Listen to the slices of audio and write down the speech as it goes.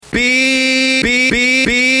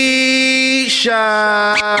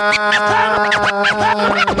B-Shot.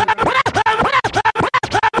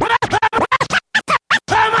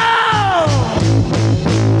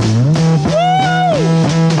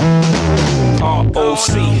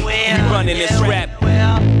 ROC, we running this rap.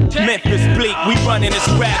 Memphis Bleak, we running this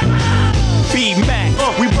rap.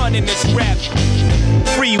 B-Mac, we running this rap.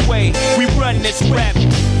 Freeway, we running this rap.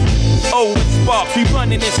 Oh, Sparks, we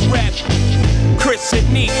running this rap. Chris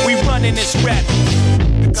and Neek, we running this rap.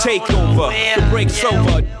 The takeover, the break's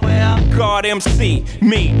over. God MC,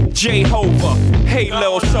 me, Jehovah. Hey,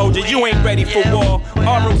 little soldier, you ain't ready for war.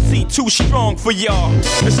 ROC too strong for y'all.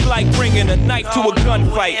 It's like bringing a knife to a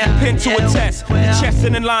gunfight, pin to a test, chest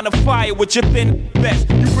in a line of fire with your thin best.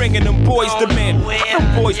 You bringing them boys to men,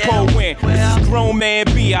 them boys pull win. This is grown man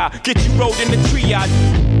B.I. Get you rolled in the triage.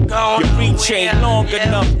 Your reach ain't long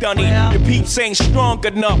enough, Dunny. Your peeps ain't strong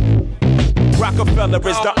enough. Rockefeller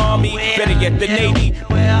is the army, better yet the Navy.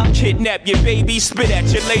 Kidnap your baby, spit at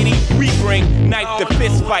your lady. We bring knife to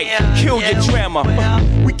fist fight, kill your drama.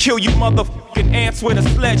 We kill you motherfucking ants with a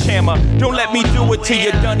sledgehammer. Don't let me do it to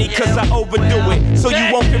you, Dunny, cause I overdo it. So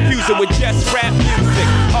you won't confuse it with just rap music.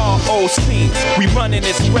 ROC, we running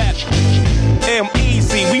this rap.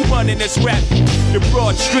 M-Easy, we running this rap. The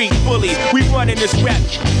Broad Street Bully, we running this rap.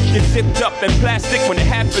 Get zipped up in plastic when it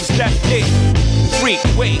happens, that's it.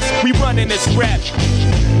 Freeway, we running this rap.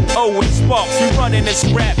 Oh, and Sparks, we running this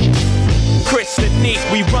rap. Chris and Neek,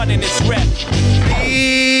 we running this rap.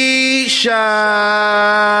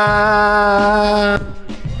 B-Shot.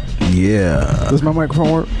 Yeah. Does my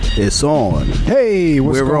microphone work? It's on. Hey,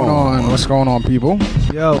 what's going on? What's going on, people?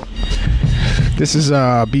 Yo. This is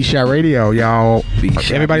B-Shot Radio, y'all.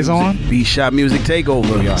 B-Shot Everybody's music, on? B-Shot Music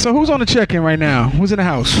Takeover, y'all. So who's on the check-in right now? Who's in the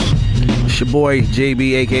house? It's your boy,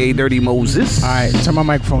 JB, a.k.a. Dirty Moses. All right, turn my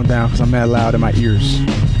microphone down because I'm mad loud in my ears.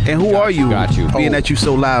 And who are you? Got you. Being that you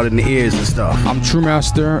so loud in the ears and stuff. I'm True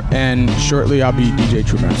Master, and shortly I'll be DJ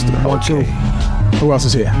True Master. Okay. Who else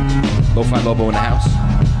is here? Lo-Fi Lobo in the house.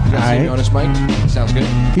 You guys see me on this mic? Sounds good.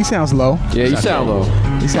 He sounds low. Yeah, you sound low.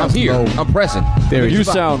 He sounds I'm here. low. I'm present. There he you is.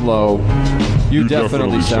 sound low. You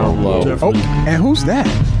definitely sound low. Oh, and who's that?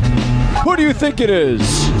 Who do you think it is?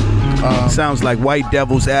 Sounds like White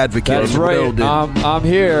Devil's Advocate. That's right. I'm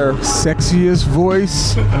here. Sexiest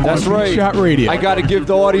voice. That's on right. B-Shot Radio. I got to give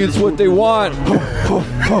the audience what they want.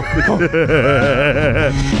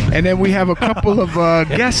 And then we have a couple of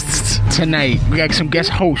guests tonight. We got some guest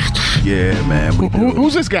hosts. Yeah, man.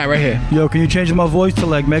 Who's this guy right here? Yo, can you change my voice to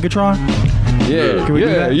like Megatron? Yeah, Can we do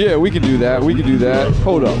that? yeah, we can do that. We can do that.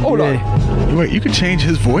 Hold up. Wait, you can change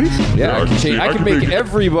his voice? Yeah, I can change. I can make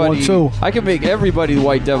everybody. 1, 2. I can make everybody the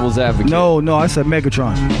White Devil's Advocate. No, I said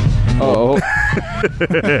Megatron. Oh. Try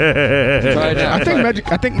it now. I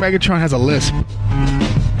think Megatron has a lisp.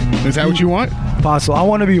 Is that what you want? Possible. I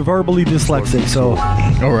want to be verbally dyslexic, so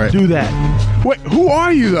All right. do that. Wait, who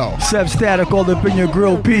are you though? Seb Static all up in your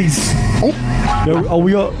grill piece. Oh. Yo, are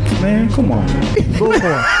we up? Man, come on. A little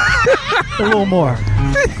more. A little more.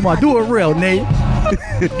 Come on, do it real, Nate.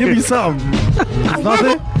 Give me something. It's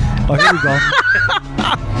nothing? Oh, here we go.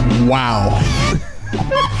 Wow.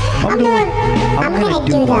 I'm gonna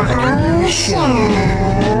do the whole show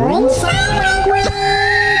in sign language.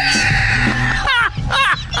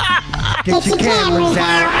 Get your cameras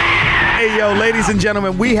out. Hey, yo, ladies and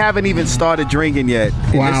gentlemen, we haven't even started drinking yet.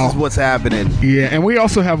 And Wow. This is what's happening. Yeah, and we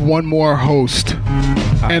also have one more host.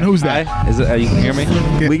 And who's that? Is it? You can hear me?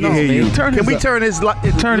 We can hear you. Turn Can his we up. turn his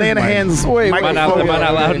Turn lay his in the mic. hands? Wait, Am I not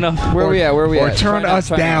loud enough? Where we at? Where we Or at? turn us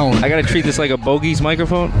down. I gotta treat this like a bogeys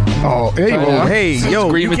microphone. Oh, there you Oh, go. hey, yo,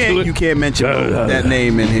 Scream into it. you can't mention that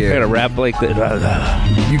name in I gotta here. rap like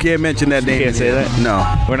that. You can't mention that name. can't in say here. that? No.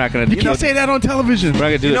 We're not gonna. You can't say that on television. We're not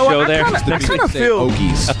gonna do You a know show what? there. I kind of feel.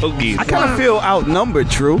 Hoagies. I kind of feel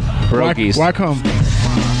outnumbered. True. Hoagies. Why come?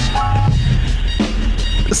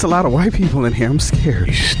 There's a lot of white people in here. I'm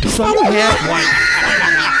scared. So you half white.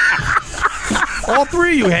 All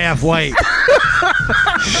three of you half white.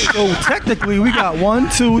 So technically, we got 1,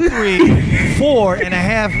 2, 3, 4 and a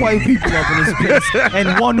half white people up in this place,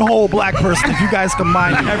 and one whole black person. If you guys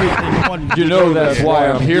combine everything, one. You know that's why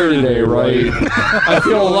I'm here today, right? I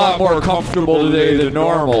feel a lot more comfortable today than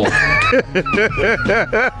normal.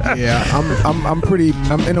 Yeah, I'm pretty.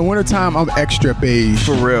 I'm in the wintertime. I'm extra beige.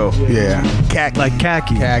 For real. Yeah, like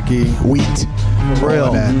khaki. wheat. For real.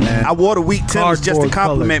 All that, man. I wore the wheat Timbs just to Cardboard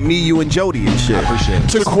compliment me, you, and Jody and shit.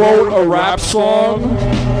 To quote a rap song,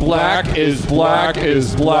 black is black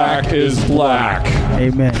is black is black.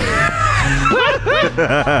 Amen.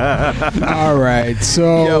 All right,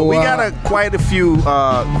 so Yo, we got quite a few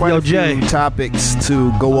Jay. topics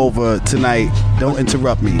to go over tonight. Don't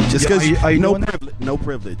interrupt me. Just because Are you no doing that? privilege. No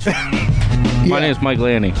privilege. My name's Mike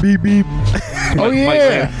Lanning. Beep beep. Oh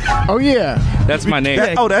yeah, oh yeah. That's my name.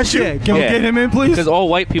 Oh, that's you? Yeah, can we Yeah. get him in, please? Because all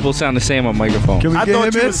white people sound the same on microphone. Can we I get thought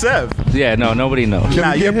him you in? were Sev. Yeah, no, nobody knows.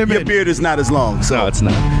 Nah, get him your in? beard is not as long. So No, it's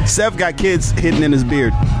not. Sev got kids hidden in his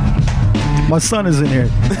beard. My son is in here.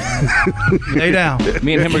 Lay down.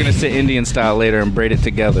 Me and him are going to sit Indian style later and braid it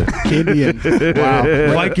together. Indian. Wow.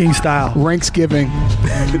 Viking style. Ranksgiving.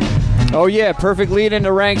 Oh yeah, perfect lead into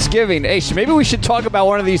Ranksgiving. Hey, maybe we should talk about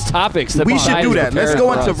one of these topics. That We should Biden do that. Let's prepared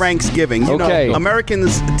go for into us. Ranksgiving. You Okay. know,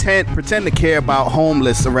 Americans pretend to care about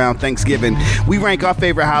homeless around Thanksgiving. We rank our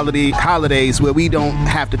favorite holidays where we don't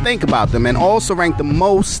have to think about them, and also rank the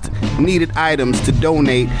most needed items to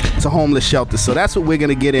donate to homeless shelters. So that's what we're going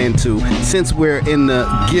to get into since we're in the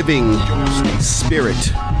giving spirit.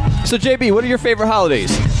 So JB, what are your favorite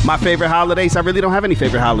holidays? My favorite holidays? I really don't have any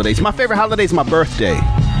favorite holidays. My favorite holiday is my birthday.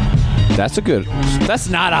 That's a good. That's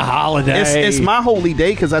not a holiday. It's my holy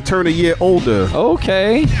day because I turn a year older.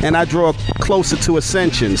 Okay. And I draw closer to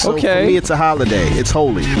ascension. So Okay. for me, it's a holiday. It's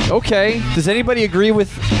holy. Okay. Does anybody agree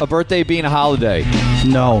with a birthday being a holiday?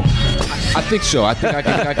 No. I think so. I think I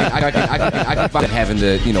can find having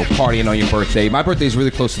the partying on your birthday. My birthday is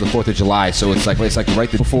really close to the 4th of July, so it's like right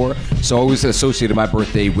before. So I always associated my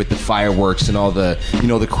birthday with the fireworks and all the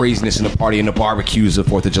the craziness and the party and the barbecues of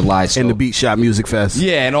 4th of July. So, And the Beat Shop Music Fest.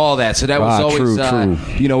 yeah, and all that. So that was always true.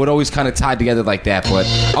 it always kind of tied together like that. But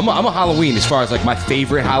I'm a Halloween as far as like my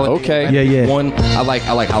favorite holiday. Okay. Yeah. One, I like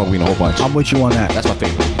Halloween a whole bunch. I'm with you on that. That's my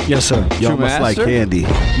favorite. Yes, sir. You True almost like master? candy.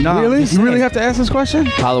 No, Really? just You really saying. have to ask this question?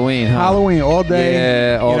 Halloween. Huh? Halloween all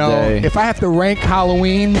day. Yeah, all day. If I have to rank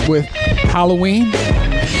Halloween with Halloween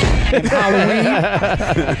and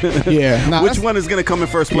Halloween, yeah. Nah, Which that's- one is going to come in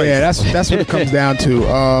first place? Yeah, that's what it comes down to.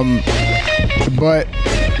 But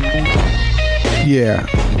yeah,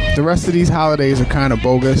 the rest of these holidays are kind of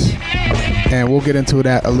bogus, and we'll get into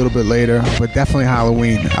that a little bit later. But definitely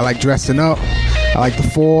Halloween. I like dressing up. I like the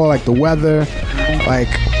fall, I like the weather, like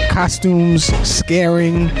costumes,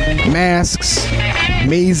 scaring, masks,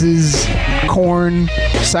 mazes, corn,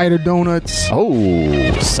 cider donuts,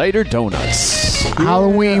 Oh, cider donuts.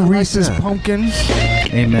 Halloween Reese's pumpkins.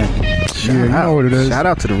 Amen. Yeah, you know what it is. Shout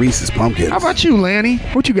out to the Reese's Pumpkins. How about you, Lanny?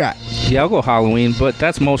 What you got? Yeah, I'll go Halloween, but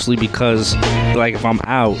that's mostly because, like, if I'm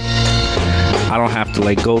out, I don't have to,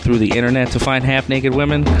 like, go through the internet to find half-naked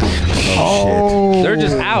women. Oh, They're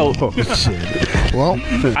just out. Well,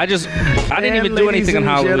 I didn't even do anything on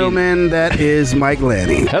Halloween. Gentlemen, that is Mike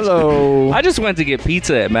Lanning. Hello. I just went to get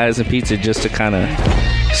pizza at Madison Pizza just to kind of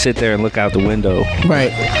sit there and look out the window.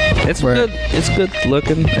 right. It's Right. good. It's good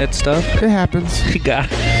looking at stuff. It happens. You got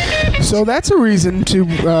So that's a reason to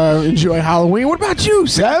enjoy Halloween. What about you,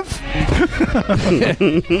 Sev?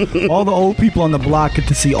 All the old people on the block get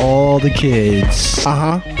to see all the kids.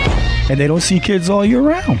 Uh-huh. And they don't see kids all year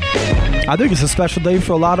round. I think it's a special day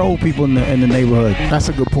for a lot of old people in the neighborhood. That's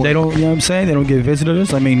a good point. They don't, you know what I'm saying? They don't get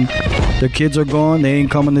visitors. I mean, the kids are gone. They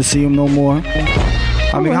ain't coming to see them no more.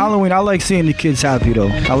 I mean, Halloween, I like seeing the kids happy, though.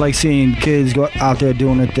 I like seeing kids go out there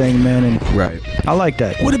doing their thing, man. And Right. I like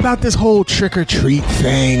that. What about this whole trick-or-treat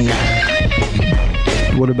thing?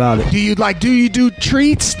 What about it? Do you do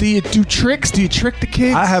treats? Do you do tricks? Do you trick the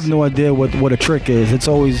kids? I have no idea what a trick is. It's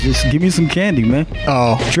always just give me some candy, man.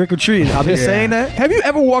 Oh. Trick or treat. I've been Yeah. saying that. Have you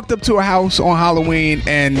ever walked up to a house on Halloween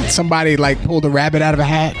and somebody like pulled a rabbit out of a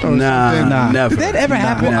hat or Nah, something? Nah. never. Did that ever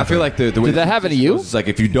happen? Well, I feel like the way Did that happen to you? It's like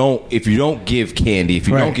if you don't give candy, if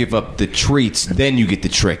you Right. don't give up the treats, then you get the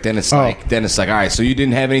trick. Then it's Oh. like all right. So you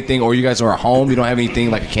didn't have anything, or you guys are at home. You don't have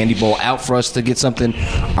anything like a candy bowl out for us to get something.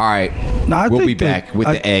 All right, No, I we'll think be that- back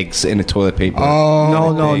with the eggs and the toilet paper. Oh.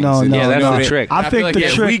 No. Yeah, that's No, the trick. I think like the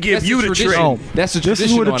that's- trick. we give that's you the tradition. trick. No. That's the This is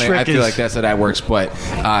tradition what the on it. I trick feel is. like that's how that works. But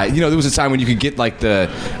there was a time when you could get like the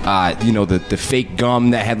fake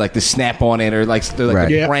gum that had like the snap on it, or like the Right.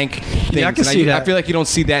 Yeah. prank things. Yeah, I can And see I that. feel like you don't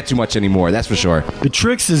see that too much anymore. That's for sure. The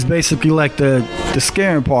tricks is basically like the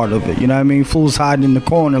scaring part of it. You know what I mean? Fools hiding in the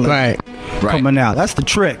corner, like Right. coming out. That's the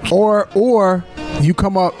trick. Or you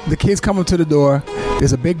come up, the kids come up to the door,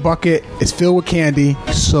 there's a big bucket, it's filled with candy,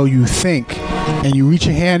 so you think and you reach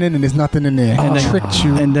your hand in and there's nothing in there. And It then- tricked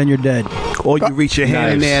you. And then you're dead. Or you reach your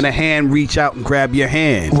hand in there and a hand reach out and grab your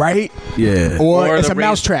hand. Right? Yeah. Or it's the a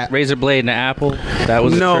mousetrap. Razor blade and an apple. That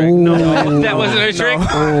was No, a trick. no. That wasn't a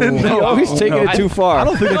trick. You're always taking it too far. I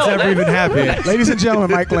don't think it's ever even happened. Ladies and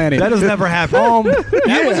gentlemen, Mike Lanning. That has never happened.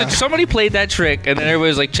 That was somebody played that trick, and then everybody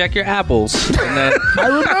was like, "Check your apples." And then I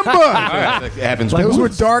remember. It happens. Those were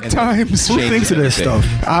with dark times. Who thinks of this stuff?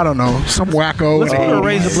 I don't know. Some wacko. Let's put a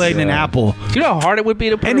razor blade and an apple. do you know how hard it would be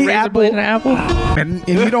to put Any a razor apple- blade in an apple? And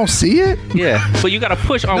you don't see it? Yeah, but you got to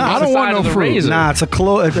push on I one don't want side no of the fruit. razor. Nah, it's a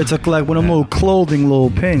like one of them little clothing little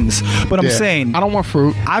pins. But I'm Yeah. saying, I don't want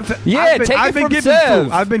fruit. I've take been it from given Sev.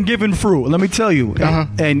 fruit. I've been given fruit. Let me tell you.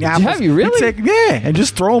 And apples, have you really? And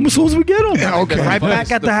just throw them as soon as we get them. Yeah, okay. Right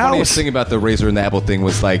back at the house. funniest thing about the razor and the apple thing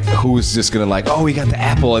was like, who's just gonna like, oh, we got the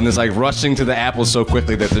apple, and it's like rushing to the apple so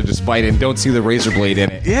quickly that they're just biting, don't see the razor blade in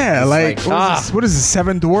it. Yeah, It's what is this,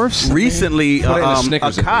 Seven Dwarfs? Recently, Put it in a a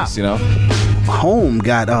Snickers at cop least, you know. home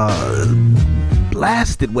got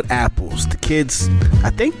blasted with apples. The kids, I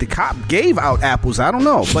think the cop gave out apples. I don't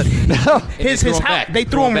know, but his threw 'em house, back. they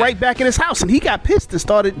threw him right back in his house, and he got pissed and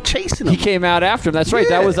started chasing him. He came out after him. That's right.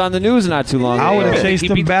 That Yeah. was on the news not too long I would ago. have chased He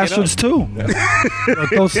them beat the kid bastards too.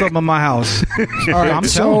 Throw something in my house. All right, I'm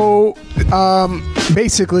so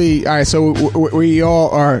basically, all right, so we all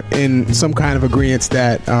are in some kind of agreement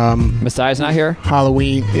that Messiah's not here?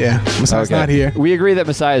 Halloween, Messiah's Okay. not here. We agree that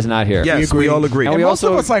Messiah's not here. Yes, we all agree. And And we most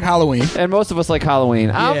also- of us like Halloween. And most of us like Halloween.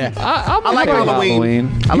 Yeah. I'm I like enjoying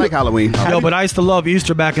Halloween. I like Halloween. Yo, but I used to love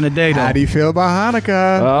Easter back in the day, though. How do you feel about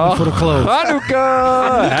Hanukkah? Oh. For the clothes.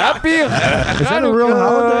 Hanukkah! Happy Is that a real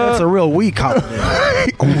holiday? It's a real week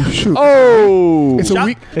holiday. Oh shoot! Oh! It's a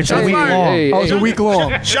week. It's a week fired. long. Hey, Oh, it's a week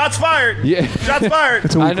long. Shots fired. Yeah. Shots fired.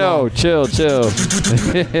 It's a week I know. long. Chill.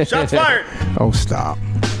 Shots fired. Oh, stop.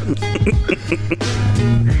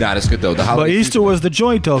 Nah, that's good though. The But holiday Easter was the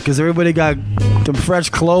joint, though, because everybody got them fresh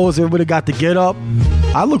clothes. Everybody got to get up.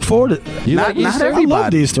 I look forward to You Not, like not Easter? everybody. I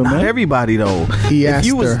loved Easter, Not man. everybody though. If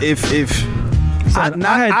you was, if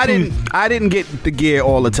I didn't get the gear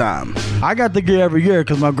all the time. I got the gear every year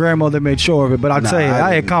because my grandmother made sure of it. But I'll tell you, I I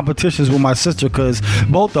had didn't. competitions with my sister because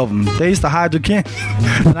both of them, they used to hide their candy.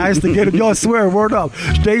 And I used to get them. Yo, I swear, word up.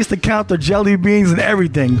 They used to count their jelly beans and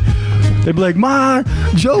everything. They'd be like, Ma,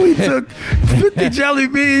 Joey took 50 jelly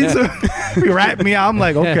beans. He rapped me out. I'm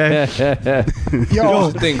like, okay.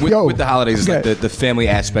 Yo, The thing with the holidays is like the family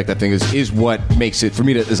aspect. I think is what makes it for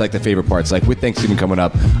me. Is like the favorite parts. Like with Thanksgiving coming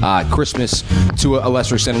up, Christmas to a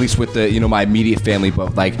lesser extent, at least with the my immediate family.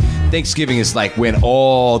 But like Thanksgiving is like when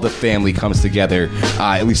all the family comes together.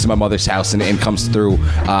 At least in my mother's house and comes through.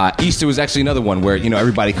 Easter was actually another one where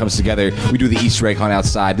everybody comes together. We do the Easter egg hunt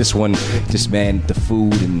outside. This one, just man, the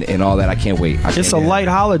food and all that. I can't wait. It's a light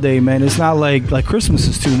holiday, man. It's not like Christmas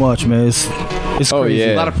is too much, man. It's Oh, crazy.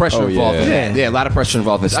 yeah. A lot of pressure Oh, involved in yeah. that. Yeah, a lot of pressure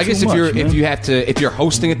involved in this. I guess too if much, man. if you're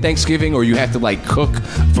hosting a Thanksgiving or you have to like cook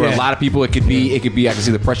for a Yeah. lot of people, it could be I can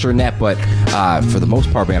see the pressure in that. But for the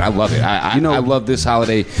most part, man, I love it. I love this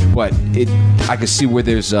holiday, but I can see where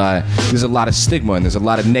there's a lot of stigma and there's a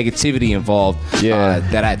lot of negativity involved. Yeah.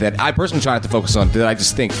 That I personally try not to focus on. That I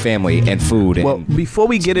just think family and food. And Well, before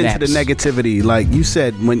we get into the snaps. negativity, like you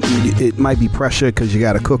said, when it might be pressure because you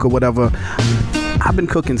got to cook or whatever. I've been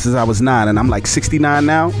cooking since I was 9, and I'm like 69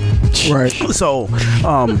 now. Right. So,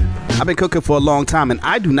 I've been cooking for a long time, and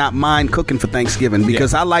I do not mind cooking for Thanksgiving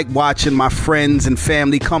because I like watching my friends and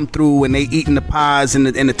family come through and they eating the pies and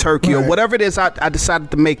the turkey or Right. whatever it is I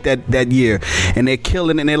decided to make that year, and they're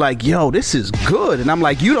killing it, and they're like, "Yo, this is good," and I'm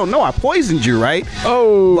like, "You don't know I poisoned you, right?"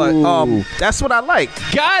 Oh. But that's what I like.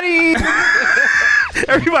 Got him!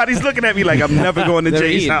 Everybody's looking at me like I'm never going to Never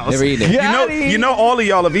Jay's eaten, house. never eaten it. You know, all of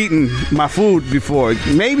y'all have eaten my food before.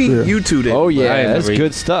 Maybe you two did. Oh, yeah. I That's never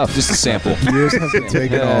good stuff. Just a sample. Years hasn't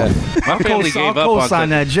taken off. My family gave up I'll on co-sign cooking.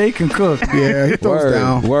 that. Jay can cook. Yeah, he throws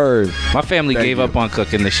down. Word. My family gave up on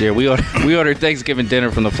cooking this year. We ordered Thanksgiving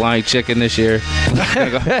dinner from the Flying Chicken this year. Picking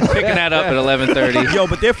that up at 11:30. Yo,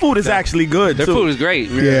 but their food is actually good. Their too. food is great.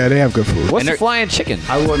 Yeah, they have good food. What's And the they're- flying chicken?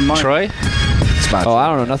 I wouldn't mind. Troy? Oh, I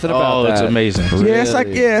don't know nothing about Oh, that. it's amazing.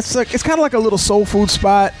 Yeah, it's kind of like a little soul food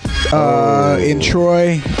spot in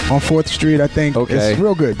Troy on 4th Street, I think. Okay. It's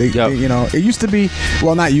real good. They, it used to be,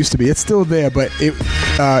 well, not used to be. It's still there, but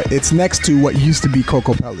it's next to what used to be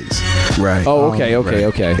Coco Pelli's. Right. Oh, okay.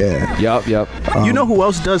 Yeah. Yep. You know who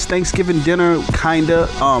else does Thanksgiving dinner? Kinda.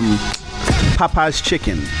 Popeye's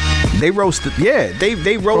Chicken. They roast it. Yeah,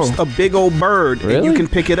 they roast a big old bird, and Really? you can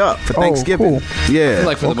pick it up for Thanksgiving. Cool. Yeah, I feel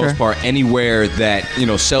like for the most part, anywhere that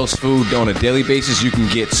sells food on a daily basis, you can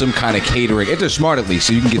get some kind of catering. If they're smart, at least,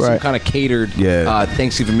 so you can get some kind of catered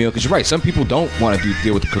Thanksgiving meal. Because you're right, some people don't want to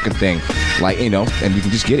deal with the cooking thing, and you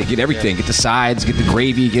can just get everything, get the sides, get the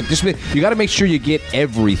gravy, you got to make sure you get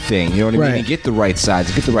everything. You know what I mean? And get the right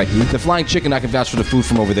sides, get the right. The Flying Chicken, I can vouch for the food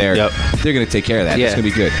from over there. Yep. They're gonna take care of that. Yeah. It's gonna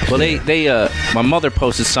be good. Well, they my mother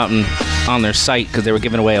posted something on their site because they were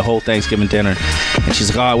giving away a whole Thanksgiving dinner, and she's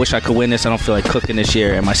like, "Oh, I wish I could win this. I don't feel like cooking this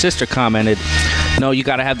year." And my sister commented, "No, you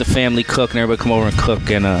got to have the family cook and everybody come over and cook."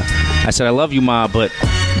 And I said, "I love you, Ma, but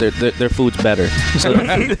their food's better." So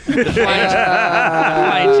the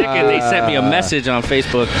Flying Chicken, they sent me a message on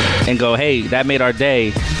Facebook and go, "Hey, that made our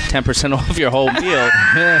day. 10% off your whole meal."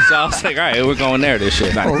 So I was like, all right, we're going there this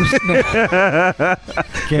year. That's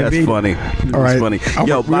funny. All right. That's funny.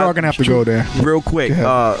 We are going to have to go there. Real quick,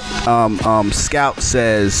 Scout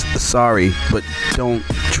says, sorry, but don't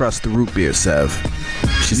trust the root beer, Sev.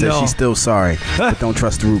 She says she's still sorry, but don't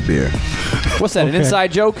trust the root beer. What's that? An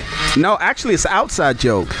inside joke? No, actually, it's an outside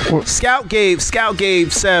joke. Scout gave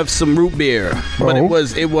Sev some root beer, but it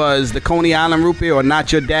was the Coney Island root beer or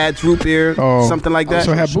Not Your Dad's root beer, something like that.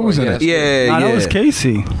 So it had booze in it. Yeah, That was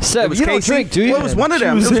Casey. Seb, you don't drink, do you? Well, it was one of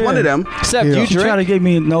them. It was one of them. Seb, do you She tried to drink? give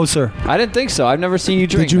me no, sir. I didn't think so. I've never seen you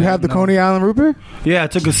drink. Did you have the Coney Island root beer? Yeah, I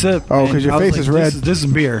took a sip. Oh, and 'cause your I was face is red. This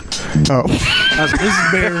is beer. Oh. I was like, this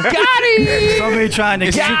is beer. Got him! Somebody trying to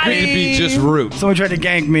It's too good to be just root. Somebody tried to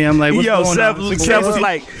gank me. I'm like, what's Yo, going Sev on? It's was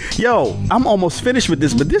like, yo, I'm almost finished with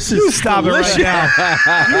this, but this is You stop delicious. it right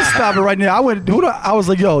now. You stop it right now. I was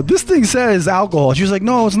like, yo, this thing says alcohol. She was like,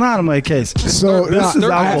 no, it's not. I'm like, Case. So This is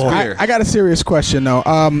alcohol. I got a serious question though.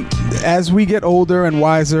 As we get older and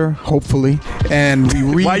wiser, hopefully, and we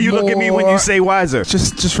read Why you look at me when you say wiser?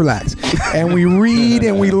 Just relax. And we read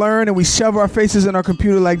and we learn and we shove our faces in our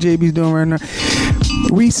computer like JB's doing right now.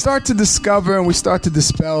 We start to discover and we start to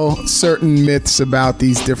dispel certain myths about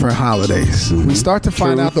these different holidays. We start to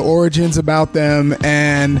find out the origins about them,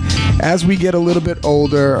 and as we get a little bit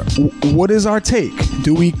older, what is our take?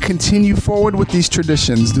 Do we continue forward with these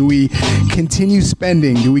traditions? Do we continue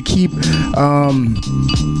spending? Do we keep,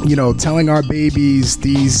 telling our babies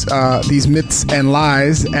these myths and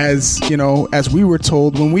lies as we were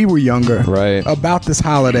told when we were younger about this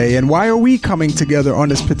holiday? And why are we coming together on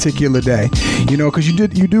this particular day? Because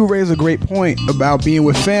you do raise a great point about being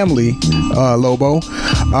with family, Lobo,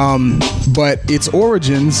 but its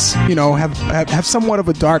origins, have somewhat of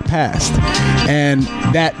a dark past, and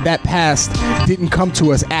that past didn't come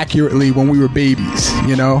to us accurately when we were babies,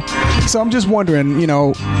 So I'm just wondering,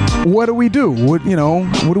 what do we do? What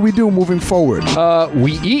do we do moving forward?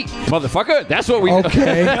 We eat, motherfucker. That's what we do.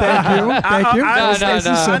 Okay, thank you. No.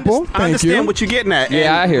 Simple. I understand what you're getting at.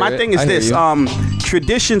 Yeah, I hear my it. thing is I hear this: you.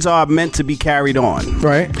 traditions are meant to be carried on,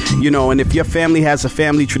 right? And if your family has a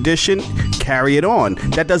family tradition, carry it on.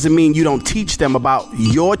 That doesn't mean you don't teach them about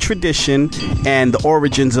your tradition and the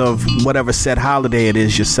origins of whatever said holiday it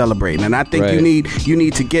is you're celebrating. And I think you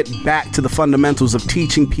need to get back to the fundamentals of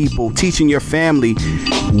teaching people, teaching your family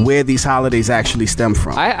where these holidays actually stem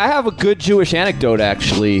from. I have a good Jewish anecdote,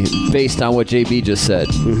 actually, based on what JB just said.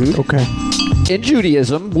 Okay. In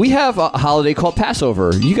Judaism, we have a holiday called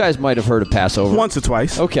Passover. You guys might have heard of Passover. Once or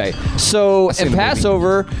twice. Okay. So in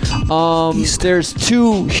Passover, there's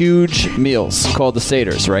two huge meals called the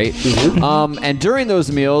Seders, right? And during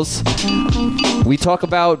those meals, we talk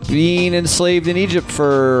about being enslaved in Egypt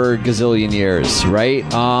for a gazillion years, right?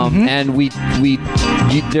 And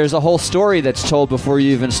there's a whole story that's told before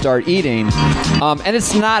you even start eating. And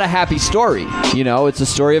it's not a happy story, it's a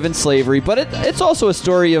story of enslavery, but it's also a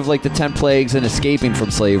story of like the 10 plagues and escaping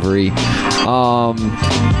from slavery.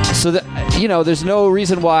 So that, there's no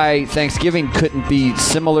reason why Thanksgiving couldn't be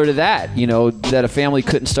similar to that, that a family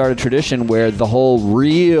couldn't start a tradition where the whole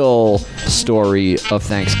real story of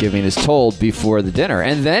Thanksgiving is told before the dinner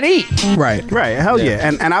and then eat. Right. Hell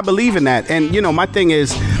yeah. And I believe in that. And, my thing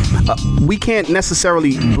is, we can't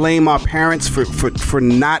necessarily blame our parents for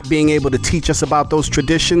not being able to teach us about those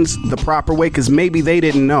traditions the proper way, because maybe they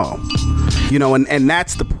didn't know. And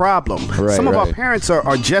that's the problem. Some of our parents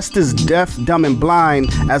are just as deaf, dumb, and blind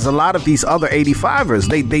as a lot of these other 85ers.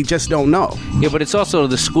 They just don't know. Yeah, but it's also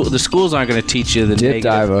the schools aren't going to teach you the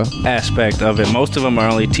negative aspect of it. Most of them are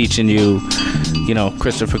only teaching you,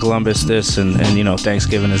 Christopher Columbus this and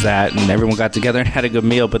Thanksgiving is that, and everyone got together and had a good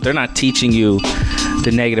meal, but they're not teaching you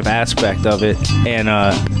the negative aspect of it and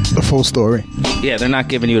the full story. Yeah, they're not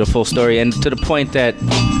giving you the full story, and to the point that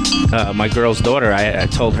my girl's daughter, I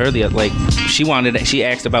told her she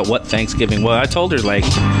asked about what Thanksgiving was. I told her like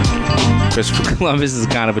Christopher Columbus is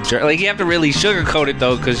kind of a jerk. Like you have to really sugarcoat it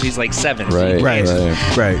though, because she's like 7. Right.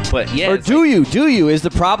 But yeah, or do you? Is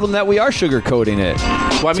the problem that we are sugarcoating it?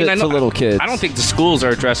 Well, I mean, I know, to little kids. I don't think the schools are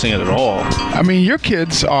addressing it at all. I mean, your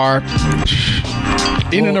kids are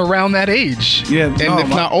in and around that age, and if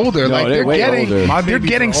not older, like they're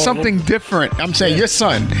getting something different. I'm saying your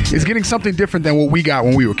son is getting something different than what we got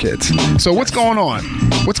when we were kids. So what's going on?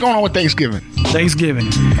 What's going on with Thanksgiving?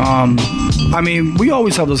 I mean, we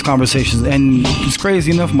always have those conversations, and it's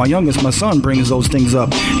crazy enough. My son brings those things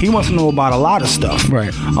up. He wants to know about a lot of stuff.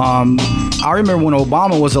 Right. I remember when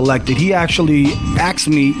Obama was elected, he actually asked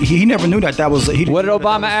me. He never knew that was. What did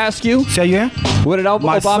Obama ask you? Say yeah. What did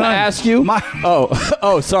Obama ask you?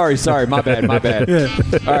 Sorry. My bad. Yeah.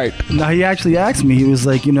 All right. Now he actually asked me. He was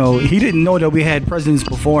like, he didn't know that we had presidents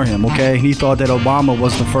before him. Okay, he thought that Obama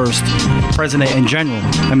was the first president in general.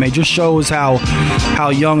 I mean, it just shows how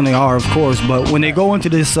young they are, of course. But when they go into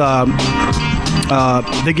this.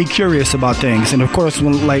 They get curious about things, and of course,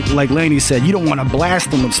 when, like Laney said, you don't want to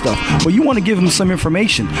blast them with stuff, but you want to give them some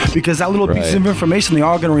information, because that little piece of information they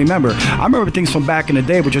are going to remember. I remember things from back in the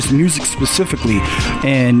day, but just music specifically,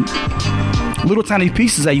 and little tiny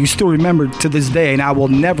pieces that you still remember to this day, and I will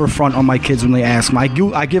never front on my kids when they ask me.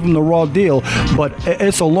 I give them the raw deal, but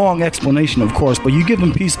it's a long explanation, of course, but you give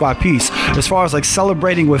them piece by piece. As far as like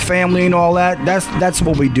celebrating with family and all that, that's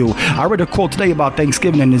what we do. I read a quote today about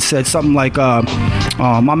Thanksgiving, and it said something like,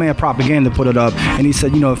 my man Propaganda put it up, and he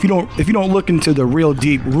said, if you don't look into the real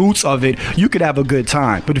deep roots of it, you could have a good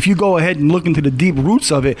time. But if you go ahead and look into the deep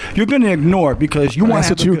roots of it, you're going to ignore it, because you want to.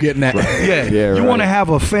 That's what you're getting at. You want to have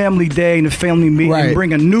a family day and a family meeting and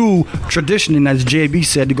bring a new tradition in, as JB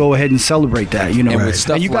said, to go ahead and celebrate that.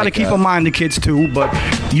 And you got to keep in mind the kids too, but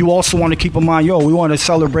you also want to keep in mind, we want to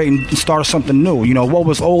celebrate and start something new. What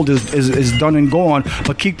was old is done and gone,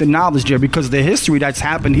 but keep the knowledge there, because the history that's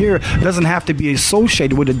happened here doesn't have to be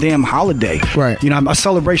associated with a damn holiday. Right. A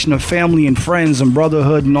celebration of family and friends and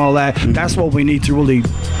brotherhood and all that. Mm-hmm. That's what we need to really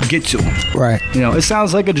get to. Right. It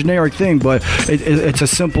sounds like a generic thing, but it's a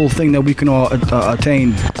simple thing that we can all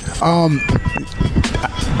attain.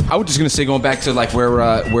 I was just gonna say, going back to like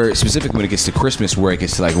where specifically when it gets to Christmas, where it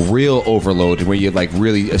gets to like real overload, where you like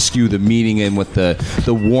really eschew the meaning and with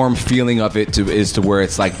the warm feeling of it is to where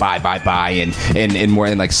it's like buy and more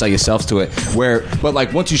and like sell yourselves to it. But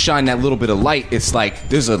like once you shine that little bit of light, it's like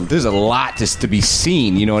there's a lot to be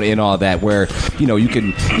seen, in all that, where you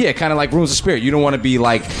can kind of like ruins the spirit. You don't want to be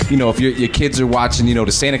like if your kids are watching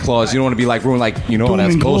the Santa Claus, you don't want to be like ruin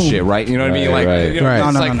that's bullshit, right? You know what I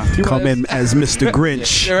mean? No. Come in as Mr.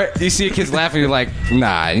 Grinch. You see your kids laughing, you're like,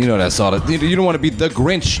 nah, that's all. You don't want to be the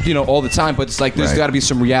Grinch, all the time. But it's like there's got to be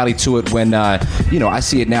some reality to it. When I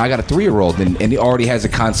see it now. I got a 3-year-old, and he already has a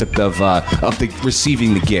concept of the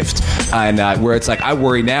receiving the gift, and where it's like I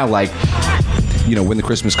worry now, like. When the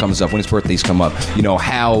Christmas comes up, when his birthdays come up,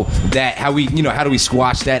 how do we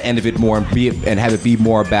squash that end of it more and have it be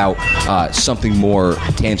more about something more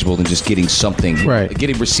tangible than just getting something,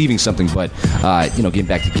 receiving something, but getting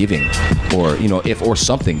back to giving, or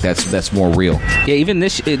something that's more real. Yeah, even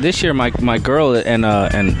this year, my girl and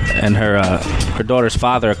her daughter's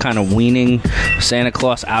father are kind of weaning Santa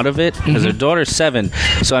Claus out of it, because her daughter's 7.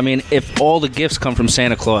 So I mean, if all the gifts come from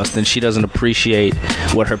Santa Claus, then she doesn't appreciate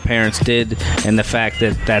what her parents did, and the fact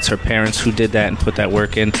that that's her parents who did that and put that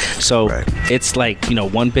work in. So it's like,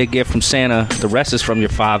 one big gift from Santa, the rest is from your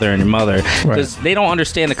father and your mother, because they don't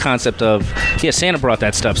understand the concept of Santa brought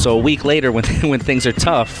that stuff. So a week later, when things are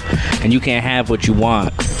tough and you can't have what you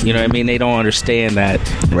want, you know what I mean, they don't understand that.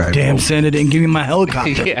 Damn, Santa didn't give me my helicopter.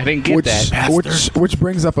 I didn't get that. Which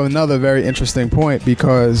brings up another very interesting point,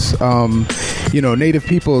 because Native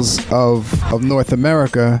peoples of North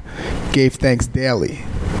America gave thanks daily.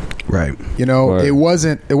 Right. It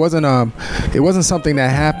wasn't something that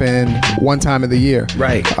happened one time of the year.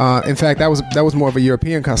 Right. In fact, that was more of a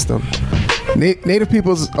European custom. Native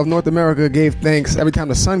peoples of North America gave thanks every time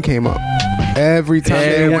the sun came up. Every time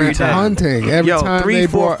they went hunting. Every time 3,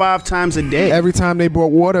 4, 5 times a day. Every time they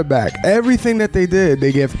brought water back. Everything that they did,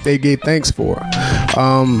 they gave thanks for.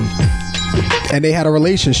 And they had a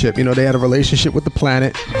relationship. They had a relationship with the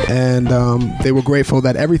planet, and they were grateful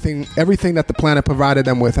that everything that the planet provided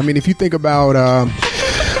them with. I mean, if you think about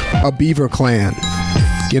a beaver clan,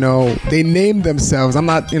 they named themselves. I'm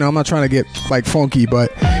not trying to get like funky,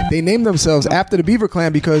 but they named themselves after the Beaver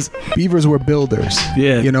Clan because beavers were builders.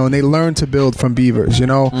 Yeah. You know, and they learned to build from beavers, you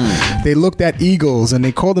know. They looked at eagles and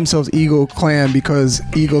they called themselves Eagle Clan because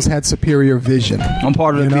eagles had superior vision. I'm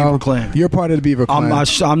part of the Beaver Clan. You're part of the Beaver Clan.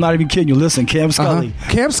 I'm not even kidding you. Listen, Cam Scully.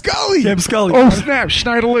 Camp Scully. Camp Scully. Oh, snap.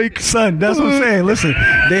 Schneider Lake. Son, that's what I'm saying. Listen,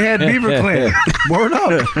 they had Beaver Clan. Word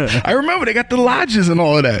up. I remember they got the lodges and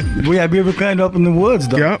all of that. We had Beaver Clan up in the woods,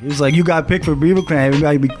 though. Yep. It was like, you got picked for Beaver Clan. You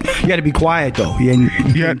got to be quiet, though. You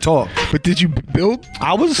can't talk. But did you build?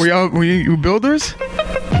 Were you builders?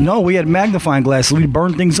 No, we had magnifying glasses. We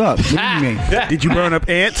burned things up. What do you mean? Did you burn up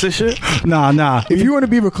ants and shit? Nah. If you were in a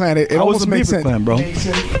Beaver Clan, it almost makes sense. Clan, bro.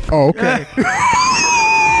 Oh, okay.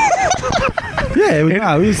 Anyway,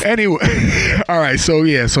 all right. So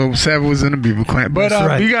Sev was in the Beaver Clan, but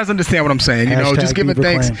right. you guys understand what I'm saying? You know, just giving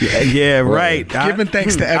Beaver thanks. Yeah, right. Giving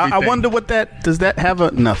thanks to everything. I wonder what does that have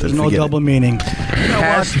a nothing? There's no double meaning.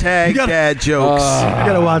 Hashtag dad jokes. You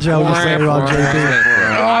gotta watch out what you say about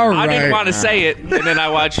JB. All right. I didn't want to say it, and then I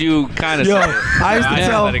watch you kind of say it. I used to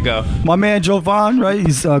tell let it go. my man Jovan, right?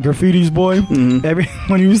 He's Graffiti's boy.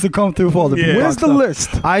 When he used to come through for all the Where's the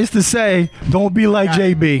list? I used to say, don't be like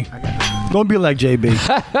JB. Don't be like JB.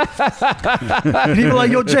 And he'd be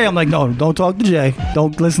like, yo, Jay. I'm like, no, don't talk to Jay.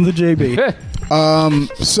 Don't listen to JB.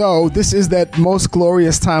 So this is that most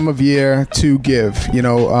glorious time of year to give. You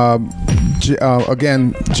know,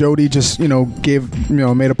 again, Jody just made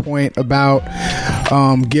a point about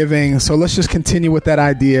giving. So let's just continue with that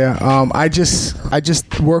idea. I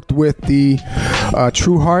just worked with the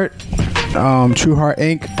True Heart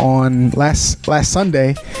Inc. on last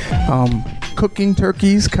Sunday. Cooking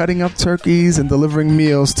turkeys, cutting up turkeys, and delivering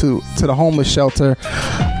meals to the homeless shelter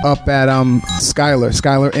up at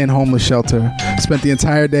Skylar Inn Homeless Shelter. Spent the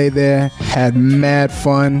entire day there, had mad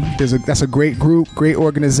fun. That's a great group, great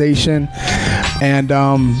organization, and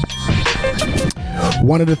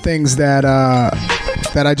one of the things that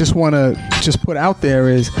I just want to put out there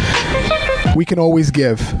is we can always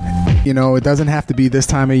give. You know, it doesn't have to be this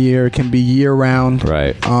time of year. It can be year round.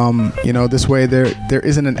 Right. You know, this way there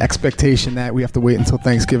isn't an expectation that we have to wait until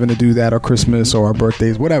Thanksgiving to do that, or Christmas, or our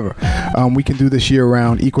birthdays, whatever. We can do this year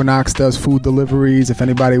round. Equinox does food deliveries if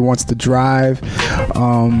anybody wants to drive.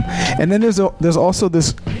 And then there's also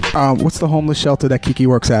this. What's the homeless shelter that Kiki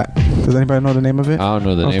works at? Does anybody know the name of it? I don't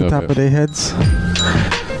know the name of it. Off the top of their heads.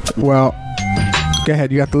 Well, go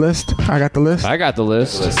ahead. You got the list? I got the list. I got the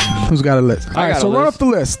list. Who's got a list? All right, so run up the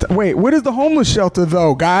list. Wait, what is the homeless shelter,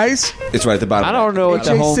 though, guys? It's right at the bottom. I don't know what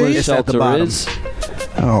the homeless shelter is.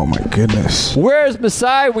 Oh, my goodness. Where's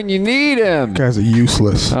Masai when you need him? You guys are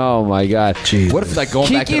useless. Oh, my God. Jeez. What if it's like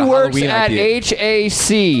going back to the Kiki works Halloween at idea?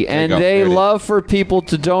 HAC, and they love for people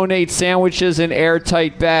to donate sandwiches in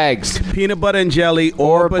airtight bags. Peanut butter and jelly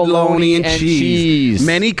or bologna and cheese.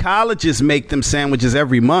 Many colleges make them sandwiches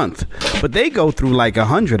every month, but they go through like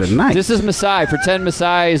 100 a night. This is Masai. Pretend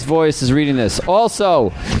Masai's voice is reading this.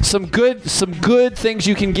 Also, some good things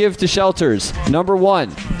you can give to shelters. Number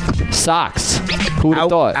 1, socks. Who would have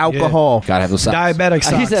thought? Alcohol. Yeah. Gotta have those socks. Diabetic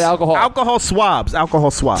socks. He said alcohol. Alcohol swabs.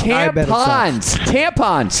 Tampons.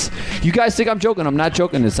 You guys think I'm joking? I'm not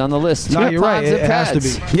joking. It's on the list. No, you're right. It has to be.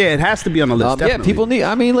 Yeah, it has to be on the list. Yeah, people need.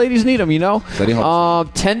 I mean, ladies need them. You know.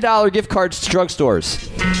 $10 gift cards to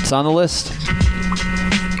drugstores. It's on the list.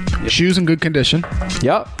 Shoes in good condition.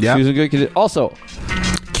 Yep. Shoes in good condition. Also,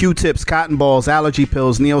 Q-tips, cotton balls, allergy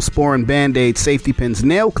pills, Neosporin, Band-Aids, safety pins,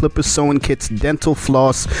 nail clippers, sewing kits, dental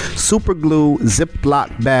floss, super glue,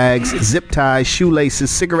 Ziploc bags, zip ties, shoelaces,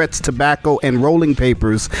 cigarettes, tobacco, and rolling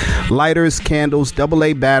papers, lighters, candles,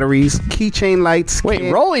 AA batteries, keychain lights.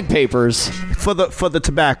 Wait, rolling papers? For the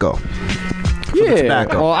tobacco. Yeah,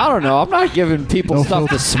 well, I don't know. I'm not giving people stuff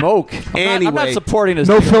to smoke. I'm not supporting this.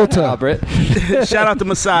 No filter. Shout out to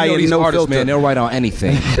Masai and No artists, Filter. Man, they'll write on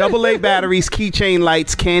anything. AA batteries, keychain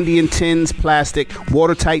lights, candy in tins, plastic,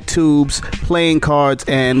 watertight tubes, playing cards,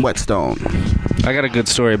 and Whetstone. I got a good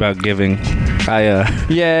story about giving.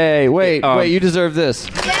 Yay! Wait, you deserve this.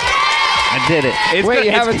 I did it.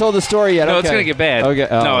 You haven't told the story yet. No, okay. it's gonna get bad. Okay.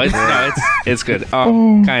 Oh. It's good.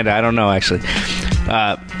 Kinda. I don't know actually.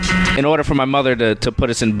 In order for my mother to put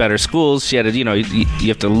us in better schools, she had to, you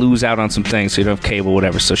have to lose out on some things, so you don't have cable,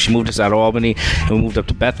 whatever. So she moved us out of Albany, and we moved up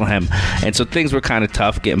to Bethlehem. And so things were kind of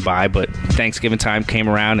tough getting by, but Thanksgiving time came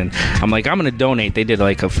around, and I'm like, I'm going to donate. They did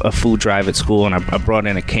like a food drive at school, and I brought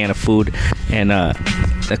in a can of food. And a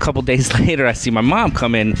couple days later, I see my mom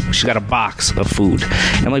come in. She got a box of food.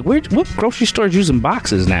 And I'm like, what grocery store is using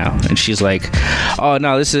boxes now? And she's like, oh,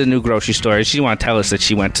 no, this is a new grocery store. She didn't want to tell us that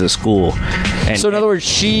she went to school. So in other words,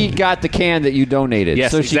 she got the can that you donated.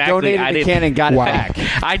 Yes, so she exactly. donated the can and got it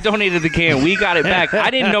back. I donated the can. We got it back. I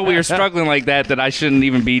didn't know we were struggling like that I shouldn't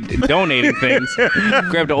even be donating things.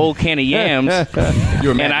 Grabbed an old can of yams,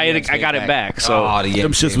 and I got it back. So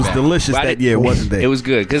them shits was delicious that year, wasn't they? It was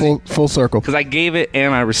good. Full circle. Because I gave it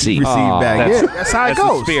and I received back. That's how it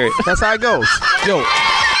goes. The spirit. That's how it goes. Yo.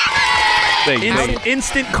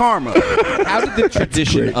 Instant karma. How did the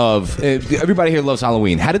tradition of everybody here loves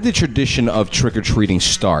Halloween? How did the tradition of trick or treating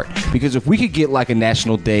start? Because if we could get like a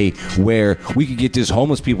national day where we could get just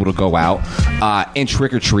homeless people to go out and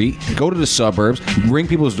trick or treat, go to the suburbs, ring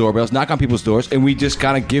people's doorbells, knock on people's doors, and we just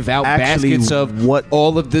kind of give out baskets of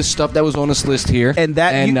all of this stuff that was on this list here. And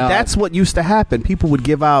that's what used to happen. People would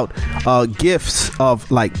give out gifts of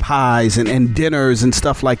like pies and dinners and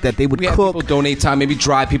stuff like that. They would cook. People donate time, maybe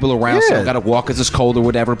drive people around. So got to walk because it's cold or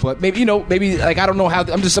whatever. But maybe like I don't know how.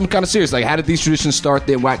 I'm kind of serious. Like, how did these traditions start?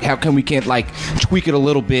 Then how come we can't like tweak it a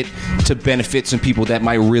little bit to benefit some people that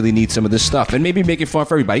might really need some of this stuff, and maybe make it fun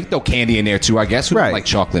for everybody? You throw candy in there too, I guess. Right. Like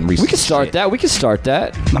chocolate and Reese's. We can start that. We can start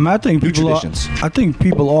that. I mean, I think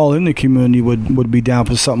people all in the community would be down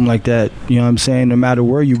for something like that. You know what I'm saying? No matter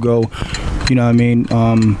where you go. You know what I mean?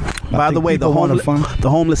 By the way, the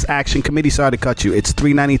Homeless Action Committee, sorry to cut you. It's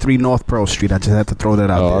 393 North Pearl Street. I just had to throw that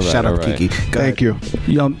out there. Right, Shout out to Kiki. Thank you.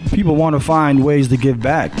 You know, people want to find ways to give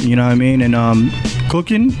back. You know what I mean? And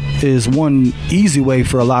cooking is one easy way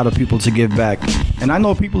for a lot of people to give back. And I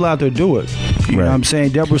know people out there do it. You know what I'm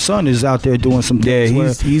saying? Deborah's son is out there doing some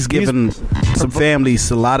things. Yeah, he's giving some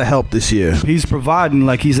families a lot of help this year. He's providing,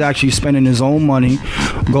 like he's actually spending his own money,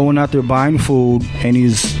 going out there buying food, and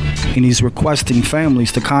he's requesting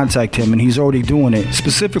families to contact him, and he's already doing it,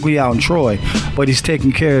 specifically out in Troy, but he's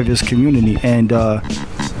taking care of his community, and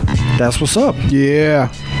that's what's up.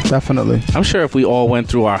 Yeah, definitely. I'm sure if we all went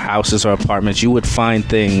through our houses or apartments, you would find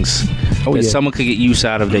things that someone could get use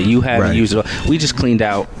out of that you haven't used. We just cleaned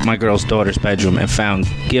out my girl's daughter's bedroom and found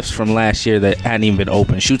gifts from last year that hadn't even been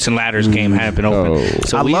opened. Chutes and Ladders game hadn't been opened.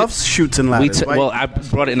 So I love Chutes and Ladders. Well, I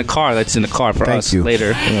brought it in the car. That's in the car for us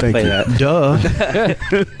later. Thank play you. That. Duh.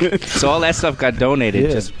 So all that stuff got donated.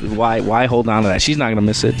 Yeah. Just why hold on to that? She's not gonna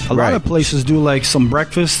miss it. A lot of places do like some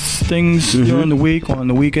breakfast things during the week, on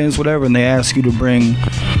the weekends, whatever, and they ask you to bring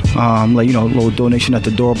a little donation at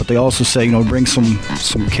the door, but they also say, bring some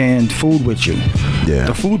canned food with you. Yeah.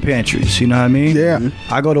 The food pantries, you know what I mean? Yeah.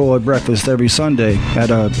 I go to a breakfast every Sunday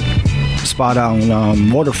at a spot out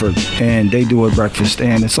in Waterford, and they do a breakfast,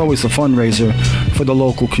 and it's always a fundraiser for the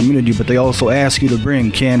local community, but they also ask you to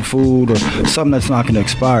bring canned food or something that's not going to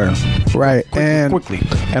expire. Right. Quickly.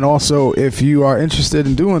 And also, if you are interested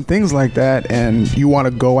in doing things like that and you want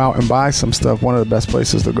to go out and buy some stuff, one of the best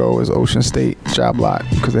places to go is Ocean State Job Lot,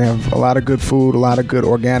 because they have a lot of good food, a lot of good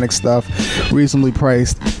organic stuff, reasonably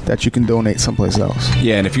priced, that you can donate someplace else.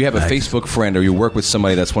 Yeah, and if you have a Facebook friend or you work with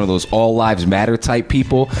somebody that's one of those all lives matter type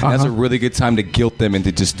people, that's a really good time to guilt them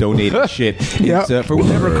into just donating shit for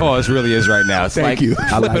whatever cause really is right now. It's Thank you.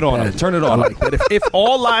 Flip it on them. Turn it on. Like that. If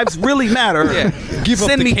all lives really matter, give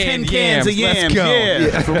send up me the 10 cans of yams.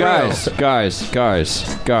 Guys.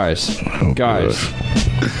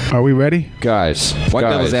 Are we ready? Guys. White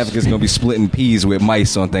Devil's Advocate's going to be splitting peas with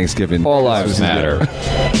mice on Thanksgiving. All lives matter.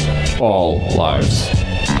 All lives.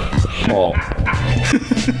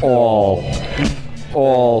 All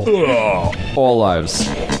lives.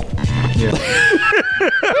 Yeah.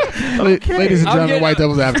 Ladies and gentlemen, White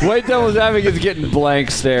Devil's Advocate. White Devil's Advocate's getting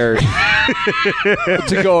blank stares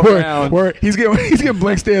to go around. He's getting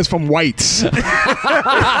blank stares from whites. They're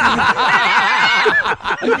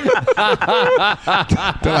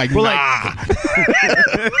like,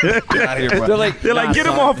 They're like, get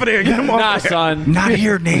him off of there. Get him off. Nah, son. Not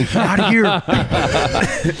here, Nate. Not here.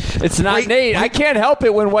 It's not Nate. I can't help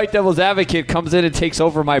it when White Devil's Advocate comes in and takes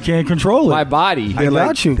over my. Can't control it. My body. I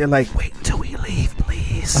got you. They're like, wait until we leave,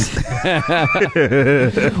 please.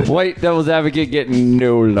 White Devil's Advocate getting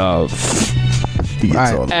no love.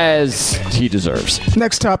 As he deserves.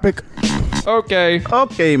 Next topic. Okay,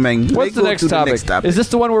 man. What's the next topic? Is this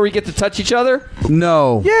the one where we get to touch each other?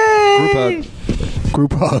 No. Yay!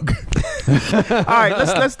 Group hug. All right,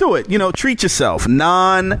 let's do it. Treat yourself.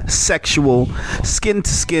 Non-sexual,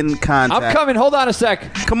 skin-to-skin contact. I'm coming. Hold on a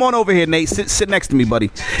sec. Come on over here, Nate. Sit next to me,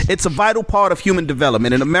 buddy. It's a vital part of human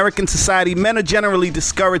development. In American society, men are generally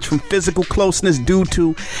discouraged from physical closeness due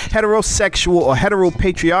to heterosexual or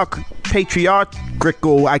heteropatriarchal,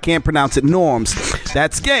 I can't pronounce it, norms.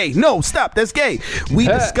 That's gay. No, stop. That's gay. We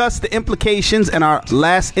discussed the implications and our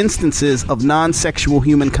last instances of non-sexual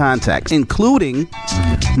human contact, including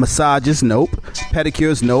massages, nope.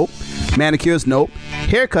 Pedicures, nope. Manicures, nope.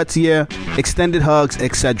 Haircuts, yeah. Extended hugs,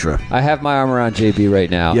 etc. I have my arm around JB right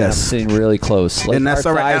now. Yes. I'm sitting really close. And that's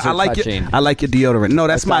all right. I like your deodorant. No,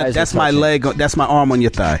 that's my leg. That's my arm on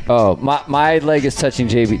your thigh. Oh, my leg is touching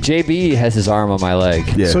JB. JB has his arm on my leg.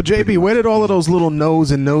 Yeah. So JB, where did all of those little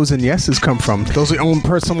no's and yeses come from? Those are your own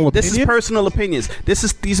personal opinions? This is personal opinions.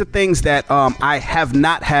 These are things that I have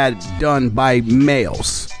not had done by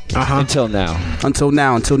males. Until now,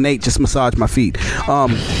 until Nate just massaged my feet.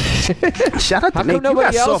 Shout out to How Nate. come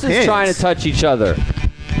nobody else is trying to touch each other?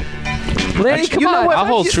 Lenny, come on. I'll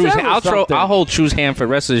hold True's hand for the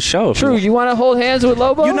rest of the show. True, you want to hold hands with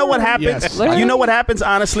Lobo? You know what happens? Yes. You know what happens,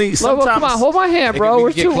 honestly? Lobo, come on, hold my hand, bro.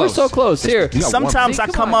 We're so close. Here. Sometimes I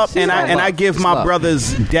come up and I give my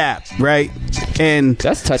brothers dap, right? And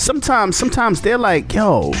that's touching. Sometimes they're like,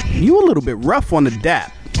 yo, you a little bit rough on the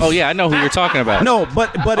dap. Oh yeah, I know who you're talking about. No, but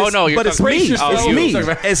it's me. It's me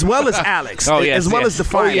as well as Alex. As well as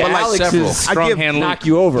Defiant. But like Alex is strong hand knock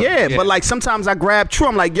you over. Yeah, but like sometimes I grab True.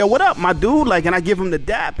 I'm like, yo, what up, my dude? Like, and I give him the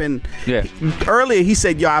dap. And earlier he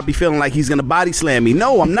said, yo, I'll be feeling like he's gonna body slam me.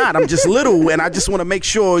 No, I'm not. I'm just little, and I just want to make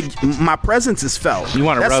sure my presence is felt. You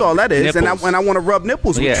want to? That's all that is. Nipples. And I want to rub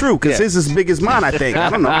nipples with True because his is as big as mine. I think. I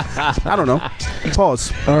don't know.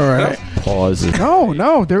 Pause. All right. Pause.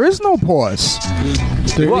 No, there is no pause.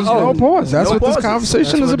 There is no pause. That's what this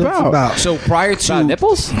conversation is about. So prior to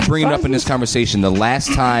nipples bringing it up in this conversation, the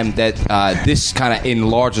last time that this kind of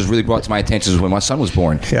enlarged was really brought to my attention was when my son was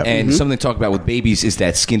born. Yep. And something to talk about with babies is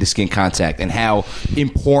that skin-to-skin contact and how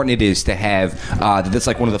important it is to have. That's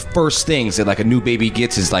like one of the first things that like a new baby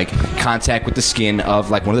gets is like contact with the skin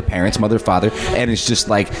of like one of the parents, mother, father, and it's just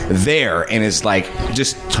like there and is like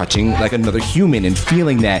just touching like another human and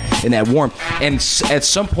feeling that and that warmth. And at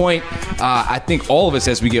some point, I think all of us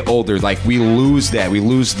as we get older, like we lose that. We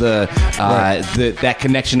lose the that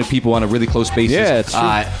connection to people on a really close basis. Yeah,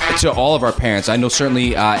 it's true. To all of our parents. I know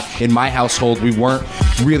certainly in my household it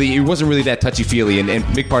wasn't really that touchy-feely, and a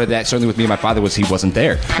big part of that certainly with me and my father was he wasn't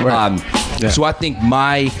there. Right. So I think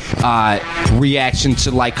my reaction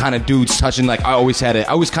to like kind of dudes touching, like I always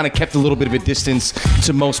kind of kept a little bit of a distance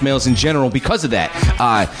to most males in general because of that.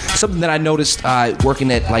 Something that I noticed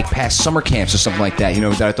working at like past summer camps or something like that,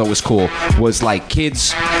 that I thought was cool was like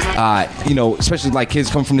kids, especially like kids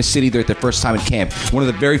come from the city, they're at their first time at camp. One of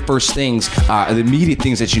the very first things, the immediate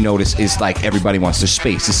things that you notice is like everybody wants their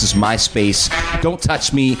space. This is my space. Don't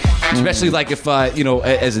touch me. Especially like if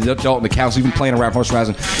as an adult in the council, even playing around horse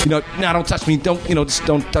riding, don't touch me. Just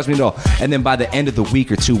don't touch me at all. And then by the end of the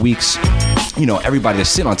week or 2 weeks, everybody is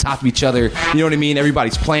sitting on top of each other. You know what I mean?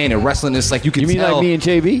 Everybody's playing and wrestling. It's like you can tell. You mean like me and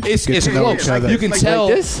JB? It's close. You can tell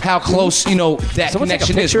how close that Someone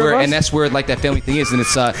connection is. And that's where like that family thing is. And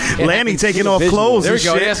it's Lanny taking off clothes. There we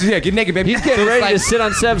go. Yeah, get naked, baby. He's getting ready to sit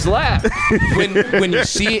on Seb's lap. when you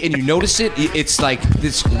see it and you notice it, it's like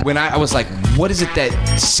this. When I was like, what is it that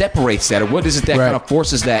separates that, or what is it that kind of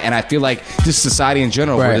forces that? And I feel like this society in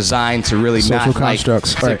general, we're designed to really social not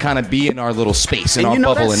constructs, to kind of be in our little space, in our that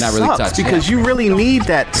bubble, and not really touch. Because you really need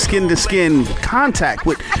that skin-to-skin contact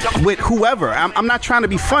with whoever. I'm not trying to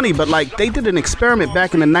be funny, but like they did an experiment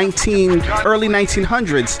back in the early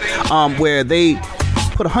 1900s where they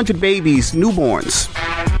put 100 babies, newborns,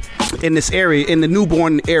 in this area, in the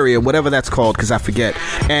newborn area, whatever that's called, because I forget,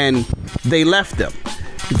 and they left them.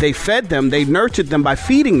 They fed them, they nurtured them by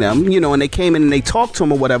feeding them, and they came in and they talked to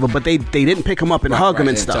them or whatever, but they didn't pick them up and hug them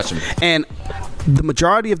and stuff. And the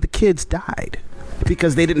majority of the kids died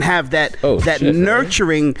because they didn't have that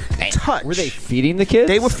nurturing touch. Were they feeding the kids?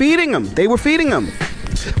 They were feeding them.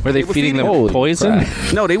 Were they feeding them poison?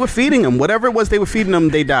 No, they were feeding them. Whatever it was they were feeding them,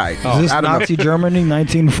 they died. Is this Nazi Germany,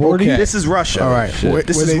 1940? Okay. This is Russia. All right.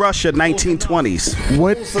 This is Russia, 1920s.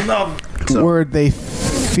 What were they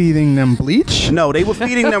feeding them? Bleach? No, they were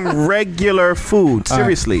feeding them regular food.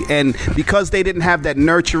 Seriously. And because they didn't have that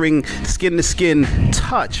nurturing skin-to-skin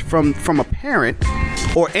touch from a parent,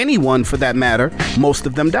 or anyone for that matter, most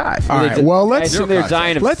of them died. All right. Well,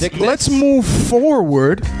 let's move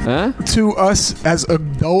forward to us as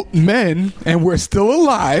adult men, and we're still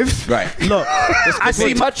alive. Right. Look, I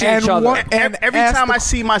see each other. Every time I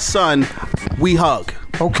see my son, we hug.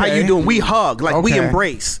 Okay. How you doing? We hug, like we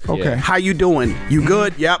embrace. Okay. How you doing? You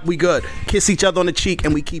good? Yep, we good. Kiss each other on the cheek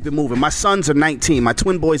and we keep it moving. My sons are 19. My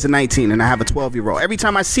twin boys are 19, and I have a 12-year-old. Every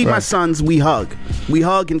time I see my sons, we hug. We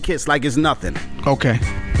hug and kiss like it's nothing. Okay.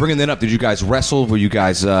 Bringing that up, did you guys wrestle? Were you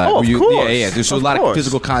guys? Of course. Yeah. There's a lot of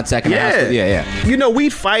physical contact in the house. Yeah.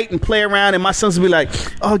 We'd fight and play around, and my sons would be like,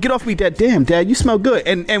 "Oh, get off me, Dad! Damn, Dad, you smell good."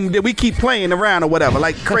 And we keep playing around or whatever,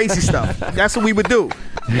 like crazy stuff. That's what we would do.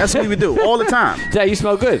 That's what we would do all the time. Dad, you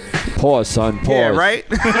smell good. Pause, son. Pause. Yeah, right?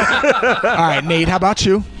 All right, Nate, how about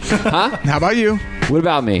you? Huh? How about you? What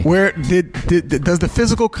about me? Where does the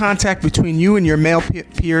physical contact between you and your male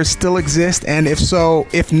peers still exist? And if so,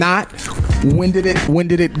 if not, when did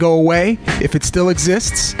it go away? If it still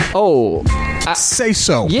exists? Say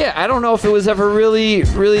so. Yeah, I don't know if it was ever really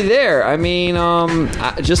there. I mean,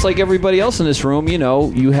 just like everybody else in this room,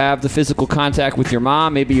 you have the physical contact with your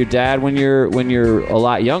mom, maybe your dad when you're a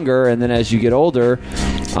lot younger, and then as you get older,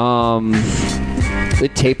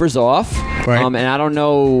 it tapers off. Right. And I don't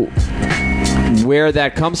know where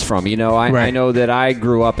that comes from. I know that I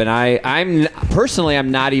grew up, and I'm personally, I'm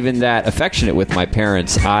not even that affectionate with my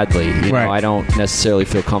parents, oddly. I don't necessarily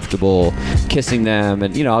feel comfortable kissing them,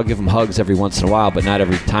 and I'll give them hugs every once in a while, but not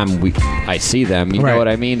every time I see them. You know what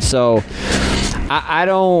I mean? So I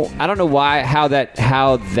don't know how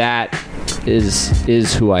that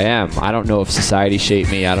is who I am. I don't know if society shaped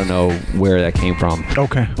me. I don't know where that came from.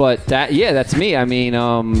 Okay. But that's me. I mean,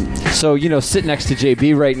 so, sitting next to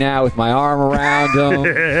JB right now with my arm around him,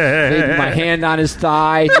 maybe my hand on his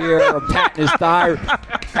thigh here, I'm patting his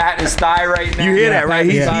thigh right now. You hear that, right?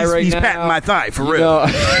 He's now. patting my thigh, for real.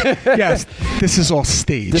 Yes, this is all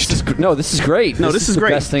staged. This is great. No, this is the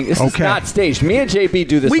great. Best thing. This is not staged. Me and JB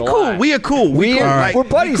do this a lot. We are cool. We're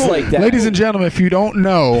buddies like that. Ladies and gentlemen, if you don't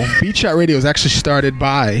know, Beat Shot Radio is actually started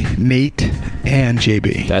by Nate and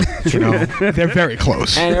JB. That's true. They're very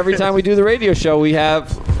close. And every time we do the radio show, we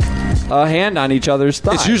have a hand on each other's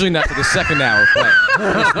thigh. It's usually not to the second hour,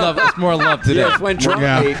 but it's more love today. Yeah, it's when drunk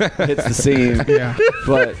Nate hits the scene. Yeah.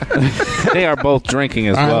 But they are both drinking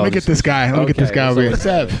as well. Let me get this guy. Let me get this guy over here.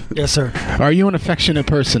 Sev. Yes, sir. Are you an affectionate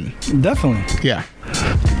person? Definitely. Yeah.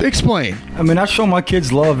 Explain. I mean, I show my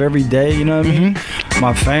kids love every day, you know what I mean?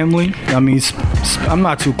 My family, I mean, I'm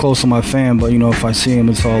not too close to my fam, but, if I see them,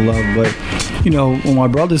 it's all love. But, when my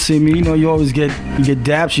brothers see me, you always get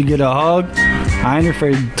daps, you get a hug. I ain't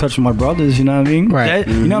afraid to touch my brothers, you know what I mean? Right.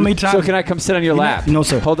 You know how many times... So can I come sit on your lap? No,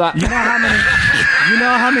 sir. Hold on. You know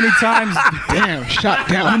how many times... Damn, shot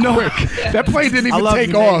down quick. That play didn't even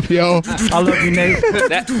take off, yo. I love you, Nate.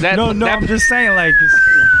 I'm just saying, like...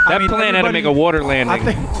 That plan had to make a water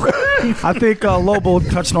landing. I think Lobo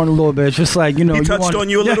touched on it a little bit. Just like, He touched on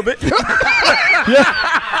you a little bit?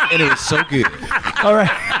 Yeah. And it was so good. All right.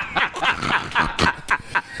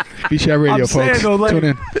 Beat Shot Radio, folks. Tune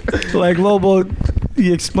in. Like Lobo,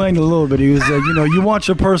 he explained a little bit. He was like, you want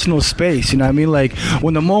your personal space. You know what I mean? Like,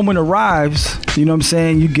 when the moment arrives, you know what I'm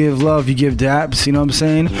saying? You give love, you give daps. You know what I'm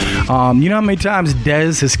saying? You know how many times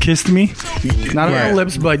Dez has kissed me? Not on the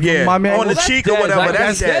lips, but my man. On the cheek or whatever.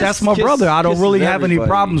 That's my brother. I don't really have any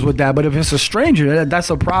problems with that. But if it's a stranger, that's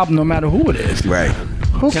a problem no matter who it is. Right.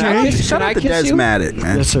 Okay. Shout out to Desmatic,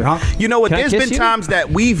 man. Yes, sir. Huh? You know what? There's been times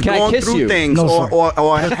that we've gone through things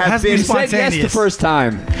or have been said yes the first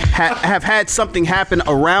time. Have had something happen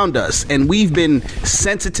around us, and we've been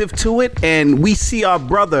sensitive to it, and we see our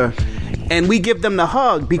brother and we give them the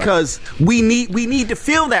hug because we need to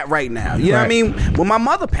feel that right now. You know what I mean? When my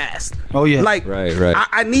mother passed. Oh yeah. Like right.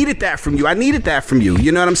 I needed that from you. I needed that from you.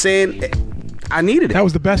 You know what I'm saying? I needed it. That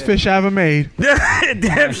was the best fish I ever made.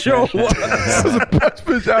 Damn sure was. That was the best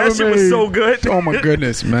fish I ever made. That shit was so good. Oh my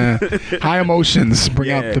goodness, man. High emotions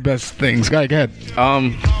bring out the best things. Go ahead.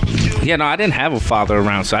 Yeah, no, I didn't have a father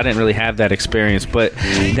around, so I didn't really have that experience. But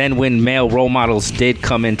then when male role models did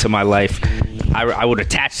come into my life, I would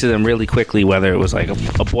attach to them really quickly, whether it was like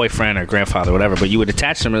a boyfriend or grandfather or whatever. But you would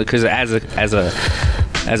attach to them really because as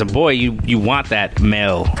a boy, you want that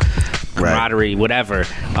male camaraderie, whatever.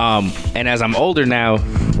 And as I'm older now,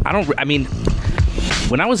 I mean,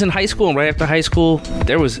 when I was in high school and right after high school,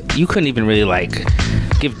 you couldn't even really like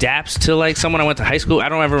give daps to like someone I went to high school. I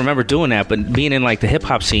don't ever remember doing that, but being in like the hip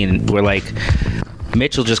hop scene where like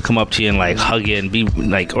Mitch will just come up to you and like hug you and be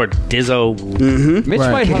like, or Dizzo. Mm-hmm. Mitch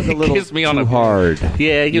might hug a little kiss me on too hard.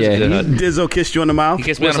 Yeah, he was good. Dizzo kissed you on the mouth. He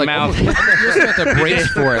kissed me on the mouth. You just have to brace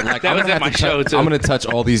for it. Like, that was at my show too. I'm gonna touch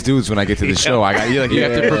all these dudes when I get to the show. You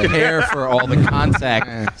have to prepare for all the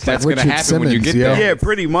contact that's gonna happen when you get there. Yeah,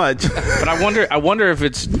 pretty much. But I wonder if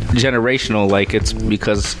it's generational. Like it's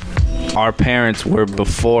because our parents were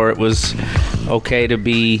before it was okay to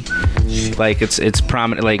be like it's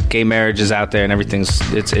prominent, like gay marriage is out there and everything's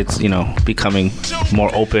it's becoming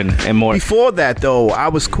more open and more. Before that though, I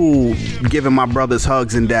was cool giving my brothers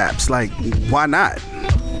hugs and daps. Like, why not?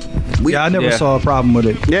 I never saw a problem with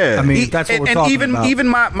it. Yeah, I mean, that's what we're talking about. Even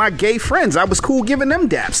my gay friends, I was cool giving them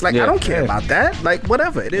daps. Like, I don't care about that. Like,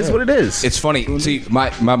 whatever. It is what it is. It's funny. See, my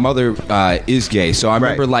mother is gay, so I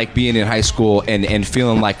remember like being in high school and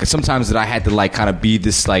feeling like sometimes that I had to like kind of be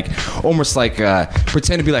this like almost like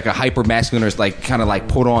pretend to be like a hyper masculine or like kind of like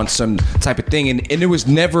put on some type of thing, and it was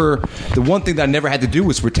never the one thing that I never had to do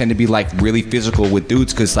was pretend to be like really physical with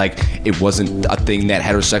dudes, because like it wasn't a thing that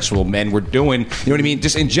heterosexual men were doing. You know what I mean?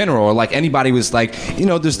 Just in general, or like anybody was like, you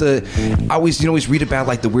know, there's I always read about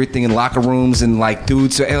like the weird thing in locker rooms and like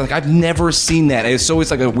dudes. And, like I've never seen that. It's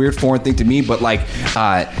always like a weird foreign thing to me. But like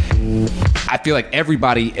I feel like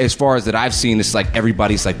everybody, as far as that I've seen, it's like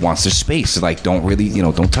everybody's like wants their space. So like don't really, you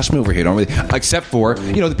know, don't touch me over here. Don't really, except for,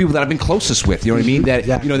 you know, the people that I've been closest with. You know what I mean?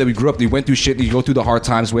 That you know that we grew up, we went through shit, that you go through the hard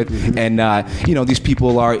times with, and you know, these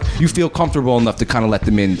people are, you feel comfortable enough to kind of let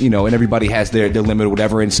them in. You know, and everybody has their limit or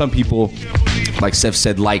whatever. And some people, like Seth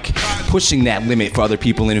said, like pushing that limit for other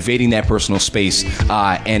people and invading that personal space,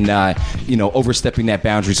 and you know, overstepping that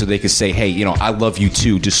boundary so they could say, hey, you know, I love you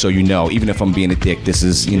too, just so you know, even if I'm being a dick, this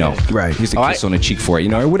is, you know, here's a kiss on the cheek for it, you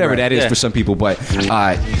know, or whatever that is for some people. But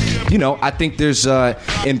you know, I think there's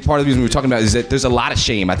and part of the reason we were talking about is that there's a lot of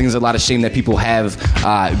shame. I think there's a lot of shame that people have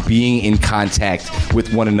being in contact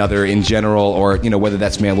with one another in general, or you know, whether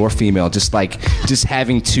that's male or female, just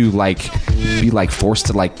having to like be like forced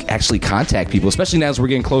to like actually contact people, especially now as we're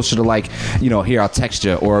getting closer to like, you know, here I'll text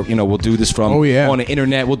you, or you know, we'll do this from on the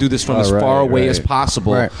internet, we'll do this from as far away as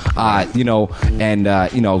possible, you know, and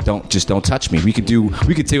you know, don't touch me. We could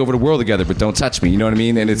take over the world together, but don't touch me. You know what I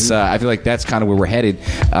mean? And it's I feel like that's kind of where we're headed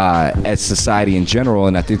as society in general,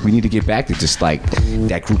 and I think we need to get back to just like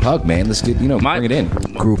that group hug, man. Let's get, you know, bring it in.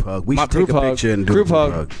 Group hug. We should take a picture and do group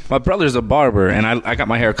hug. My brother's a barber, and I got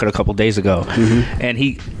my hair cut a couple days ago, and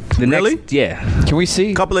he. Can we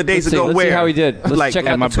see? A couple of days ago, let's where? See how he did. Let's like check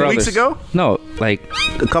out my 2 weeks ago? No, like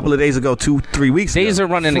a couple of days ago, 2-3 weeks days ago. are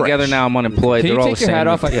running together now. I'm unemployed. Can They're you all take the your same. hat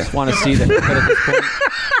off? I just want to see that at this point.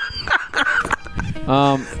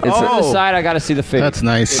 It's on the side. I got to see the face. That's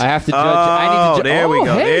nice. I have to judge. I need to there we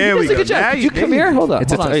go. Hey, there we go. Good job. Could you come here? Hold on.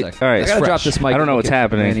 Hold on a sec. All right, I gotta drop this mic. I don't know what's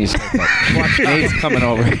happening. Nate's coming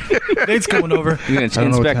over. Nate's coming over. You're gonna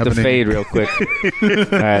inspect the fade real quick.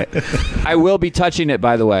 All right. I will be touching it,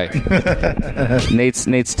 by the way.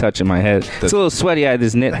 Nate's touching my head. It's a little sweaty. I had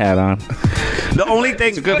this knit hat on. The only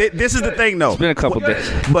thing, this is the thing, though. It's been a couple days.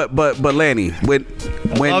 But Lanny, when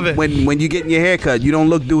you getting your hair cut, you don't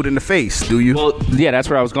look dude in the face, do you? Well, yeah, that's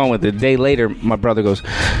where I was going with it. A day later, my brother goes,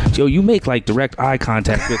 "Yo, you make like direct eye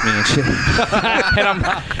contact with me and shit." And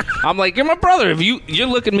I'm like, "You're my brother. If you're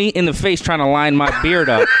looking me in the face trying to line my beard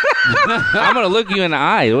up, I'm gonna look you in the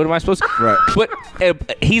eye. What am I supposed to?" Right. But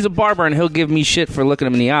he's a barber and he'll give me shit for looking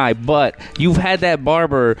him in the eye. But you've had that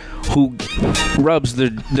barber who rubs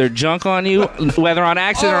their junk on you, whether on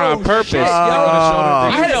accident or on purpose. That's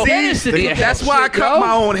why I cut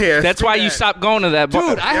my own hair. That's why you stopped going to that barber.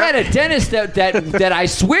 Dude, I had a dentist that I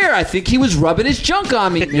swear I think he was rubbing his junk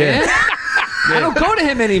on me, man. I don't go to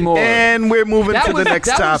him anymore. And we're moving to the next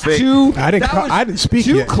topic. I didn't speak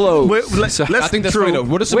too yet. close. I think that's funny though.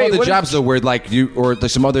 What are some other jobs though where like you, or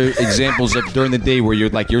there's some other examples of during the day where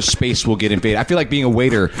you're like your space will get invaded? I feel like being a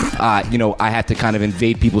waiter, you know, I have to kind of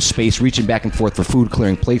invade people's space, reaching back and forth for food,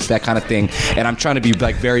 clearing plates, that kind of thing. And I'm trying to be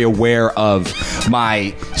like very aware of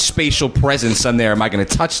my spatial presence on there. Am I going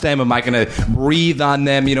to touch them? Am I going to breathe on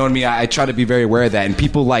them? You know what I mean? I try to be very aware of that. And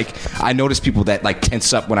people I notice people that like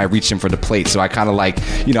tense up when I reach them for the plate. So I kind of like,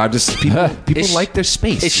 you know, I'm just people like their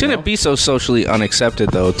space. It shouldn't be so socially unaccepted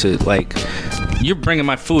though to like, you're bringing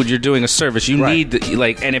my food, you're doing a service, you need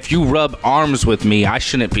and if you rub arms with me, I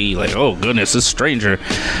shouldn't be like, oh goodness, this stranger.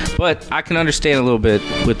 But I can understand a little bit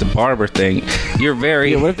with the barber thing. You're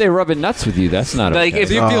very what if they rubbing nuts with you? That's not like okay.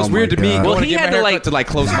 if it feels weird to me. Well, he had to like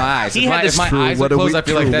close my eyes. If my eyes are closed, I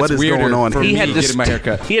feel like that's weirder for me getting my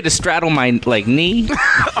haircut. He had to straddle my like knee. He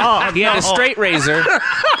had a straight razor.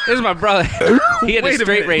 This is my brother. He had a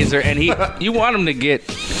straight razor, and you want him to get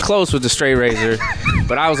close with the straight razor,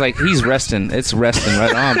 but I was like, he's resting. It's resting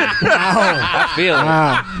right on me. I feel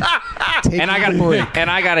it. And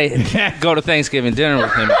I gotta go to Thanksgiving dinner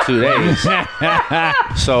with him in 2 days.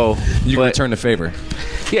 So you can return the favor.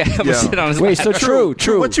 Yeah, I'm gonna sit on his Wait, lap. so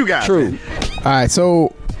true. What you got? True. All right,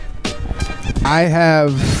 so I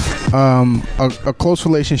have a close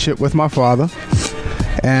relationship with my father,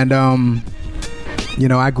 and you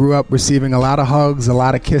know, I grew up receiving a lot of hugs, a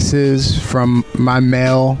lot of kisses from my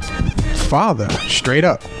male father, straight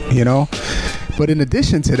up, you know. But in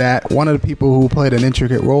addition to that, one of the people who played an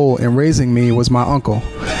intricate role in raising me was my uncle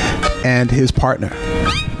and his partner.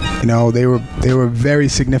 You know, they were very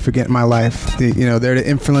significant in my life. They're the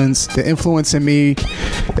influence in me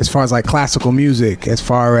as far as like classical music, as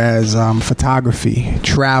far as photography,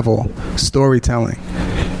 travel, storytelling.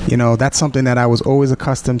 You know, that's something that I was always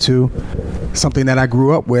accustomed to, something that I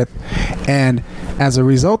grew up with. And as a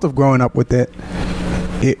result of growing up with it,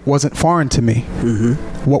 it wasn't foreign to me.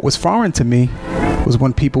 Mm-hmm. What was foreign to me was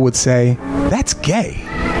when people would say, that's gay.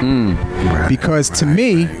 Because to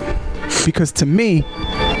me,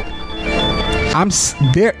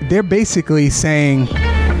 they're basically saying,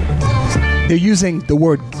 they're using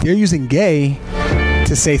gay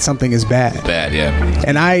to say something is bad. Bad, yeah.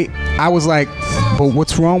 And I was like, but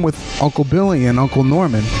what's wrong with Uncle Billy and Uncle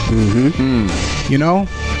Norman? Mm-hmm. You know?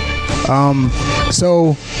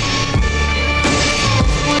 So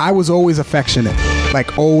I was always affectionate.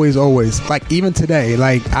 Like always. Like even today,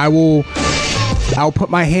 like I'll put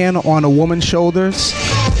my hand on a woman's shoulders,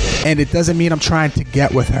 and it doesn't mean I'm trying to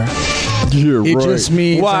get with her. It just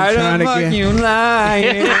means I'm trying to get. You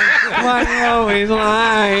lying? Why you always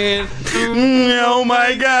lying? Oh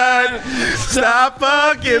my God! Stop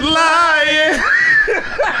fucking lying!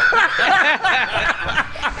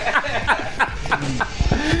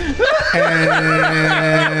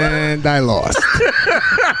 And I lost.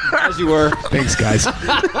 As you were. Thanks, guys.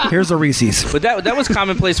 Here's a Reese's. But that was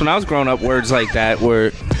commonplace when I was growing up. Words like that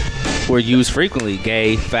were used frequently.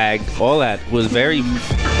 Gay, fag, all that was very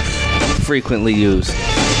frequently used.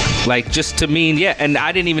 Like just to mean, yeah, and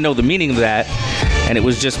I didn't even know the meaning of that. And it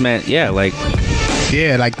was just meant, like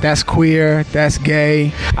that's queer, that's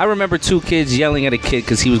gay. I remember 2 kids yelling at a kid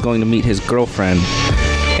because he was going to meet his girlfriend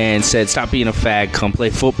and said, stop being a fag, come play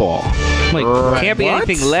football. I'm like, can't be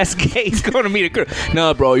anything less gay. He's going to meet a girl.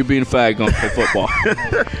 No, bro, you're being a fag, going to play football.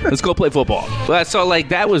 Let's go play football. But so like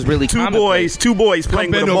that was really two boys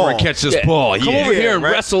playing with a ball. Over and catch this ball. Come over here and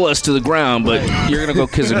wrestle us to the ground, but you're going to go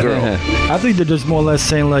kiss a girl. I think they're just more or less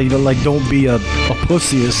saying like don't be a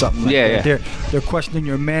pussy or something like that. They're questioning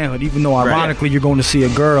your manhood, even though ironically you're going to see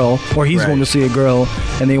a girl, or he's going to see a girl,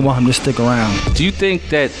 and they want him to stick around. Do you think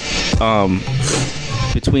that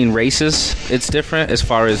between races it's different as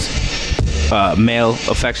far as male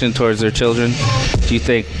affection towards their children? Do you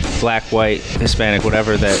think black, white, Hispanic,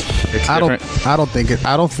 whatever, that it's different? I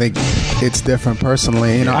don't think it's different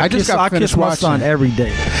personally. You know, I just got finished watching my son every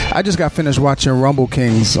day. I just got finished watching Rumble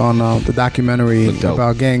Kings on the documentary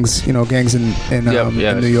about gangs. You know, gangs in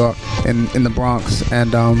New York and in the Bronx,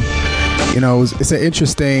 and you know, it's an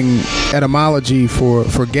interesting etymology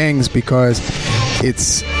for gangs because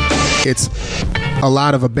it's a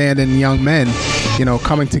lot of abandoned young men, you know,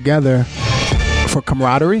 coming together for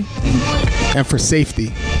camaraderie and for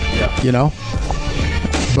safety, you know.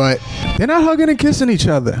 But they're not hugging and kissing each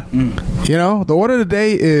other. You know, the order of the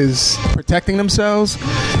day is protecting themselves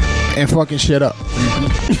and fucking shit up.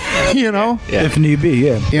 You know, if need be,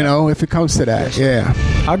 you know, if it comes to that,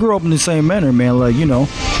 I grew up in the same manner, man. Like, you know,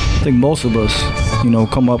 I think most of us, you know,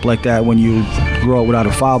 come up like that when you grow up without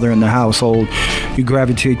a father in the household. You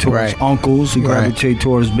gravitate towards uncles, you gravitate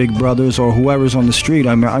towards big brothers or whoever's on the street.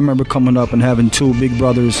 I remember coming up and having 2 big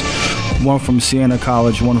brothers, one from Siena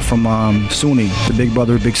College, one from SUNY, the Big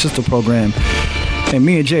Brother, Big Sister program. And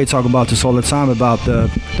me and Jay talk about this all the time, about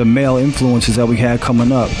the male influences that we had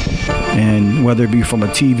coming up. And whether it be from a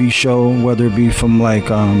TV show, whether it be from like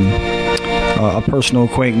a personal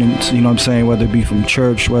acquaintance, you know what I'm saying, whether it be from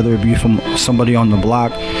church, whether it be from somebody on the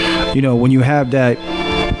block. You know, when you have that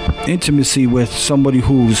intimacy with somebody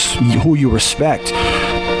who you respect,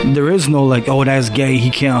 there is no like, oh, that's gay, he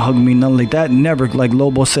can't hug me, nothing like that. Never, like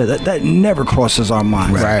Lobo said, that never crosses our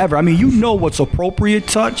minds ever. I mean, you know what's appropriate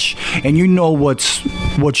touch, and you know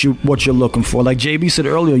what you're looking for. Like JB said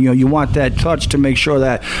earlier, you know, you want that touch to make sure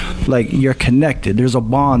that like you're connected. There's a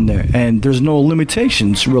bond there, and there's no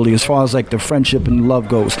limitations really as far as like the friendship and love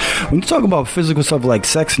goes. When you talk about physical stuff like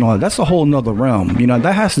sex and all that, that's a whole nother realm. You know,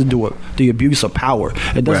 that has to do with the abuse of power.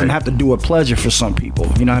 It doesn't have to do with pleasure for some people.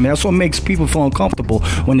 You know what I mean? That's what makes people feel uncomfortable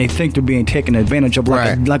when they think they're being taken advantage of.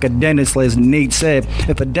 Like a dentist, as Nate said,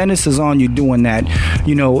 if a dentist is on you doing that,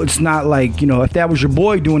 you know, it's not like, you know, if that was your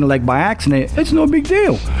boy doing it like by accident, it's no big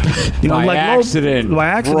deal. You know, by accident. No,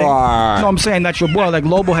 I'm saying that's your boy. Like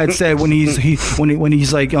Lobo had said when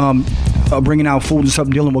he's like bringing out food and stuff,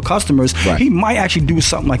 dealing with customers, he might actually do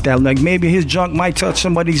something like that. Like maybe his junk might touch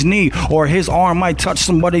somebody's knee, or his arm might touch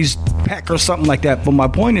somebody's peck or something like that. But my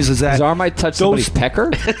point is that his arm might touch somebody's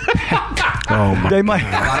pecker. They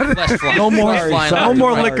might. No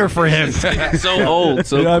more liquor for him. So old.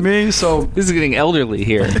 So you know what I mean? So this is getting elderly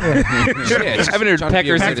here. I haven't heard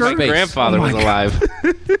pecker since my grandfather was alive.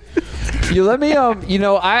 You let me.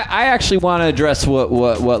 I actually want to address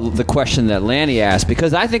what the question that Lanny asked,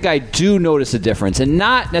 because I think I do notice a difference, and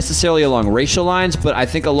not necessarily along racial lines, but I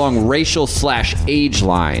think along racial/age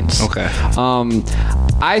lines. Okay.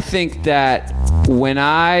 I think that when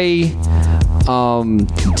I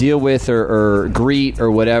deal with or greet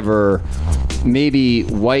or whatever, maybe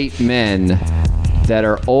white men that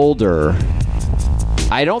are older,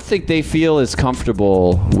 I don't think they feel as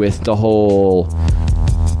comfortable with the whole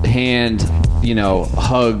hand,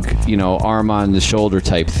 hug, arm on the shoulder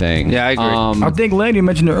type thing. Yeah, I agree. I think Lanny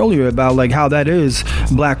mentioned it earlier about like how that is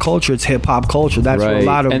black culture. It's hip hop culture. That's what a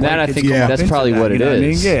lot of and that I kids think go up that's into probably that, what it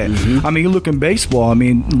is. I mean, yeah. I mean, you look in baseball. I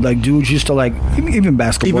mean, like dudes used to like even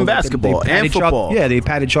basketball. Basketball they and football. They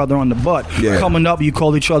pat each other on the butt. Yeah. Coming up, you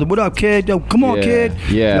call each other, "What up, kid? Yo, come on, kid."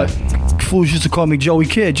 Yeah. Like, fools used to call me Joey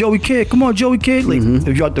Kid. Joey Kid, come on, Joey Kid. Like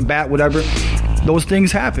if you're at the bat, whatever. Those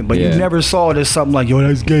things happen, but you never saw it as something like, "Yo,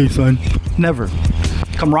 that's gay, son." Never.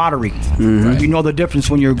 Camaraderie. You know the difference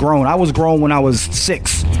when you're grown. I was grown when I was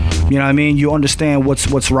 6. You know what I mean? You understand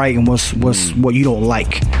what's right and what's what you don't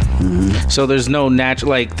like. So there's no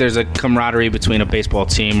natural, there's a camaraderie between a baseball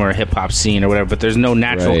team or a hip hop scene or whatever, but there's no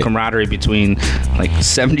natural camaraderie between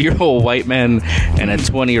 70-year-old white men and a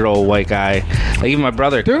 20-year-old white guy. Like even my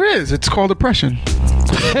brother. There is. It's called oppression.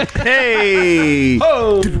 Hey!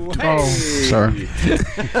 Oh, sorry.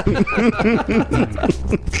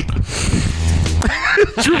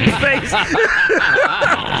 True face.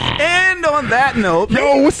 And on that note,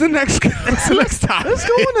 what's the next topic? Let's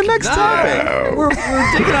go on the next topic. We're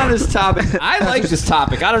digging on this topic. I like this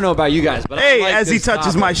topic. I don't know about you guys, but hey, I like as he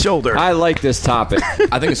touches my shoulder, I like this topic.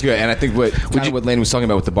 I think it's good, and I think what Lane was talking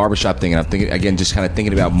about with the barbershop thing, and I'm thinking again, just kind of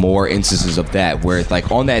thinking about more instances of that, where it's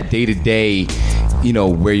like on that day-to-day,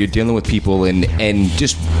 where you're dealing with people, and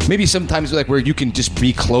just maybe sometimes where you can just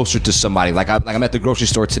be closer to somebody. Like I'm at the grocery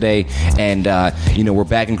store today, and we're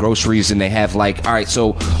bagging groceries, and they have all right,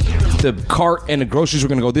 so the cart and the groceries are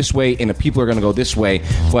going to go this way, and the people are going to go this way,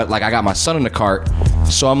 but I got my son in the cart,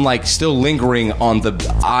 so I'm still lingering on the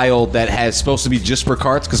aisle that has supposed to be just for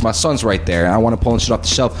carts because my son's right there, and I want to pull shit off the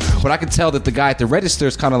shelf, but I can tell that the guy at the register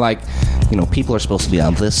is kind of people are supposed to be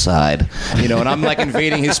on this side, and I'm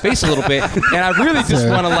invading his space a little bit, and I really just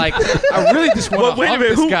want to hug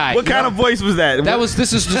this guy. What kind of voice was that?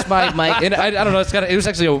 This is just my and I don't know, it was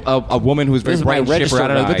actually a woman who was very bright and chipper. I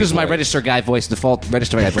don't know, but this is my register guy voice, default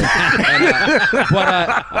register guy voice. It's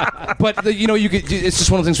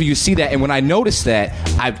just one of the things where you see that, and when I notice that,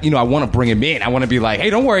 I want to bring him in. I want to be like, hey,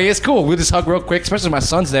 don't worry, it's cool. We'll just hug real quick, especially my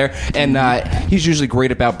son's there, and he's usually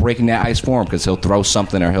great about breaking that ice for him because he'll throw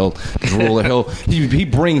something or he'll drool or he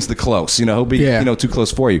brings the close. He'll be too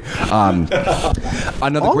close for you.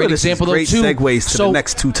 Another all great example, great though, too. Segues to the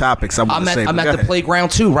next two topics. I'm at the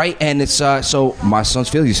playground too, right? And it's so my son's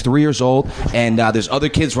Phil. He's 3 years old, and there's other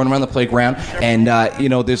kids running around the playground, and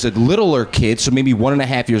there's a littler kid, so maybe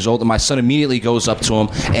 1.5 years old, and my son immediately goes up to him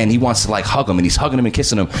and he wants to hug him, and he's hugging him and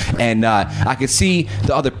kissing him, and I could see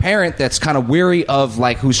the other parent that's kind of weary of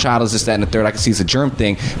whose child is this, that, and the third. I can see it's a germ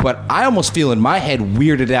thing, but I almost feel in my head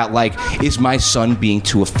weirded out, is my son being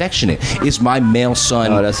too affectionate? Is my male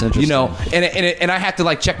son? Oh, that's interesting. And I have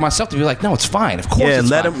to check myself to be no, it's fine. Of course, it's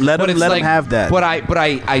let fine. him let him have that. But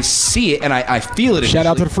I see it and I feel it. Shout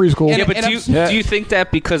out to the free school. Yeah, but do you think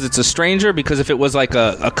that because it's a stranger? Because if it was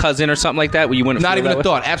a cousin or something like that, where you wouldn't not even a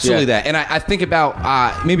thought. Absolutely that. And I think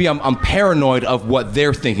about maybe I'm paranoid of what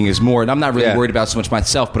they're thinking is more, and I'm not really worried about so much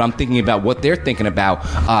myself, but I'm thinking about what they're thinking about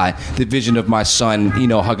the vision of my son,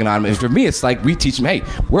 hugging on him. And for me, it's we teach him, hey,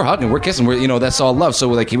 we're hugging, we're kissing, we're that's all love. So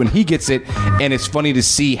when he gets it, and it's funny to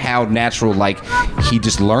see how natural he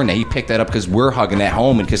just learned that. He picked that up because we're hugging at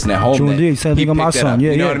home and kissing at home. True indeed. Same thing on my son.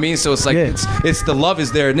 You know what I mean? So it's it's the love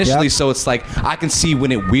is there initially. Yep. So it's I can see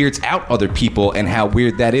when it weirds out other people and how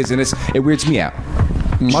weird that is, and it weirds me out.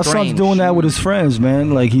 My son's doing that with his friends,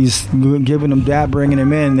 man. He's giving them that, bringing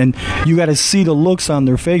them in, and you got to see the looks on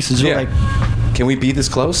their faces. You're can we be this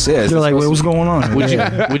close? Yeah. They're wait, what's going on?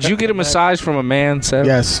 Would you get a massage from a man, Seb?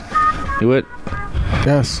 Yes. You would?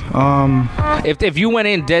 Yes. If you went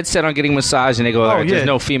in dead set on getting a massage and they go, there's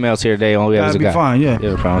no females here today, only have a guy. That'd be fine, yeah. You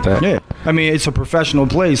have a problem with that? Yeah. I mean, it's a professional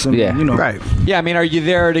place. And, Right. Yeah, I mean, are you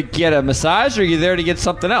there to get a massage or are you there to get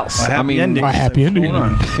something else? A happy ending.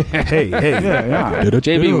 Hey. Yeah.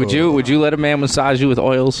 JB, would you let a man massage you with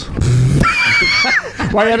oils?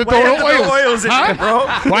 Why you had to throw oils in it, bro?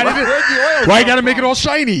 Why you got to make it all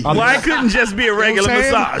shiny? Why couldn't just be a regular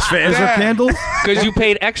massage, fam? Is there candles? Because you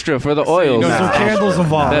paid extra for the oils. There's no candles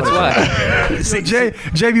involved. That's why.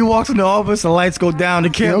 JB walks in the office, the lights go down, the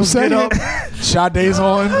candles get up. Sade's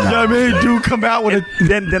on. You know what I mean? Dude come out with a...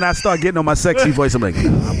 Then I start getting on my sexy voice. I'm like,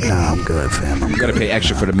 nah, I'm good, fam. You gotta pay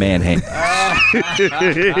extra for the man hand.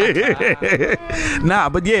 Nah,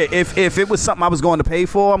 but yeah, if it was something I was going to pay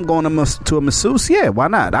for, I'm going to a masseuse. Yeah, why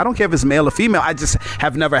not? I don't care if it's male or female. I just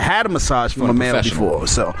have never had a massage from a male before.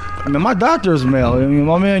 So, I mean, my doctor's male. I mean,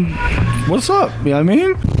 my man, what's up? You know what I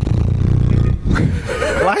mean?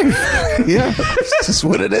 Life. Yeah, it's just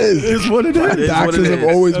what it is. It's what it is. Doctors have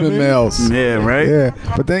always been males. Yeah, right? Yeah,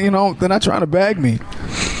 but then, they're not trying to bag me.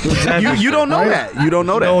 You don't know that. You don't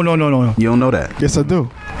know that. No. You don't know that. Yes, I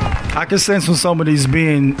do. I can sense when somebody's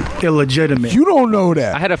being illegitimate. You don't know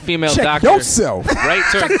that. I had a female Check doctor. yourself.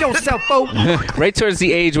 Check yourself, folks. Right towards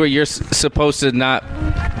the age where you're supposed to not...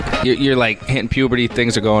 You're like hitting puberty,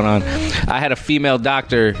 things are going on. I had a female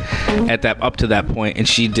doctor up to that point, and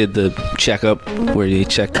she did the checkup where they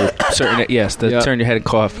check the certain turn your head and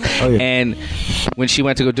cough. Oh, yeah. And when she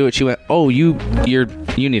went to go do it, she went, "Oh, you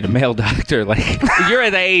need a male doctor. Like you're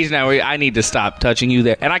at the age now where I need to stop touching you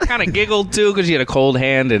there." And I kind of giggled too because she had a cold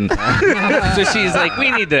hand, and so she's like,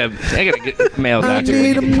 "I got a male doctor." I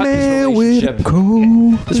need a man with a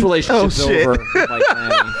cold. This relationship's over.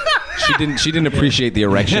 She didn't appreciate the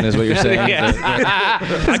erection, is what you're saying. Yeah.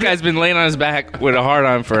 This guy's been laying on his back with a hard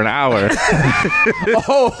on for an hour.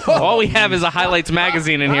 All we have is a highlights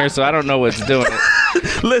magazine in here, so I don't know what's doing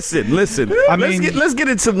it. Listen. Let's get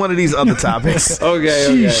into one of these other topics.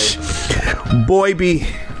 Okay.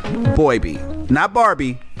 Boybe. Not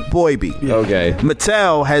Barbie. Boybe. Okay.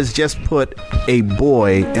 Mattel has just put a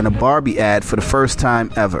boy in a Barbie ad for the first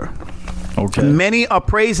time ever. Okay. Many are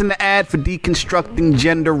praising the ad for deconstructing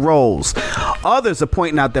gender roles. Others are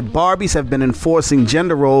pointing out that Barbies have been enforcing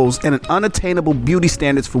gender roles and unattainable beauty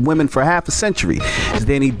standards for women for half a century. Is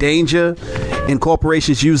there any danger in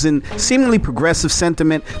corporations using seemingly progressive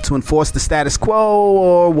sentiment to enforce the status quo,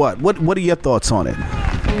 or what? What are your thoughts on it?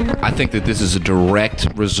 I think that this is a direct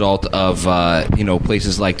result of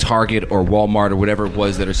places like Target or Walmart or whatever it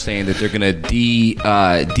was that are saying that they're going to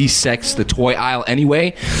de-sex the toy aisle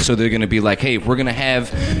anyway. So they're going to be like, hey, if we're going to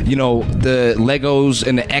have the Legos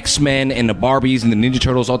and the X-Men and the Barbies and the Ninja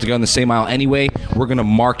Turtles all together in the same aisle anyway, we're going to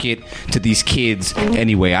market to these kids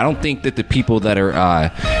anyway. I don't think that the people that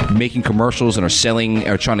are making commercials and are selling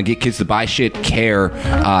or trying to get kids to buy shit care.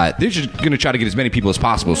 They're just going to try to get as many people as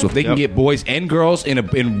possible. So if they can get boys and girls in a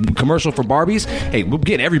commercial for Barbies, hey, we'll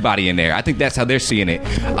get everybody in there. I think that's how they're seeing it.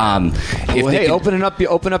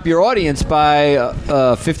 Open up your audience by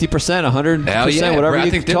 50%, 100%, whatever. I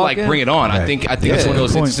think they're like, bring it on. Right. I think it's one of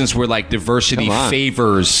those instances where like diversity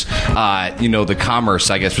favors the commerce,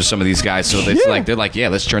 I guess, for some of these guys. So they're like, yeah,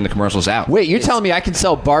 let's turn the commercials out. Wait, you're telling me I can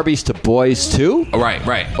sell Barbies to boys too? Oh, right.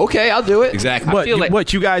 Okay, I'll do it. Exactly. But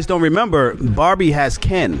what you guys don't remember, Barbie has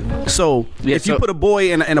Ken. So if you put a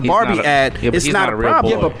boy in a Barbie ad, it's not a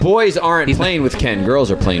problem. Yeah, but boys aren't playing with Ken.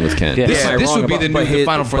 Girls are playing with Ken. Yeah. This would be the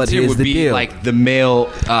final frontier. Would be like the male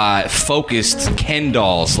focused Ken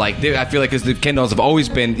dolls. Like I feel like because the Ken dolls have always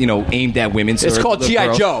been aimed at women. So it's called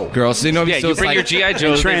G.I. Joe. Girls, you bring your G.I.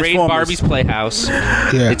 Joes. They raid Barbie's Playhouse.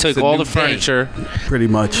 Yeah. They took all the furniture. Pretty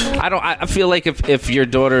much. I feel like if your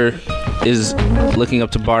daughter is looking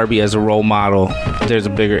up to Barbie as a role model, there's a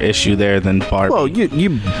bigger issue there than Barbie. Well,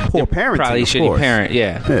 you poor parent, probably a shitty parent.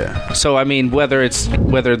 Yeah. So I mean, whether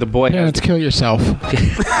the boy parents kill yourself.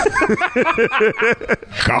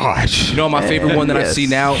 Gosh. My favorite one that I see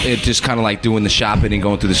now, it just kind of like doing the shopping and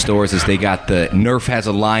going through the stores, is they got the Nerf has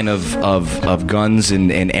a line of guns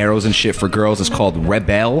and arrows and shit for girls. It's called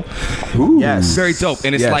Rebel. Ooh. Yes. Very dope.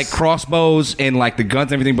 And it's like crossbows and like the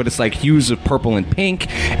guns and everything, but it's like hues of purple and pink.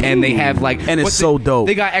 And they have like, and it's so dope.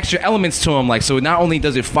 They got extra elements to them. Like, so not only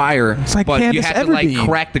does it fire, but you have to like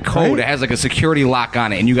crack the code. Right? It has like a security lock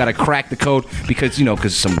on it, and you got to crack the code because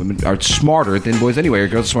some women are smarter than boys anyway, or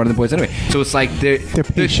girls are smarter than boys anyway. So it's like they're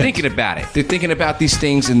thinking about it. They're thinking about these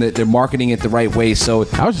things, and they're marketing it the right way. So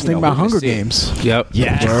I was just thinking about Hunger Games. Yep.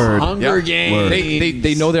 Yes. Hunger Games.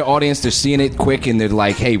 They know their audience. They're seeing it quick, and they're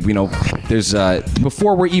like, hey, there's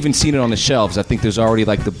before we're even seeing it on the shelves, I think there's already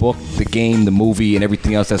like the book, the game, the movie, and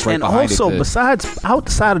everything else that's right behind it. And also, besides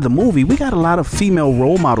outside of the movie, we got a lot of female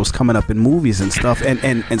role models coming up in movies and stuff,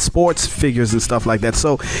 and sports figures and stuff like that.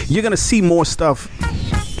 So you're gonna see more stuff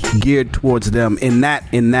geared towards them in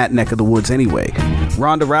that neck of the woods anyway.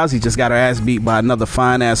 Ronda Rousey just got her ass beat by another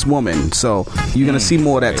fine ass woman. So you're gonna see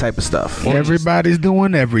more of that type of stuff. Everybody's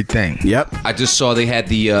doing everything. Yep. I just saw they had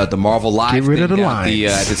the Marvel Live Get rid of the thing lines.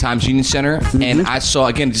 at the Times Union Center, and I saw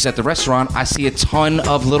again just at the restaurant. I see a ton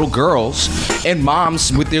of little girls and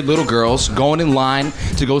moms with their little girls going in line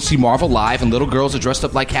to go see Marvel Live, and little girls are dressed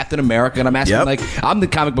up like Captain America. And I'm asking, like, I'm the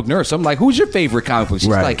comic book nerd, so I'm like, who's your favorite comic book? She's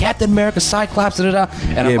like, Captain America, Cyclops, da da da.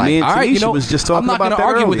 And I'm like, all right, you know, was just talking I'm not going about to that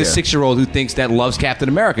argue with a earlier. 6-year-old who thinks that loves Captain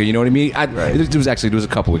America. You know what I mean? There was a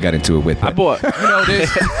couple we got into it with. But, I bought. you know, there's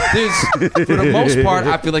for the most part,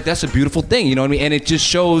 I feel like that's a beautiful thing. You know what I mean? And it just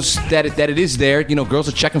shows that it is there. You know, girls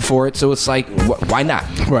are checking for it, so it's like, why not?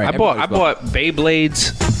 Right. I bought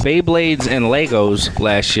Beyblades and Legos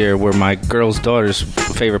last year. Were my girl's daughter's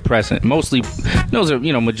favorite present. Mostly, those are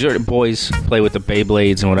majority boys play with the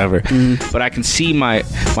Beyblades and whatever. But I can see my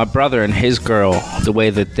brother and his girl, the way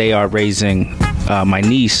that they are raising my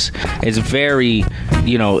niece is very,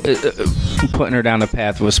 putting her down the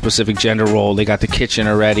path of a specific gender role. They got the kitchen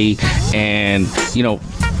already, and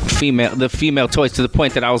the female toys, to the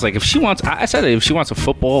point that I was like, if she wants a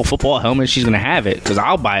football helmet, she's gonna have it because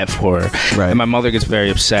I'll buy it for her. Right. And my mother gets very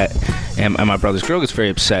upset, and my brother's girl gets very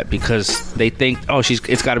upset because they think,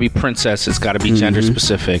 it's got to be princess, it's got to be gender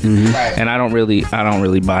specific, and I don't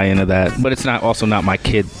really buy into that. But it's also not my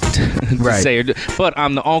kid to say. But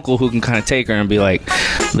I'm the uncle who can kind of take her and be like,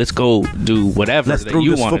 let's go do whatever that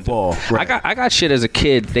you want to do. Right. I got shit as a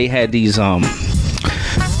kid. They had these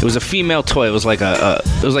it was a female toy. It was like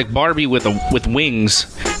it was like Barbie with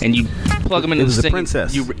wings, and you plug them into the thing.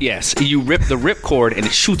 Princess. You rip the ripcord and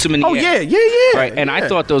it shoots them in the air. Yeah. Right, and I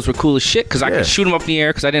thought those were cool as shit because I could shoot them up in the air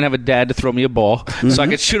because I didn't have a dad to throw me a ball, so I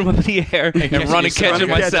could shoot them up in the air and run and catch it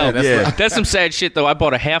myself. That's some sad shit though. I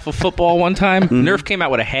bought a half a football one time. Nerf came out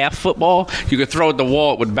with a half football. You could throw it at the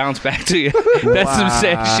wall; it would bounce back to you. That's some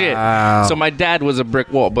sad shit. So my dad was a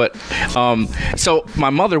brick wall, but so my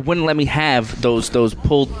mother wouldn't let me have those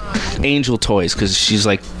pulled angel toys because she's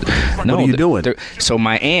like, no, what are you doing? So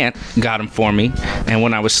my aunt got them for me, and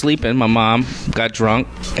when I was sleeping, my mom got drunk,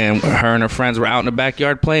 and her and her friends were out in the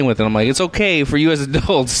backyard playing with it. I'm like, it's okay for you as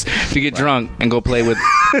adults to get drunk and go play with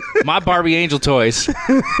my Barbie angel toys,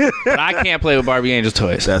 but I can't play with Barbie angel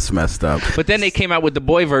toys. That's messed up. But then they came out with the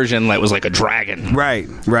boy version that was like a dragon. Right.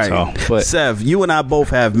 So, Sev, you and I both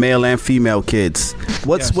have male and female kids.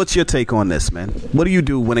 What's your take on this, man? What do you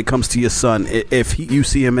do when it comes to your son if you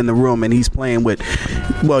see him in the room and he's playing with,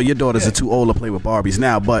 your daughters are too old to play with Barbies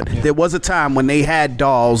now, but there was a time when they had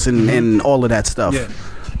dolls and all of that stuff.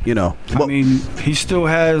 I mean, he still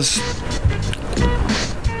has,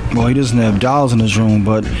 he doesn't have dolls in his room,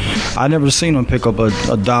 but I never seen him pick up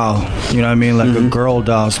a doll, you know what I mean, like a girl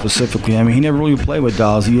doll specifically. I mean, he never really played with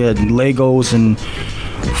dolls. He had Legos and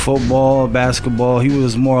football, basketball. He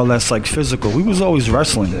was more or less like physical. He was always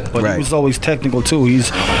wrestling, but he was always technical too.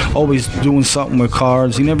 He's always doing something with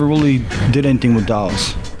cards. He never really did anything with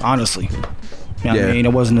dolls, honestly. I mean,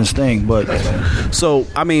 it wasn't his thing, but... So,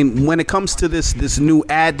 I mean, when it comes to this new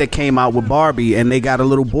ad that came out with Barbie, and they got a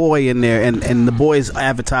little boy in there, and the boy's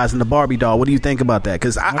advertising the Barbie doll, what do you think about that?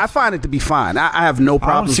 Because I find it to be fine. I have no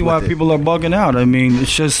problems with it. I don't see why people are bugging out. I mean,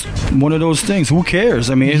 it's just one of those things. Who cares?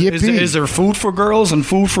 I mean, is there food for girls and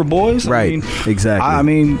food for boys? Right, exactly. I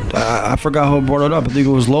mean, I forgot who brought it up. I think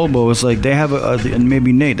it was Lobo. It's like they have and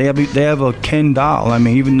maybe Nate, they have a Ken doll. I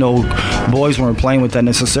mean, even though boys weren't playing with that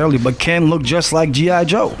necessarily, but Ken looked just like G.I.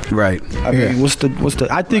 Joe. Right. I mean, what's the?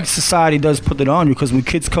 I think society does put it on you because when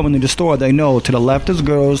kids come into the store, they know to the left is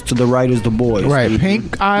girls, to the right is the boys. Right.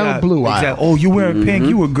 Pink aisle, blue aisle. Exactly. Oh, you wearing pink?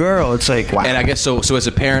 You a girl? It's like, wow. And I guess so. So as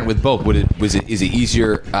a parent with both, is it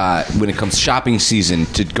easier when it comes shopping season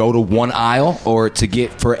to go to one aisle or to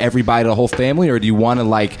get for everybody, the whole family, or do you want to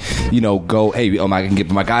go? Hey, I can get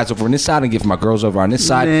for my guys over on this side and get for my girls over on this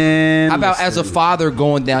side. How about as a father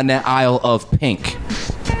going down that aisle of pink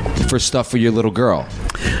for stuff for your little girl?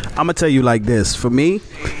 I'm gonna tell you like this. For me,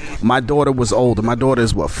 my daughter was older. My daughter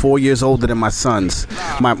is 4 years older than my sons,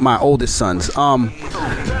 my oldest sons.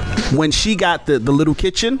 When she got the little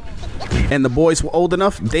kitchen and the boys were old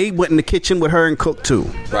enough, they went in the kitchen with her and cooked too.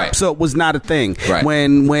 Right. So it was not a thing. Right.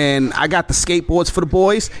 When I got the skateboards for the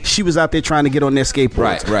boys, she was out there trying to get on their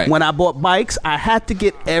skateboards. Right. When I bought bikes, I had to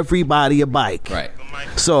get everybody a bike. Right.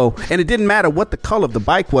 So, and it didn't matter what the color of the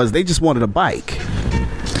bike was. They just wanted a bike.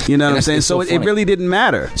 You know what I'm saying? So it really didn't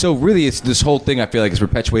matter. So really, it's this whole thing. I feel like is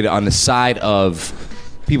perpetuated on the side of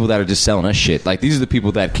people that are just selling us shit. Like these are the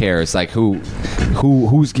people that care. It's like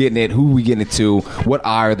who's getting it? Who are we getting it to? What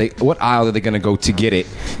aisle are they going to go to get it?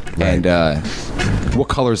 Right. And what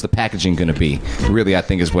color is the packaging going to be? Really, I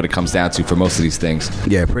think is what it comes down to for most of these things.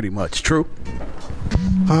 Yeah, pretty much. True.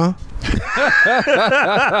 Huh?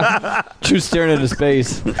 True staring at his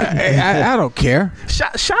face. I don't care.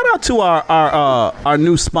 Shout out to our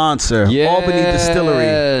new sponsor, Albany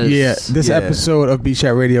Distillery. Yeah, this episode of Beach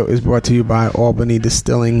Chat Radio is brought to you by Albany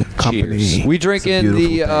Distilling Company. Cheers. We drink in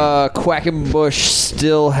the Quackenbush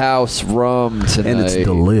Stillhouse rum tonight, and it's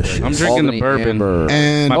delicious. I'm drinking the bourbon.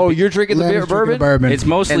 And you're drinking the bourbon? It's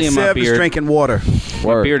mostly and in my Seb beard. is drinking water.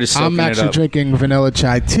 My beard is soaking I'm actually it up. drinking vanilla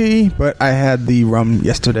chai tea, but I had the rum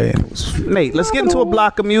yesterday. And it was Nate, let's get into a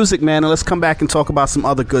block of music, man, and let's come back and talk about some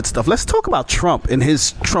other good stuff. Let's talk about Trump and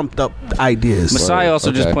his trumped-up ideas. Masai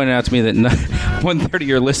also just pointed out to me that 1/3 of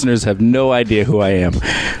your listeners have no idea who I am.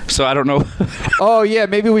 So I don't know. Oh, yeah,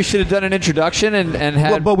 maybe we should have done an introduction and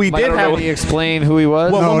had but we did have me explain who he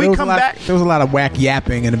was. Well, when we come back... There was a lot of whack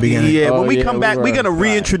yapping in the beginning. Yeah, when we come back, we're going to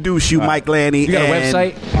reintroduce you, Mike Lanny. You got a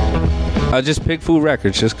website? Just Pig Food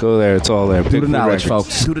Records. Just go there. It's all there. Do the knowledge,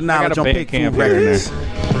 folks. Do the knowledge on Pig Food Records.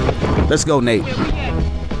 Let's go, Nate.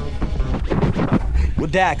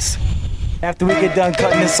 With Dax, after we get done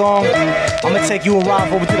cutting this song, I'm gonna take you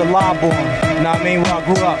around over to the live board. You know what I mean? Where I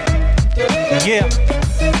grew up. Yeah.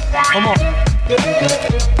 Come on.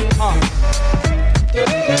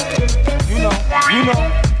 You know.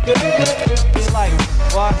 It's like,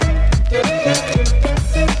 what?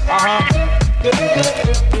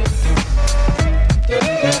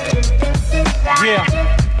 Yeah.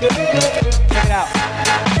 Check it out.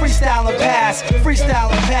 Freestyle and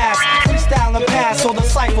pass, so the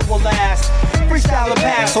cypher will last. Freestyle and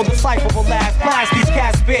pass, so the cypher will last. Blast these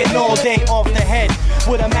cats spitting all day off the head.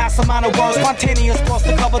 With a mass amount of words, spontaneous thoughts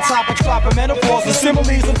to cover topics, dropping metaphors and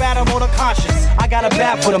similes and battle motor conscious. I got a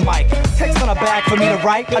bat for the mic, text on a bag for me to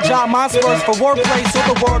write. I jot my spurs for wordplay, so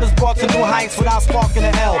the word is brought to new heights without sparking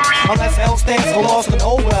the L. Unless L stands for lost and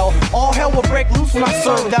oh well. All hell will break loose when I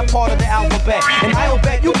serve that part of the alphabet. And I'll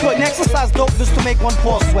bet you couldn't exercise dopeness to make one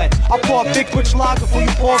pour sweat. I pour big rich lager for you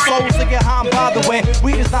poor souls to get high and bother when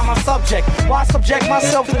weed is not my subject. Why subject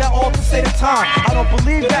myself to that altered state of time? I don't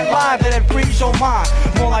believe that lie that it frees your mind.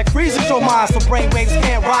 More like freezes your mind so brainwaves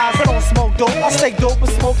can't rise. I don't smoke dope, I stay dope and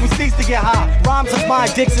smoke me cease to get high. Rhymes is my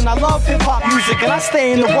addiction, I love hip-hop music and I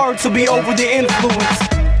stay in the word to be over the influence.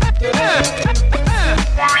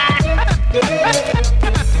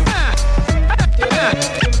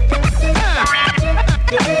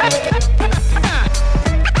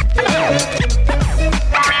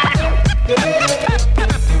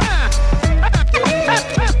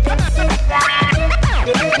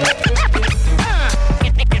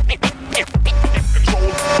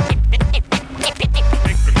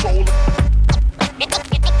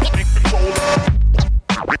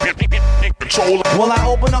 Well, I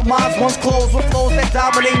open up minds once closed with flows that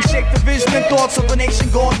dominate and shake the vision and thoughts of a nation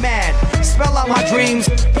gone mad. Spell out my dreams,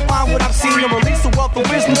 define what I've seen, and release the wealth of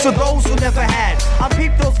wisdom to those who never had. I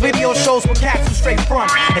peep those video shows with cats who straight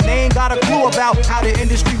front, and they ain't got a clue about how the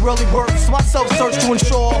industry really works. So I self-search to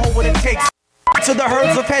ensure I hold what it takes. To the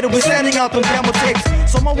herds of head who be standing out them demo tapes.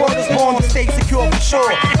 So my word is born to stay secure for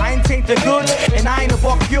sure. I ain't tainted good and I ain't a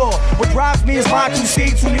buck pure. What drives me is my two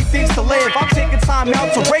seeds who need things to live. I'm taking time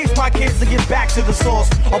out to raise my kids and get back to the source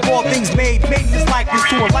of all things made. Making this likeness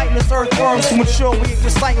to enlighten us earthworms to ensure we ain't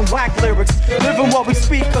reciting whack lyrics. Living what we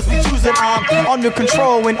speak cause we choose it. I'm under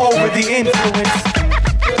control and over the influence.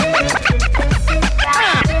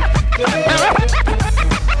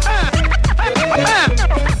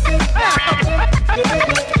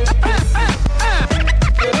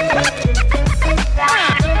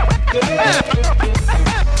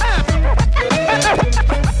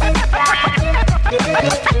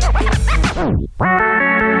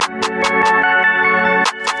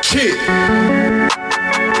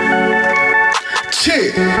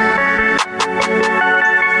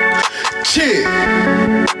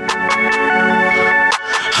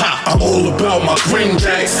 I'm all about my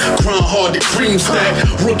greenbacks, grind hard to cream stack.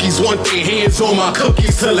 Rookies want their hands on my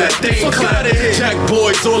cookies till that thing clap. Jack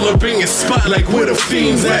boys all up in your spot like where the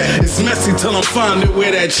fiends at. It's messy till I'm finding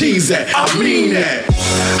where that cheese at. I mean that.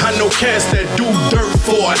 I know cats that do dirt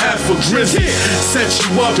for a half a grizzly. Set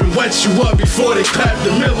you up and wet you up before they clap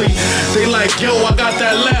the millie. They like, yo, I got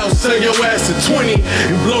that loud, sell your ass to 20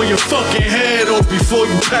 and blow your fucking head off before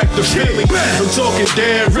you pack the Philly. I'm talking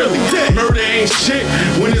dead really. Murder ain't ain't shit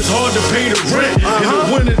when it's hard to pay the rent. In the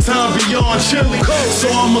wintertime beyond chilly, so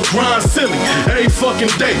I'ma grind silly every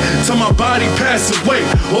fucking day till my body pass away.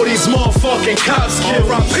 All these motherfucking cops kill.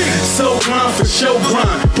 So grind for show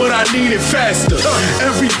grind, but I need it faster.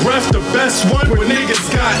 Every breath the best one when niggas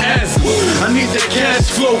got asthma. I need that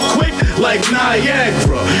cash flow quick like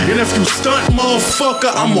Niagara. And if you stunt,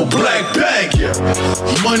 motherfucker, I'm a black bag ya.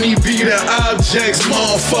 Money be the objects,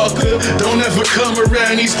 motherfucker. Don't ever come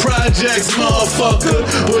around these projects, motherfucker.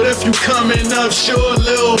 But if you coming up short,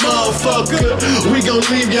 little motherfucker, we gon'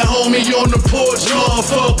 leave your homie on the porch,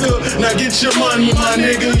 motherfucker. Now get your money, my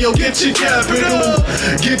nigga, yo, get your capital.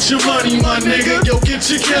 Get your money, my nigga, yo, get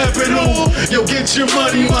your capital. Yo, get your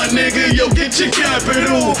money, my nigga, yo, get your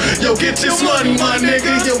capital. Yo, get this money, my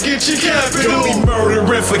nigga, yo, get your capital. Don't be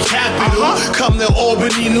murdering for capital. Come to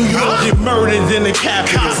Albany, New York, get murdered in the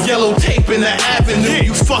capital. Yellow tape in the avenue.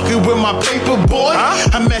 You fucking with my paper boy?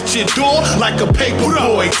 I'm at your door like a paper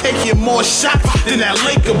boy. Taking more shots than that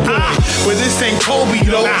Laker boy. But this ain't Kobe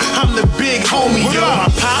though. I'm the big homie, yo. My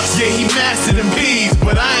pops, yeah, he mastered them bees,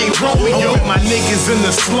 but I ain't rolling, yo. My niggas in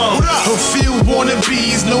the slum, a few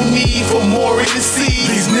wannabes, no need for more in the sea.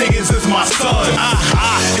 These niggas is my sons.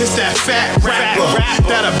 It's that fat rapper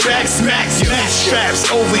that'll back smacks you. Straps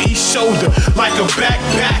over each shoulder like a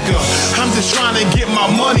backpacker. I'm just trying to get my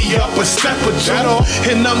money up a step or two.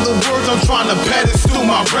 In other words, I'm trying to pedestal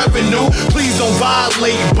my revenue. Please don't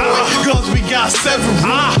violate, boy, cause we got several.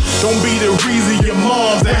 Don't be the reason your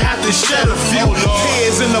moms that have to shed a few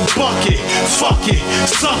tears in the bucket. Fuck it,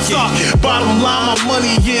 suck it. Bottom line, my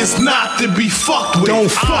money is not to be fucked with. Don't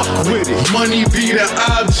fuck with it. Money be the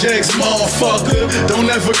objects, motherfucker. Don't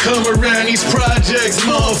ever come around these projects,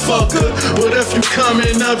 motherfucker. But if you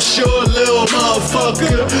coming up short, little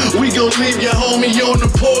motherfucker, we gon' leave your homie on the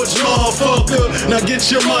porch, motherfucker. Now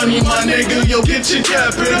get your money, my nigga, yo, get your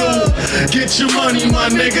capital. Get your money, my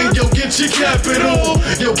nigga, yo, get your capital.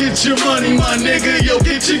 Yo, get your money, my nigga, yo,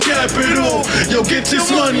 get your capital. Yo, get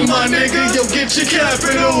this money, my nigga, yo, get your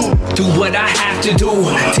capital. Do what I have to do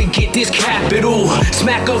to get this capital.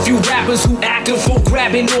 Smack a few rappers who acting for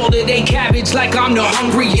grabbing all of they cabbage like I'm the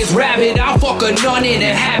hungriest rabbit. I'll fuck a nun in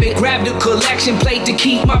a habit. Grab the collection plate to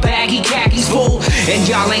keep my baggy khakis full. And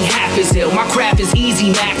y'all ain't half as ill. My craft is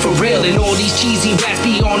easy, Mac, for real. And all these cheesy rats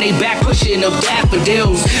be on they back pushing up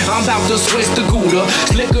daffodils. I'm about to switch the Gouda,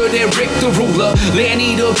 slicker than Rick the Ruler.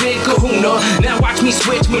 Lanny the big kahuna. Now watch me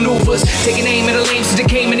switch maneuvers. Taking aim at the lame since they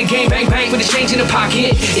came in the game. Bang, bang, with the change in the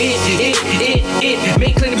pocket. It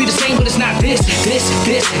may claim to be the same, but it's not this.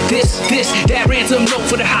 That ransom note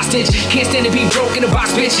for the hostage. Can't stand to be broke in a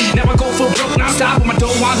box, bitch. Now I go for broke, now stop with my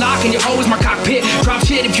door while locking. Your hoe is my cockpit. Drop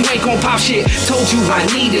shit if you ain't gon' pop shit. Told you I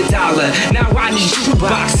need $1. Now I need shoe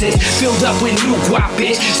boxes filled up with new guap,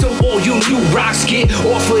 bitch. So all you new rocks get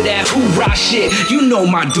off of that hoorah shit. You know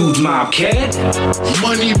my dude's mob, kid.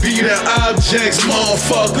 Money be the objects,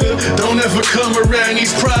 motherfucker. Don't ever come around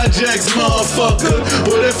these projects, motherfucker.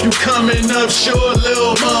 But if you coming up short,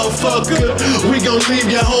 little motherfucker, we gon' leave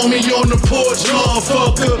your homie on the porch,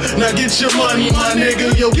 motherfucker. Now get your money, my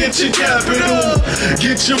nigga, yo, get your capital.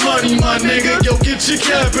 Get your money, my nigga, yo, get your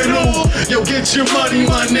capital. Yo, get your money,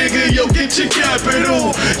 my nigga, yo, get your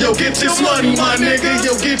capital. Yo, get this money, my nigga,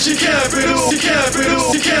 yo, get your capital. The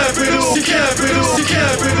capital, the capital, the capital, the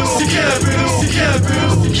capital, the capital, the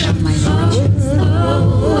capital.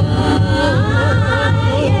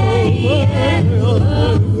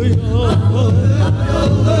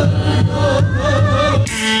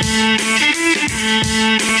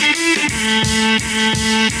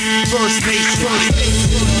 First Nation.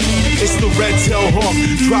 It's the Red Tail Hawk,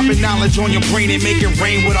 dropping knowledge on your brain and making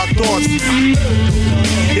rain with our thoughts.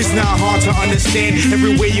 It's not hard to understand.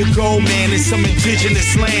 Everywhere you go, man, it's some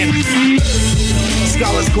indigenous land.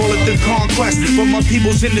 Scholars call it the conquest, but my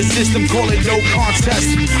peoples in the system call it no contest.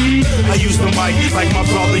 I use the mic like my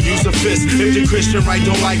brother used a fist. If the Christian right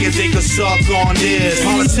don't like it, they can suck on this.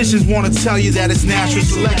 Politicians want to tell you that it's natural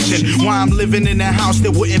selection. Why I'm living in a house that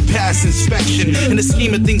wouldn't pass inspection. In the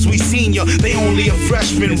scheme of things we senior, they only a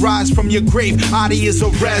freshman. Rise from your grave, Adi is a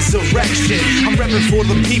resurrection. I'm repping for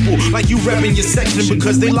the people like you repping your section,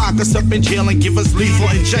 because they lock us up in jail and give us lethal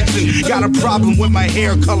injection. Got a problem with my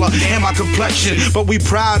hair color and my complexion, but we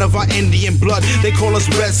proud of our Indian blood. They call us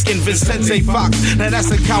Redskin, Vicente Fox. Now that's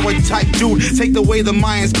a coward type dude. Take away the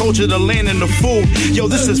Mayans' culture, the land and the food. Yo,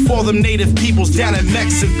 this is for them native peoples down in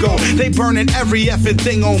Mexico. They burning every effing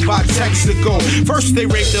thing owned by Texaco. First they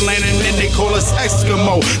rape the land and then they call us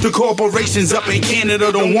Eskimo. The corporations up in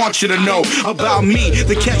Canada don't want you to know about me.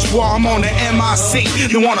 The Quechua, I'm on the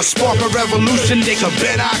MIC. You wanna spark a revolution, they can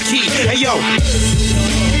bet I key. Hey yo,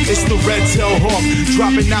 It's the red tail hawk,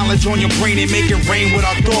 dropping knowledge on your brain and make it rain with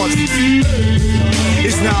our thoughts.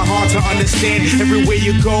 It's not hard to understand. Everywhere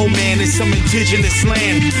you go, man, it's some indigenous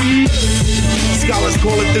land. Scholars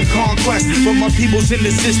call it the conquest, but my peoples in the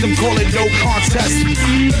system call it no contest.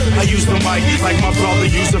 I use the mic like my brother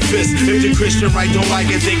used a fist. If the Christian right don't like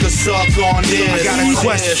it, they could suck on this. I got a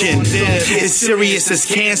question. It's serious as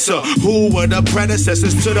cancer. Who were the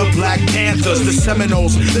predecessors to the Black Panthers? The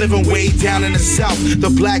Seminoles living way down in the South. The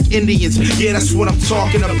Black Indians, yeah, that's what I'm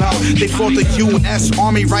talking about. They fought the U.S.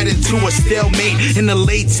 Army right into a stalemate in the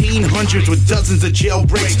late 1800s with dozens of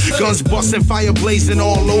jailbreaks, guns busting, fire blazing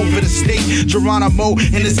all over the state. Geronimo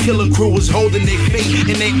and his killer crew was holding their fate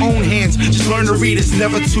in their own hands. Just learn to read, it's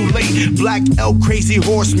never too late. Black elk, crazy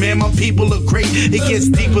horse, man, my people are great. It gets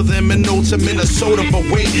deeper than Minnesota, Minnesota, but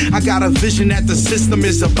wait, I got a vision that the system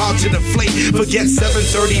is about to deflate. Forget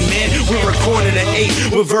 7:30, man, we're recorded at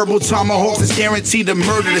 8 with verbal tomahawks that's guaranteed to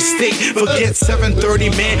murder the state. Forget 7:30,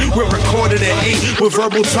 man, we're recorded at 8 with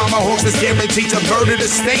verbal tomahawks that's guaranteed to murder the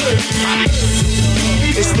state.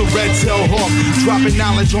 It's the red tail hawk, dropping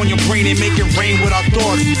knowledge on your brain and make it rain with our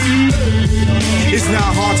thoughts. It's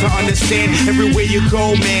not hard to understand. Everywhere you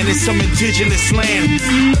go, man, it's some indigenous land.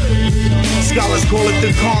 Scholars call it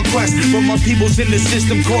the conquest, but my peoples in the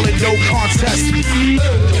system call it no contest.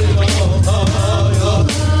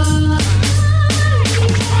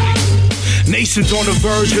 Nations on the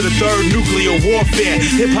verge of the third nuclear warfare.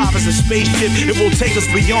 Hip-hop is a spaceship, it will take us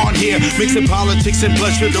beyond here. Mixing politics and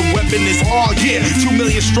pleasure, the weapon is all, yeah. 2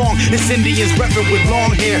 million strong, it's Indians repping with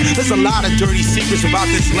long hair. There's a lot of dirty secrets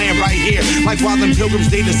about this land right here. Like while them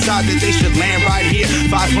pilgrims, they decide that they should land right here.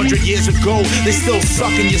 500 years ago, they still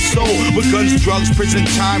sucking your soul. With guns, drugs, prison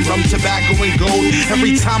time, rum, tobacco, and gold.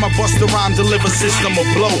 Every time I bust a rhyme, deliver system a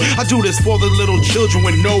blow. I do this for the little children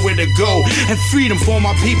with nowhere to go. And freedom for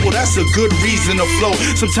my people, that's a good reason to flow.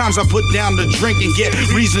 Sometimes I put down the drink and get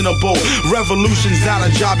reasonable. Revolution's not a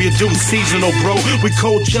job you do seasonal, bro. We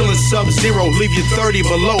cold chillin' sub-zero, leave you 30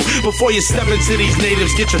 below. Before you step into these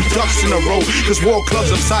natives, get your ducks in a row. Cause war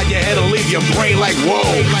clubs upside your head will leave your brain like whoa.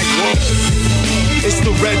 It's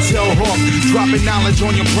the red tail hawk, dropping knowledge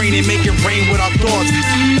on your brain and make it rain with our thoughts.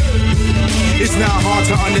 It's not hard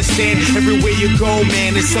to understand. Everywhere you go,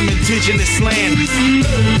 man, it's some indigenous land.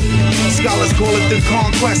 Scholars call it the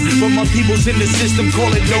conquest, but my peoples in the system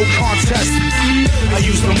call it no contest. I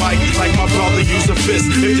use the mic like my brother used a fist.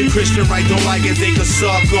 If the Christian right don't like it, they could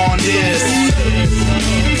suck on this.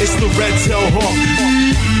 It's the red tail hawk.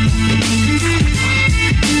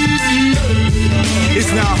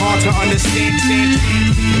 It's not hard to understand.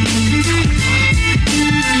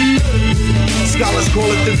 Scholars call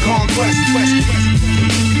it the conquest.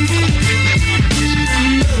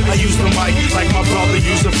 I use the mic like my brother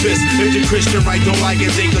used a fist. If the Christian right don't like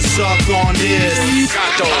it, they could suck on this.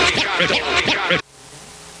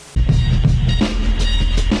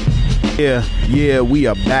 Yeah, we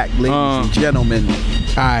are back, ladies and gentlemen.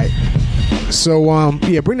 All right. So,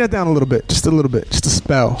 bring that down a little bit. Just a little bit. Just a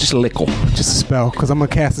spell. Just a lickle. Just a spell, because I'm going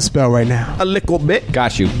to cast a spell right now. A little bit.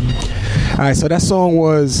 Got you. All right, so that song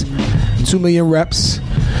was 2 million reps,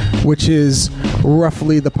 which is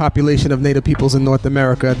roughly the population of Native peoples in North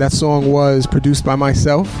America. That song was produced by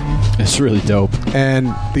myself. It's really dope.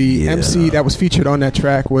 And the MC that was featured on that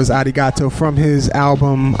track was Arigato from his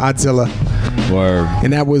album Odzilla. Word.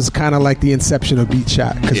 And that was kind of like the inception of Beat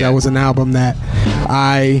Shot, because that was an album that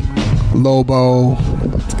I, Lobo,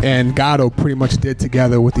 and Gato pretty much did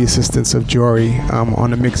together with the assistance of Jory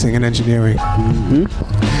on the mixing and engineering.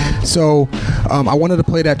 Mm-hmm. So I wanted to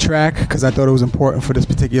play that track because I thought it was important for this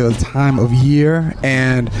particular time of year.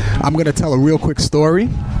 And I'm going to tell a real quick story,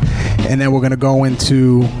 and then we're going to go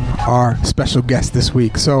into our special guest this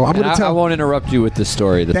week. So I'm going to tell. I won't interrupt you with this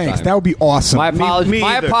story this Thanks. time. That would be awesome.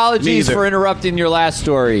 My apologies for interrupting your last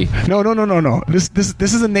story. No. This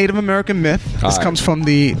is a Native American myth. This comes from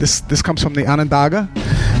the Onondaga,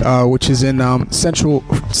 which is in central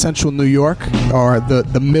New York, or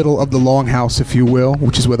the middle of the Longhouse, if you will,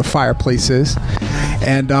 which is where the fireplace is.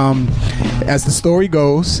 And as the story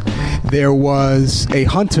goes, there was a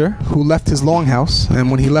hunter who left his longhouse,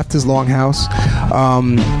 and when he left his longhouse,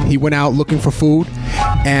 he went out looking for food,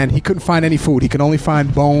 and he couldn't find any food. He could only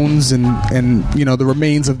find bones and the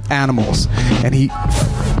remains of animals. And he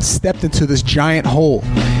stepped into this giant hole,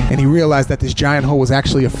 and he realized that this giant hole was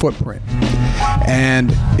actually a footprint,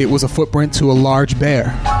 and it was a footprint to a large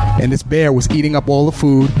bear. And this bear was eating up all the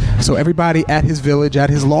food, so everybody at his village, at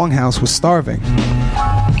his longhouse, was starving.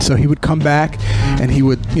 So he would come back and he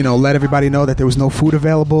would, let everybody know that there was no food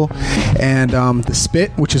available. And the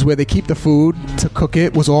spit, which is where they keep the food to cook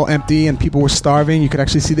it, was all empty and people were starving. You could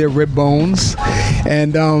actually see their rib bones.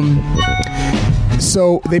 And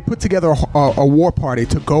so they put together a war party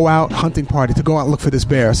to go out, hunting party, to go out and look for this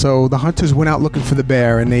bear. So the hunters went out looking for the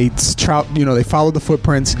bear, and they followed the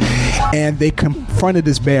footprints, and they confronted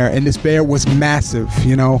this bear, and this bear was massive.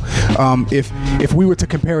 If we were to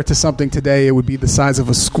compare it to something today, it would be the size of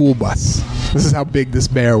a school bus. This is how big this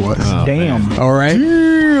bear was. Oh, damn. All right?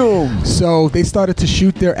 Damn. So they started to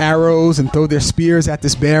shoot their arrows and throw their spears at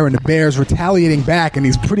this bear, and the bear's retaliating back, and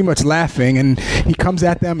he's pretty much laughing, and he comes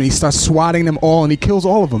at them, and he starts swatting them all, and he kills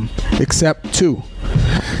all of them except 2.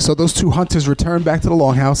 So those 2 hunters return back to the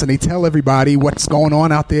longhouse, and they tell everybody what's going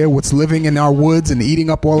on out there, what's living in our woods and eating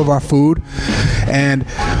up all of our food. And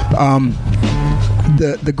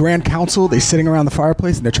the Grand Council, they're sitting around the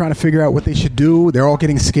fireplace, and they're trying to figure out what they should do. They're all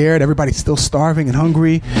getting scared. Everybody's still starving and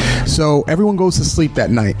hungry. So everyone goes to sleep that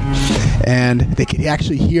night, and they could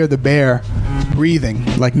actually hear the bear breathing,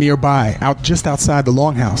 like nearby, just outside the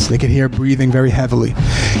longhouse. They could hear breathing very heavily.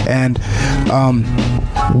 And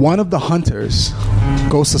one of the hunters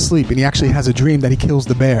goes to sleep, and he actually has a dream that he kills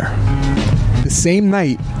the bear. The same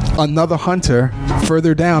night, another hunter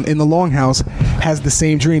further down in the longhouse has the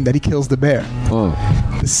same dream that he kills the bear.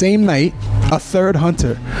 The same night, a third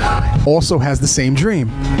hunter also has the same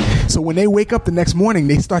dream. So when they wake up the next morning,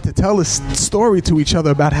 they start to tell this story to each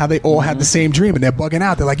other about how they all had the same dream, and they're bugging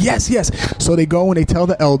out. They're like, yes, yes. So they go and they tell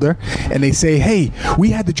the elder, and they say, hey,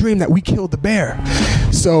 we had the dream that we killed the bear.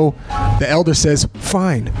 So the elder says,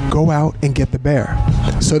 fine, go out and get the bear.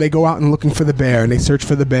 So they go out and looking for the bear, and they search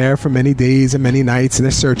for the bear for many days and many nights, and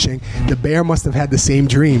they're searching. The bear must have had the same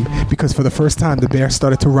dream, because for the first time, the bear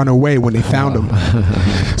started to run away when they found him.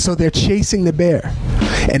 So they're chasing the bear,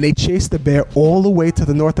 and they chase the bear all the way to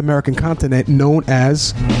the North American continent known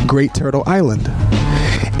as Great Turtle Island.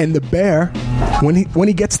 And the bear, when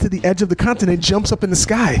he gets to the edge of the continent, jumps up in the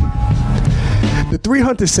sky. The 3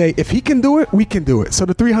 hunters say, if he can do it, we can do it. So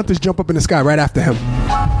the 3 hunters jump up in the sky right after him.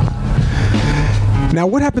 Now,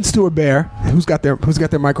 what happens to a bear? Who's got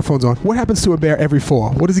their microphones on? What happens to a bear every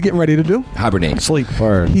fall? What is he getting ready to do? Hibernate. Sleep.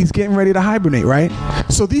 He's getting ready to hibernate, right?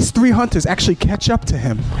 So these 3 hunters actually catch up to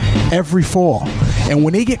him every fall. And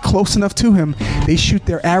when they get close enough to him, they shoot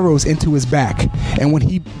their arrows into his back. And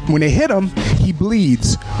when they hit him, he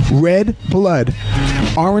bleeds red blood,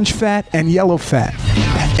 orange fat, and yellow fat.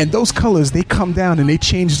 And those colors, they come down and they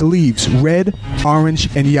change the leaves, red,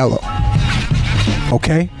 orange, and yellow.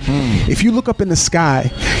 Okay? If you look up in the sky,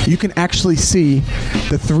 you can actually see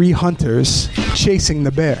the 3 hunters chasing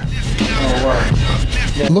the bear.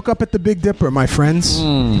 Look up at the Big Dipper, my friends.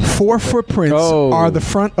 4 footprints are the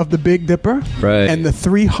front of the Big Dipper, and the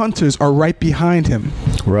 3 hunters are right behind him.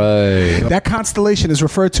 Right. That constellation is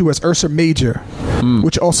referred to as Ursa Major,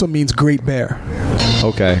 which also means Great Bear.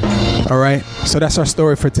 Okay. All right. So that's our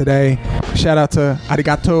story for today. Shout out to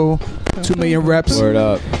Arigato, 2 million reps. Word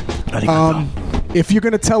up. If you're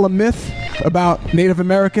going to tell a myth about Native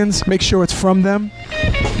Americans, make sure it's from them.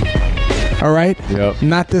 All right? Yep.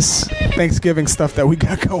 Not this Thanksgiving stuff that we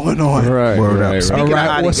got going on. Right. All right.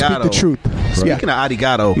 Or speak the truth. Speaking of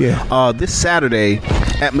Arigato, this Saturday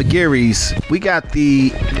at McGarry's, we got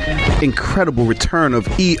the incredible return of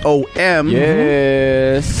EOM.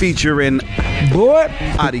 Yes. Featuring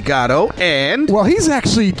Arigato and... Well,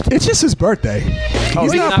 it's just his birthday.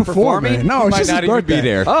 He's not performing. No, it's just his birthday. Be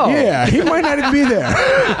there. Oh. Yeah, he might not even be there.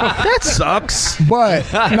 That sucks.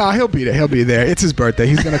 But, no, he'll be there. He'll be there. It's his birthday.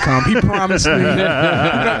 He's going to come. He promised me.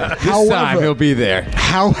 This time he'll be there.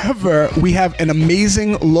 However, we have an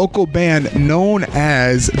amazing local band known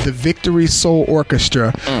as the Victory Soul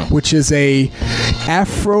Orchestra, which is a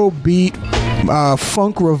Afrobeat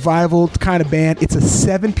funk revival kind of band. It's a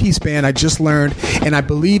 7-piece band, I just learned, and I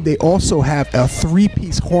believe they also have a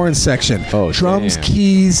 3-piece horn section. Drums,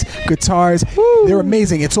 keys, guitars. Woo. They're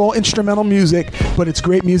amazing. It's all instrumental music, but it's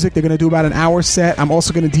great music. They're going to do about an hour set. I'm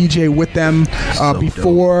also going to DJ with them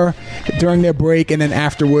before, during their break, and then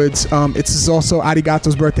afterwards. It's also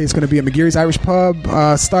Arigato's birthday. It's going to be at McGarry's Irish Pub.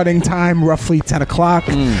 Starting time roughly 10 o'clock.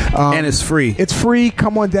 And it's free. It's free.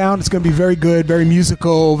 Come on down. It's going to be very good, very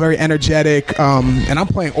musical, very energetic. And I'm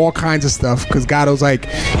playing all kinds of stuff because Gatto's like,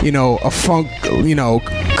 a funk,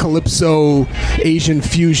 calypso, Asian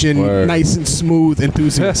fusion, nice and smooth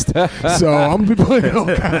enthusiast. So I'm gonna be playing all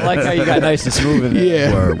kinds. I like how you got nice and smooth in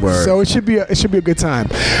there. Yeah. Word. So it should be a good time.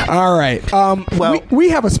 All right. Well, we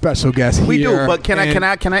have a special guest here. We do, but can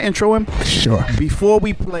I intro him? Sure. Before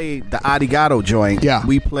we played the Arigato joint,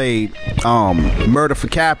 we played Murder for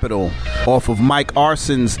Capital off of Mike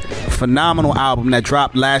Arson's phenomenal album that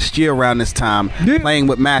dropped last year around this time, Playing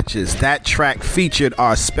with Matches. That track featured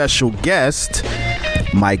our special guest,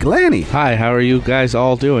 Mike Lanny. Hi, how are you guys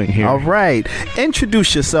all doing here? All right.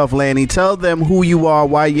 Introduce yourself, Lanny. Tell them who you are,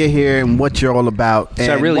 why you're here, and what you're all about,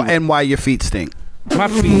 and why your feet stink. My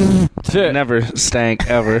feet never stank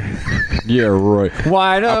ever. Yeah, right.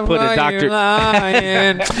 Why I'll put a doctor.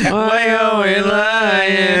 Lying? Why are we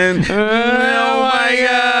lying? Oh my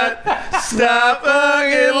God! Stop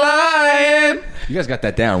fucking lying. You guys got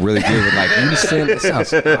that down really good. With like, you understand the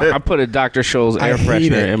sounds. I put a Dr. Scholl's air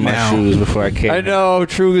freshener in my shoes before I came. I know.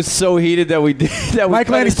 True is so heated that we did that. Mike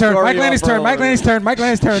Lanny's turn. Mike Lanny's turn. Mike Lanny's turn. Mike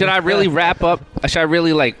Lanny's turn. Should I really wrap up? Should I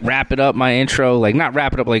really like wrap it up my intro? Like not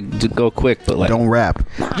wrap it up like to go quick, but like don't rap.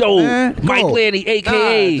 Yo, Mike Lanny,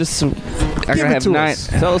 aka. Just I gotta have 9.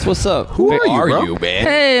 Tell us what's up. Who are you, man?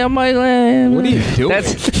 Hey, I'm Mike Lanny. What are you doing?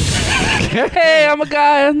 Hey, I'm a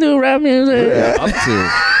guy who do rap music. Up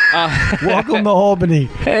to. Welcome to Albany.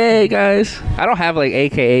 Hey guys, I don't have like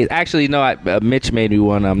AKAs. Actually, no. Mitch made me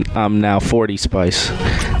one. I'm now 40 Spice.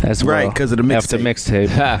 That's right because of the mixtape.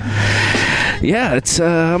 Yeah, it's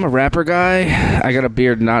I'm a rapper guy. I got a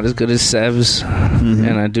beard not as good as Sev's,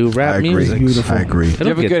 and I do rap music. Beautiful. I agree. You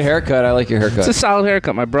have a good haircut. I like your haircut. It's a solid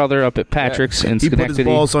haircut. My brother up at Patrick's in Schenectady. He put his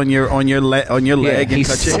balls on your leg and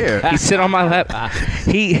cut your hair. He sit on my lap.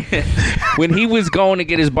 When he was going to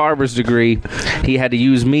get his barber's degree, he had to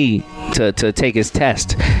use me to take his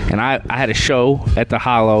test, and I had a show at the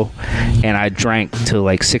Hollow, and I drank till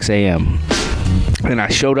like 6 a.m. And I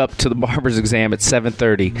showed up to the barber's exam at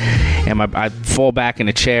 7:30, and I fall back in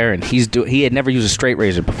a chair, and he had never used a straight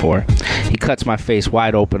razor before. He cuts my face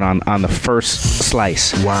wide open on the first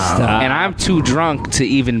slice. Wow! And I'm too drunk to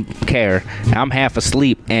even care. I'm half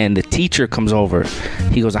asleep, and the teacher comes over.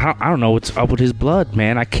 He goes, I don't know what's up with his blood,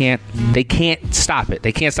 man. They can't stop it.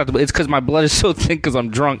 They can't stop the blood. It's because my blood is so thick because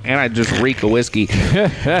I'm drunk, and I just reek of whiskey.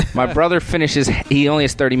 My brother finishes. He only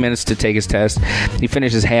has 30 minutes to take his test. He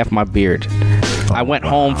finishes half my beard. I went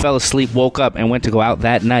home, fell asleep, woke up, and went to go out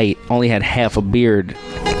that night. Only had half a beard.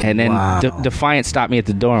 And then Defiant stopped me at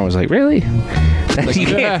the door and was like, really?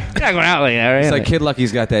 You're not going out like that, right? It's like Kid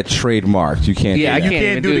Lucky's got that trademark. You can't. Yeah, do that. you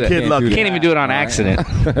can't do the Kid Lucky. You can't even do it on accident.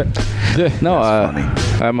 No,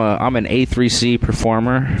 I'm an A3C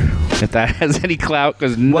performer. If that has any clout,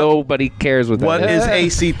 because nobody cares what that What is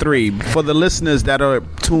AC3? For the listeners that are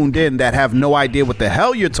tuned in that have no idea what the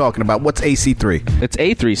hell you're talking about, what's AC3? It's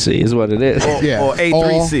A3C is what it is. Or A3C.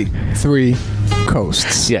 All 3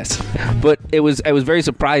 coasts. Yes, but it was very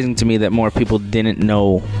surprising to me that more people didn't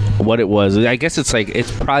know what it was. I guess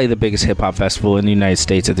it's probably the biggest hip hop festival in the United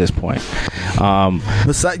States at this point.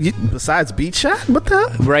 Besides Beat Shot, what the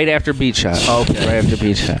hell? Right after Beat Shot. Okay. Right after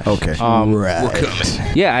Beat Shot. Okay. We're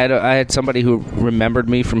coming. Yeah, I had somebody who remembered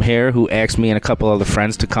me from here who asked me and a couple other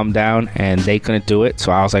friends to come down, and they couldn't do it,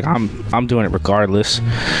 so I was like, I'm doing it regardless.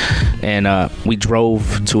 And we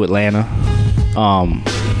drove to Atlanta.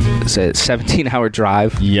 It's a 17-hour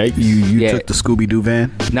drive. Yikes! You took the Scooby-Doo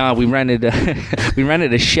van? No, we rented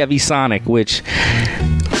a Chevy Sonic, which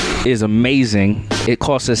is amazing. It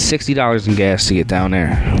cost us $60 in gas to get down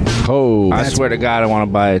there. Oh, I swear to God, I want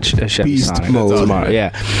to buy a Chevy Sonic tomorrow.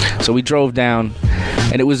 Yeah, so we drove down,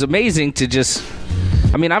 and it was amazing to just.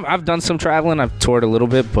 I mean, I've done some traveling. I've toured a little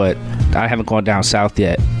bit, but I haven't gone down south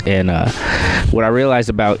yet. And what I realized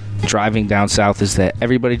about driving down south is that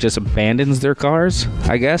everybody just abandons their cars,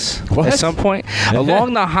 I guess, at some point.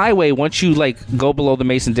 Along the highway, once you go below the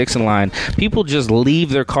Mason-Dixon line, people just leave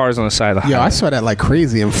their cars on the side of the highway. Yeah, I saw that like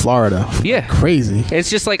crazy in Florida. Yeah. Crazy. It's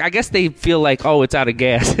just I guess they feel like, oh, it's out of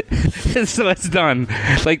gas. So it's done.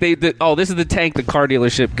 This is the tank the car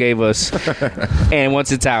dealership gave us. And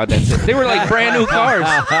once it's out, that's it. They were like brand new cars.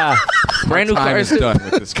 Brand new cars. Done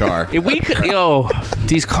with this car. If we could,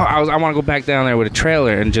 these cars, I want to go back down there with a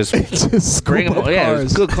trailer and just bring them. Yeah, it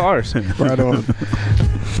was good cars. Right on.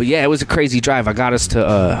 But yeah, it was a crazy drive. I got us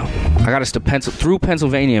to through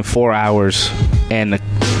Pennsylvania in 4 hours, and the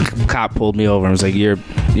cop pulled me over and was like, "You're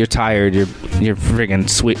tired. You're friggin'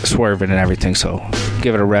 swerving and everything. So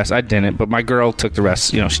give it a rest." I didn't, but my girl took the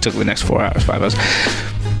rest. She took the next 4 hours, 5 hours.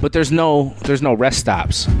 But there's no rest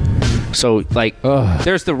stops. So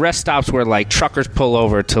there's the rest stops where truckers pull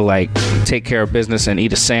over to take care of business and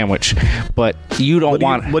eat a sandwich, but you don't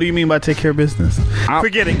want. What do you mean by take care of business?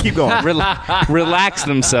 Forget it. Keep going. Relax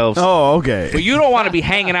themselves. Oh, okay. But you don't want to be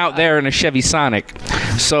hanging out there in a Chevy Sonic.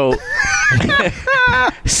 So,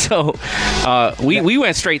 we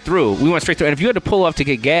went straight through. And if you had to pull off to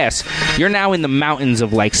get gas, you're now in the mountains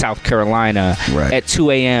of South Carolina at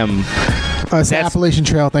 2 a.m. It's the Appalachian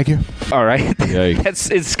Trail. Thank you. All right.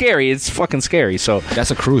 It's scary. It's fucking scary. So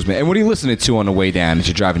that's a cruise, man. And what are you listening to on the way down as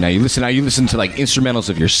you're driving now? You listen to like instrumentals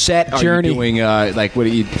of your set? Are Journey. You doing like what do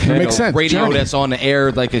you makes sense. Radio Journey. that's on the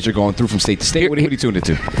air like as you're going through from state to state? What are you tuning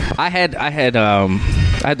into? I had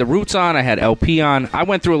the Roots on. I had LP on. I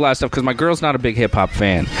went through a lot of stuff because my girl's not a big hip hop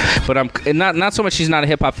fan, but I'm not so much. She's not a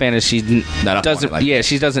hip hop fan as she doesn't. Like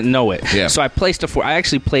she doesn't know it. Yeah. So I placed her for. I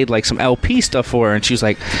actually played like some LP stuff for her, and she was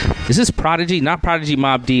like, "Is this Prodigy? Not Prodigy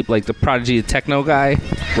Mobb Deep, like the Prodigy techno guy."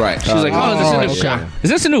 Right. She was like, is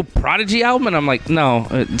this a new Prodigy album? And I'm like, no,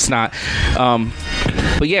 it's not.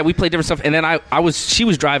 But yeah, we played different stuff, and then she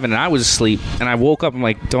was driving, and I was asleep, and I woke up. I'm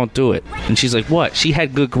like, don't do it. And she's like, what? She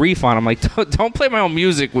had Good Grief on. I'm like, don't play my own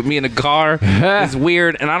music with me in the car. It's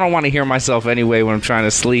weird, and I don't want to hear myself anyway when I'm trying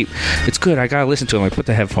to sleep. It's good. I gotta listen to it. I'm like, put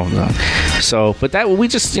the headphones on. So, but that we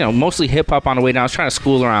just mostly hip hop on the way down. I was trying to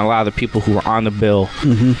school around a lot of the people who were on the bill,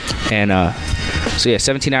 and so yeah,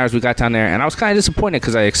 17 hours we got down there, and I was kind of disappointed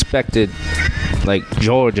because I expected like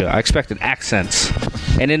Georgia. I expected accents.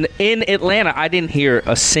 And in Atlanta, I didn't hear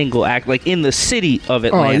a single act, like in the city of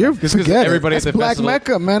Atlanta. Oh, you're forget everybody it. That's Black festival.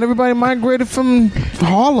 Mecca, man. Everybody migrated from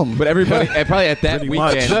Harlem. But everybody, probably at that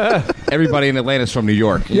weekend, everybody in Atlanta is from New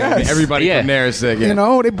York. Yes. I mean, everybody from there is,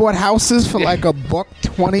 they bought houses for like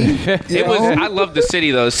 $120. I love the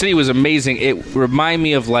city, though. The city was amazing. It reminded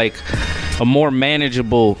me of like a more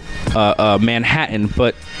manageable Manhattan,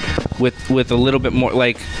 but with a little bit more,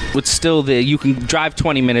 like, with still you can drive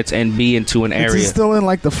 20 minutes and be into an area. Is it still in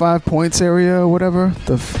like the 5 Points area or whatever?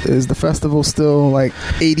 Is the festival still like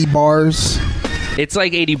 80 bars? It's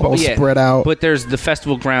like 80 bars, yeah, spread out. But there's the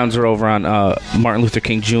festival grounds are over on Martin Luther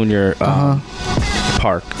King Jr.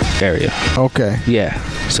 Park area. Okay. Yeah.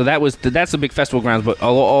 So that's the big festival grounds, but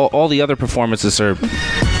all the other performances are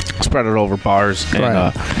spread out over bars. And,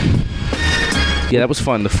 right. Yeah, that was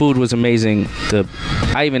fun. The food was amazing.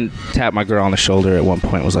 I even tapped my girl on the shoulder at one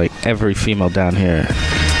point. It was like, every female down here,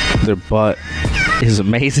 their butt is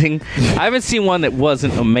amazing. I haven't seen one that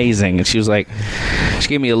wasn't amazing. And she was like, she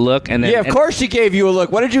gave me a look, and then of course she gave you a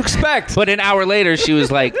look. What did you expect? But an hour later, she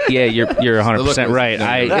was like, "Yeah, you're 100% right.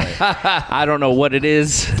 I don't know what it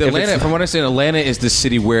is." Atlanta, from what I understand, Atlanta is the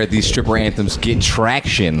city where these stripper anthems get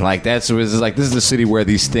traction. Like this is the city where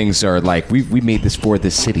these things are like we made this for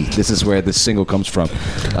this city. This is where this single comes from.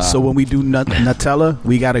 So when we do Nutella,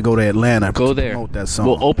 we got to go to Atlanta. Go there. Promote that song.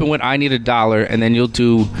 We'll open with "I Need $1," and then you'll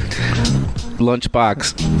do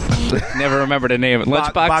Lunchbox. Never remember the name.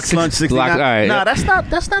 Lunchbox. Box Lunch 69. All right. Nah, that's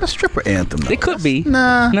not a stripper anthem. Though. It could be.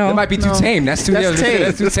 Nah. No. That might be too tame. That's too tame.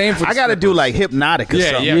 That's too tame for I got to do like Hypnotic or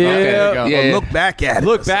something. Yeah. Okay, there you go. Or Look Back at It.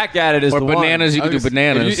 Look Back at It is or the Bananas. one. You can do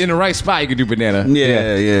Bananas. In the right spot, you can do Banana.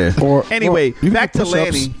 Yeah. Or anyway, back to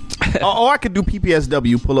Lanny. Or I could do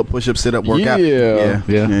PPSW, pull up, push up, sit up, work out. Yeah.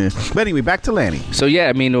 But anyway, back to Lanny. So yeah,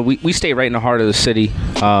 I mean, we stay right in the heart of the city.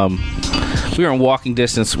 We were in walking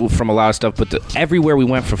distance from a lot of stuff, but everywhere we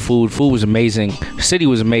went for food was amazing. The city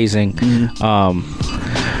was amazing.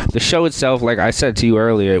 The show itself, like I said to you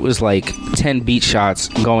earlier, it was like 10 beat shots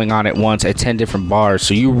going on at once at 10 different bars.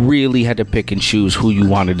 So you really had to pick and choose who you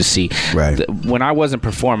wanted to see. Right. When I wasn't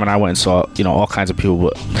performing, I went and saw all kinds of people.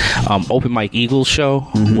 But Open Mike Eagles show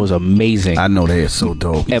was amazing. I know they are so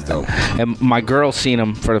dope. And my girl seen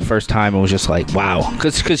him for the first time and was just like, wow.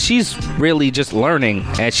 Because she's really just learning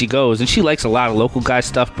as she goes. And she likes a lot of local guy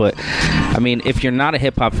stuff. But, I mean, if you're not a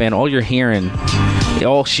hip-hop fan, all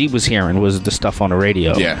she was hearing was the stuff on the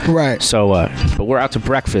radio. Yeah. Right. So, but we're out to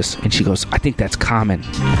breakfast, and she goes, I think that's Common.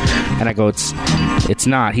 And I go, it's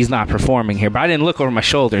not. He's not performing here. But I didn't look over my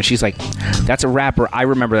shoulder, and she's like, that's a rapper. I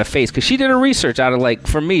remember that face. Because she did her research out of,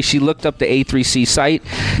 for me, she looked up the A3C site,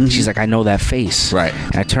 and she's like, I know that face. Right.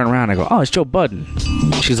 And I turn around, and I go, oh, it's Joe Budden.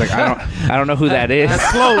 She's like, I don't know who that is.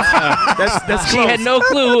 That's close. That's She had no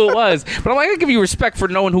clue who it was. But I'm like, I give you respect for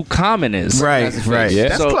knowing who Common is. Right. Yeah.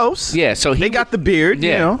 That's close. Yeah. So they got the beard.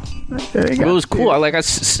 Yeah. It was cool. It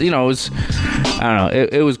was, I don't know.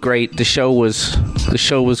 It was great. The show was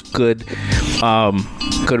good.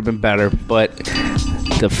 Could have been better, but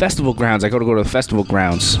the festival grounds. I go to the festival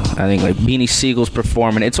grounds. I think like Beanie Siegel's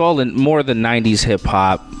performing. It's all in more than 90s hip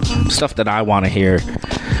hop stuff that I want to hear.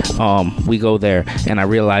 We go there, and I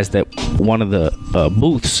realized that one of the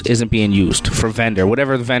booths isn't being used for vendor.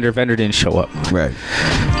 Whatever the vendor didn't show up. Right.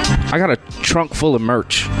 I got a trunk full of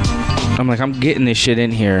merch. I'm like, I'm getting this shit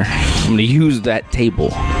in here. I'm going to use that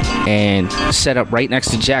table and set up right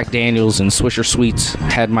next to Jack Daniels and Swisher Sweets.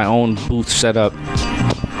 Had my own booth set up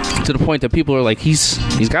to the point that people are like, he's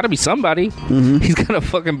got to be somebody. He's got a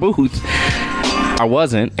fucking booth. I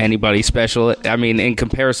wasn't anybody special. I mean, in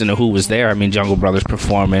comparison to who was there, I mean, Jungle Brothers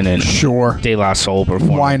performing and De La Soul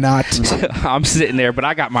performing. Why not? I'm sitting there, but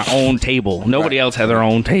I got my own table. Nobody else had their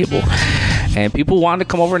own table. And people wanted to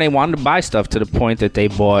come over and they wanted to buy stuff to the point that they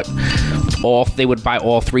would buy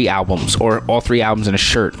all 3 albums or all 3 albums in a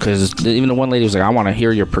shirt, because even the one lady was like, I want to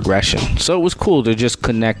hear your progression. So it was cool to just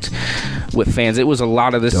connect with fans. It was a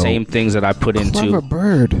lot of the same things that I put into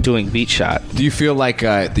doing Beat Shot. Do you feel like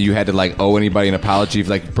that you had to like owe anybody an apology for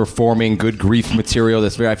like performing Good Grief material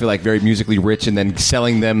that's I feel like very musically rich, and then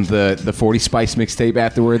selling them the 40 Spice mixtape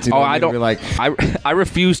afterwards? You know I don't. Like, I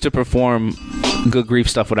refuse to perform Good Grief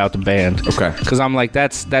stuff without the band. Okay. Because I'm like,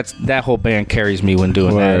 that whole band carries me when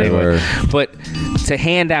doing that anyway. But to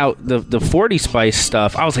hand out the 40 Spice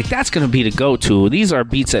stuff, I was like, that's going to be the go-to. These are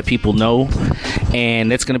beats that people know, and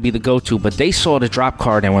that's going to be the go-to. But they saw the drop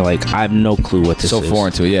card and were like, I have no clue what this is. So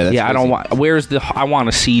foreign to it, yeah. That's I don't want. I want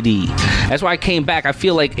a CD. That's why I came back. I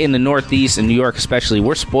feel like in the Northeast, in New York especially,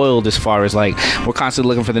 we're spoiled as far as like we're constantly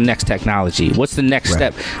looking for the next technology. What's the next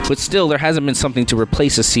step? But still, there hasn't been something to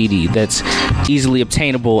replace a CD that's easily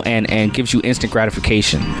obtainable and gives you instant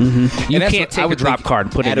gratification. You can't take a drop card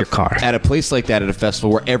and put it in your car. At a place like that, at a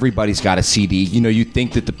festival where everybody's got a CD, you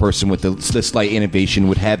think that the person with the slight innovation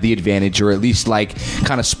would have the advantage, or at least like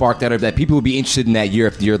kind of spark that, or that people would be interested in that year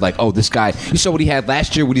after year. Like, oh, this guy, you saw what he had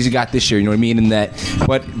last year, what he's got this year. You know what I mean? And that,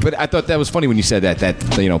 but I thought that was funny when you said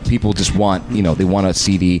that people just want, they want a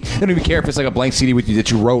CD. They don't even care if it's like a blank CD with you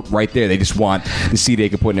that you wrote right there. They just want the CD they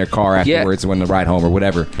can put in their car afterwards when they ride home or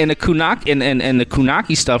whatever. And the the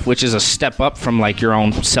Kunaki stuff, which is a step up from like your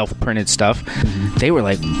own self-printed stuff, they were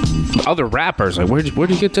like, other rappers like, where'd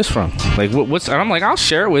you get this from? Like, what's? And I'm like, I'll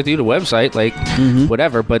share it with you, the website, like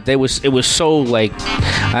whatever. But it was so like,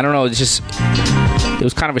 I don't know, it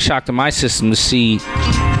was kind of a shock to my system to see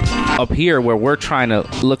up here where we're trying to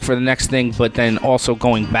look for the next thing, but then also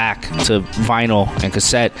going back to vinyl and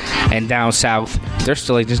cassette, and down south they're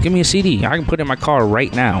still like, just give me a CD, I can put it in my car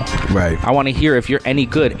right now. Right. I want to hear if you're any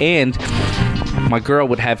good. And my girl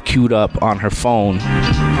would have queued up on her phone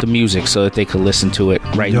the music so that they could listen to it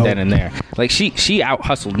right then and there. Like she out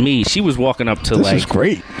hustled me. She was walking up to this is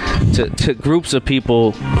great. To groups of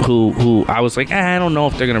people who I was like, I don't know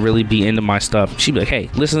if they're gonna really be into my stuff. She'd be like, hey,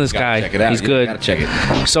 listen to this guy. Check it out. He's good. Gotta check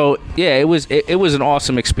it. So yeah, it was an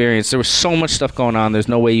awesome experience. There was so much stuff going on. There's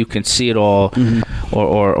no way you can see it all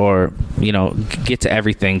or get to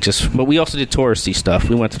everything. But we also did touristy stuff.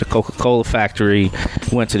 We went to the Coca-Cola factory.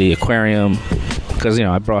 We went to the aquarium. Because,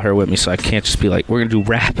 I brought her with me, so I can't just be like, we're going to do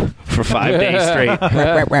rap for 5 days straight.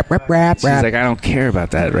 Rap. She's like, I don't care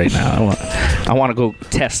about that right now. I want to go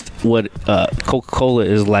test what Coca-Cola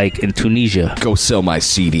is like in Tunisia. Go sell my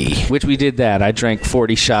CD. Which we did that. I drank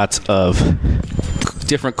 40 shots of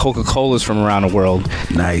different Coca-Colas from around the world.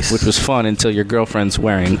 Nice. Which was fun until your girlfriend's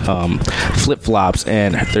wearing flip-flops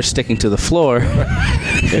and they're sticking to the floor.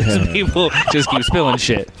 People just keep spilling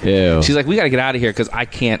shit. Ew. She's like, we got to get out of here because I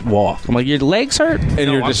can't walk. I'm like, your legs hurt? And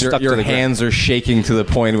your hands are shaking to the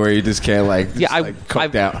point where you just can't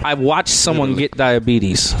I watched someone get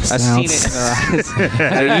diabetes. I've seen it in their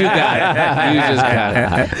eyes. You got it. You just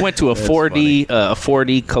got it. Went to a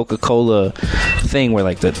 4D Coca-Cola thing where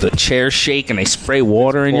like the chairs shake and they spray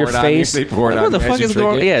water in your face. What the fuck is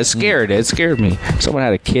going on? Yeah, it scared me. Someone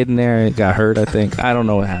had a kid in there and got hurt, I think. I don't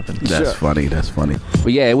know what happened. That's funny.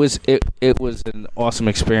 But yeah, it was an awesome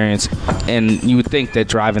experience. And you would think that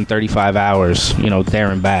driving 35 hours,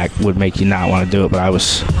 there and back would make you not want to do it, but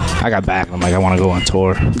I got back and I'm like, I want to go on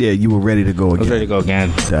tour. Yeah, you were ready to go again. I was ready to go again.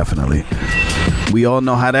 Definitely. We all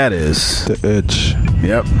know how that is. The itch.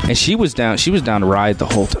 Yep. And she was down to ride the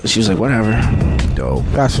whole time. She was like, whatever. Dope.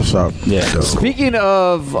 That's what's up. Yeah. Dope. Speaking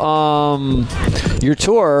of your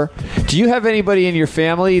tour, do you have anybody in your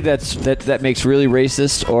family that makes really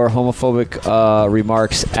racist or homophobic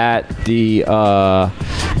remarks at the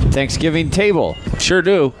Thanksgiving table? Sure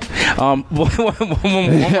do. One more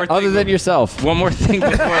thing. Other than yourself. One more thing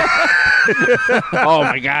before. Oh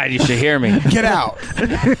my God! You should hear me. Get out.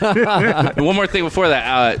 One more thing before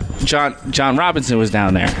that. John Robinson was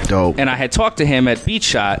down there. Dope. And I had talked to him at Beat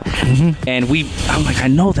Shot, and I'm like, I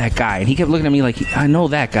know that guy, and he kept looking at me like, I know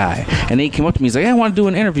that guy, and then he came up to me. He's like, hey, I want to do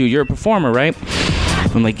an interview. You're a performer, right?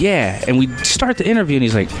 I'm like, yeah. And we start the interview, and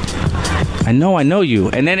he's like, I know you.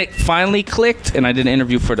 And then it finally clicked, and I did an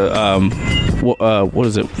interview for the what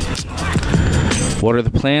is it? What Are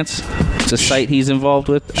the Plants? It's a site he's involved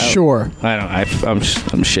with. Sure. I don't know. I'm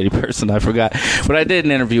a shitty person. I forgot. But I did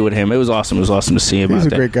an interview with him. It was awesome. It was awesome to see him. He's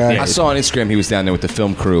out a great guy. I saw on Instagram he was down there with the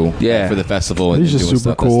film crew for the festival. He's just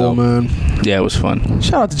super cool, man. Yeah, it was fun.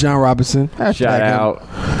 Shout out to John Robinson. Shout out.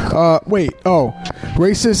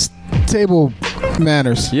 Racist table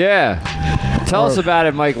Manners. Yeah. Tell us about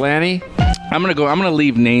it, Mike Lanny. I'm gonna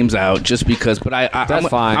leave names out just because, but That's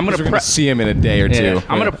fine. I'm gonna see him in a day or two.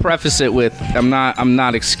 I'm gonna preface it with I'm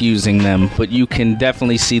not excusing them, but you can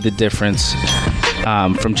definitely see the difference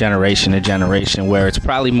from generation to generation, where it's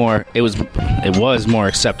probably it was more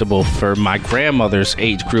acceptable for my grandmother's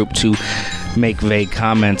age group to make vague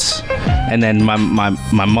comments, and then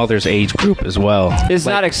my mother's age group as well. It's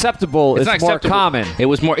not acceptable. It's more common. It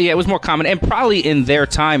was more common, and probably in their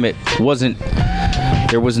time it wasn't.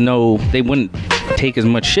 They wouldn't take as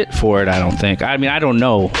much shit for it, I don't think. I mean, I don't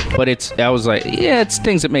know, but I was like, yeah, it's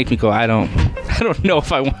things that make me go, I don't know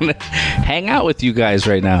if I want to hang out with you guys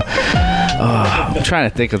right now. I'm trying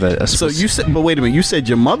to think of So you said, but wait a minute, you said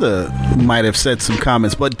your mother might have said some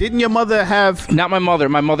comments, but didn't your mother have? Not my mother.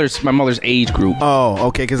 My mother's age group. Oh,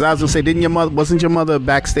 okay. Because I was gonna say, wasn't your mother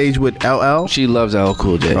backstage with LL? She loves LL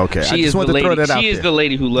Cool J. Okay, she is the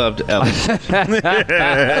lady who loved LL.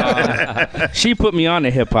 She put me on to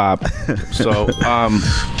hip hop. So,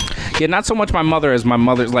 yeah, not so much my mother as my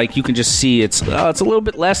mother's. Like you can just see it's a little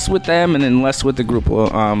bit less with them and then less with the group.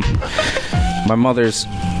 My mother's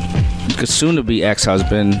soon-to-be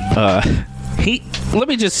ex-husband, let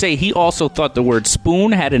me just say, he also thought the word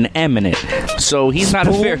spoon had an M in it. So he's not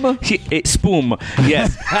a very... Spoon,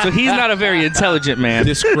 yes. So he's not a very intelligent man.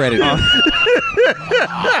 Discredit.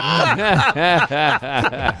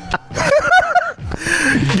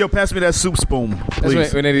 Yo, pass me that soup spoon,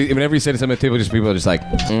 please. Whenever he said something at the table, people are just like,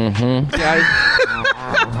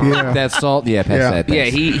 Yeah. That salt? Yeah, pass that.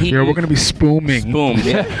 Thanks. Yeah, we're going to be spooming. Spoom,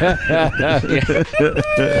 yeah.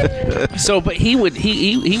 So, but he would,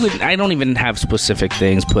 I don't even have specific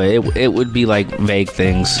things, but it would be like vague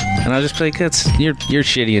things. And I'll just be like, you're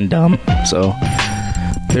shitty and dumb. So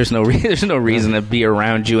there's no reason to be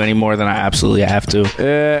around you any more than I absolutely have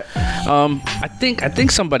to. I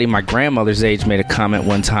think somebody my grandmother's age made a comment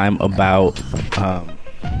one time about,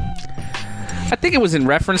 I think it was in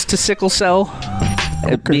reference to sickle cell.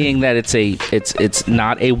 Being that it's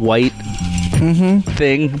not a white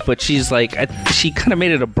thing, but she's like, she kind of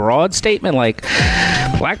made it a broad statement, like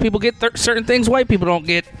black people get certain things white people don't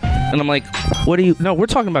get, and I'm like, no, we're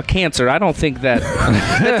talking about cancer. I don't think that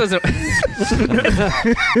doesn't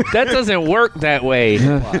that doesn't work that way.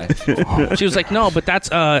 She was like, no, but that's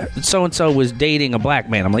so and so was dating a black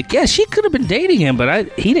man. I'm like, yeah, she could have been dating him,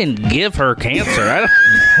 but he didn't give her cancer.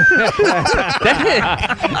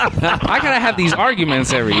 I gotta have these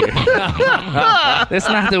arguments every year. That's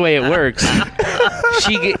not the way it works.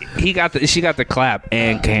 She got the clap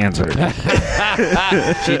and cancer.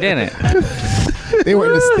 She didn't. They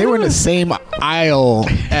were in the same aisle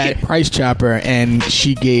at Price Chopper, and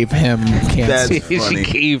she gave him cancer. She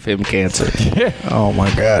gave him cancer. Oh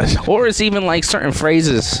my gosh! Or it's even like certain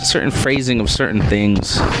phrasing of certain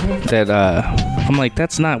things that I'm like,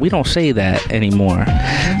 that's not. We don't say that anymore.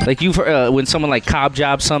 Like when someone like cob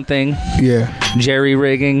job something. Yeah. Jerry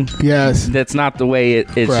rigging. Yes. That's not the way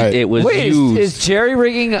it was Wait, used. Is jerry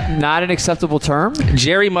rigging not an acceptable term?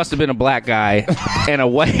 Jerry must have been a black guy, and a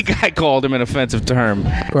white guy called him an offensive term.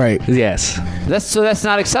 Right. Yes. That's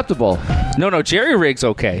not acceptable. No, jerry rig's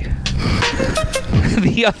okay.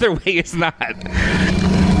 The other way is not.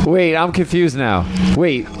 Wait, I'm confused now.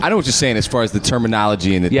 Wait, I know what you're saying as far as the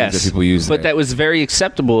terminology and the things that people use. But that was very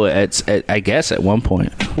acceptable at I guess at one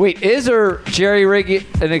point. Wait, is jerry rig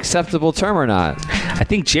an acceptable term or not? I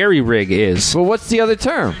think jerry rig is. Well, what's the other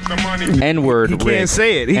term? N-word. He can't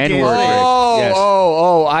say it. He can't N-word. say it. Yes.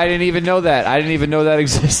 Oh! I didn't even know that. I didn't even know that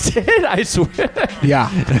existed. I swear. Yeah.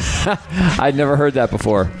 I'd never heard that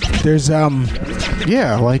before. There's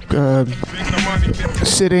like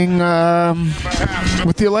sitting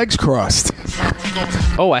with your legs crossed.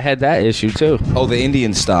 Oh, I had that issue too. Oh, the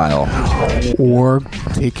Indian style. Or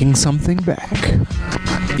taking something back.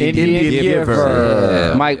 Indian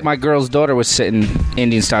giver. My girl's daughter was sitting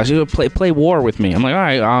Indian style. She would play war with me. I'm like, all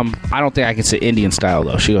right, I don't think I can sit Indian style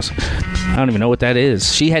though. She goes, I don't even know what that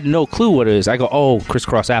is. She had no clue what it is. I go, oh,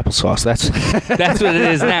 crisscross applesauce. That's what it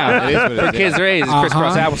is now. For kids their age, it's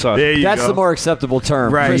crisscross applesauce. That's the more acceptable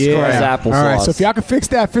term. Right. Crisscross applesauce. All right. So if y'all can fix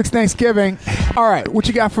that, fix Thanksgiving. All right. What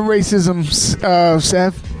you got for racism,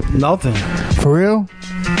 Seth? Nothing. For real?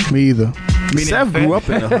 Me either. Seth grew up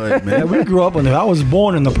in the hood, man. Yeah, we grew up in the hood. I was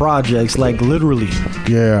born in the projects, like literally.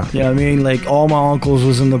 Yeah. Yeah, I mean, like all my uncles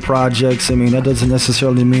was in the projects. I mean, that doesn't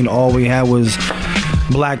necessarily mean all we had was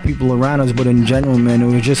black people around us, but in general, man,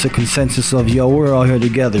 it was just a consensus of, yo, we're all here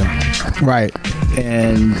together. Right.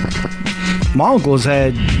 And my uncles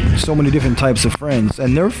had so many different types of friends,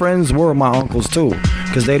 and their friends were my uncles too,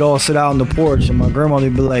 because they'd all sit out on the porch, and my grandmother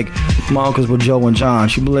would be like, my uncles were Joe and John.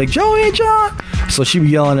 She'd be like, Joe and John. So she'd be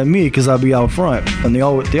yelling at me because I'd be out front, and they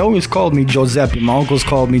always called me Giuseppe. My uncles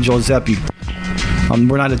called me Giuseppe.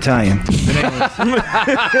 We're not Italian.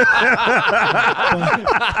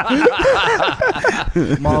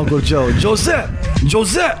 My Uncle Joe. Joseph.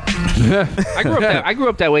 I grew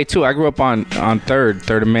up that way too. I grew up on Third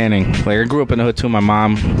and Manning. Like I grew up in the hood too. My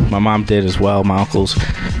mom did as well. My uncles.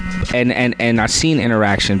 And I seen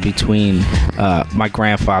interaction between my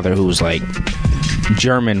grandfather, who was like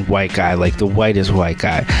German white guy, like the whitest white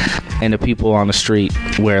guy, and the people on the street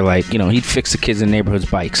where, like, you know, he'd fix the kids in the neighborhood's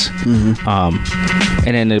bikes.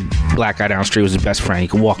 And then the black guy down the street was his best friend. He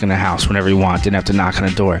could walk in the house whenever he wanted, didn't have to knock on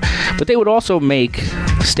the door. But they would also make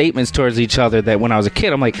statements towards each other that when I was a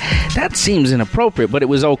kid, I'm like, that seems inappropriate, but it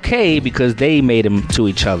was okay because they made them to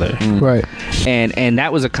each other. Right. And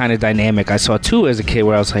that was a kind of dynamic I saw too as a kid,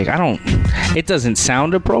 where I was like, it doesn't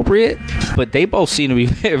sound appropriate, but they both seem to be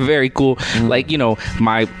very cool. Like, you know,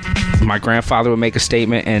 my grandfather would make a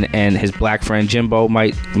statement, and his black friend Jimbo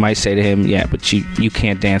might say to him, yeah, but you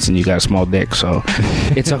can't dance and you got a small dick, so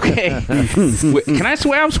it's okay. Can I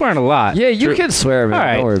swear? I'm swearing a lot. Yeah, you can swear, man.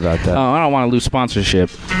 Right. Don't worry about that. I don't want to lose sponsorship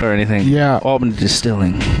or anything. Yeah. Albany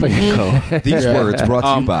Distilling. These words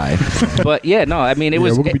brought to you by. But yeah, no, I mean, it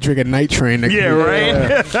was. We're gonna be drinking Night Train next week.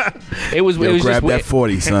 Right. It was. It was grab just that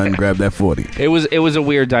 40, son. Grab that 40. It was a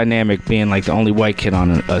weird dynamic being like the only white kid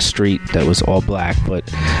on a street that was all black, but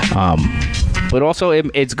also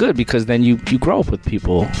it's good because then you grow up with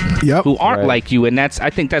people who aren't like you, and I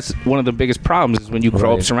think that's one of the biggest problems is when you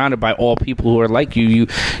grow up surrounded by all people who are like you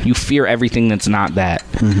fear everything that's not that.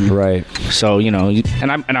 Right. So, you know,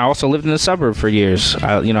 and I also lived in the suburb for years,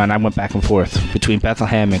 you know, and I went back and forth between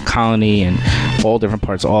Bethlehem and Colony and all different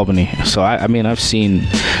parts of Albany. So I mean, I've seen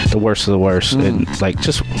the worst of the worst and like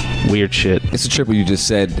just weird shit. It's a trip what you just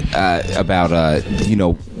said about you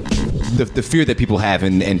know, the fear that people have,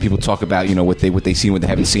 and people talk about, you know, what they see and what they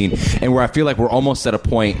haven't seen, and where I feel like we're almost at a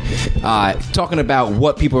point talking about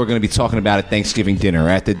what people are going to be talking about at Thanksgiving dinner,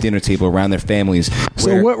 at the dinner table around their families.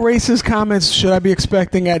 So what racist comments should I be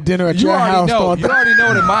expecting at dinner at your house? You already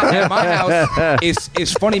know at my house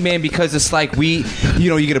it's funny, man, because it's like you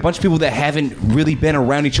get a bunch of people that haven't really been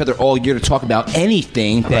around each other all year to talk about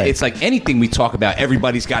anything. That it's like anything we talk about,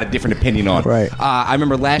 everybody's got a different opinion on. Right. I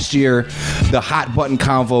remember last year the hot button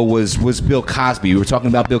convo was Bill Cosby. We were talking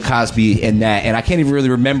about Bill Cosby and that, and I can't even really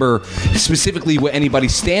remember specifically what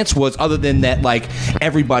anybody's stance was, other than that, like,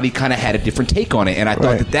 everybody kind of had a different take on it, and I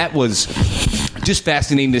thought that was just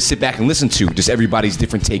fascinating to sit back and listen to, just everybody's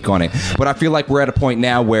different take on it. But I feel like we're at a point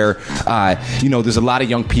now where, you know, there's a lot of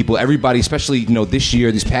young people, everybody, especially, you know, this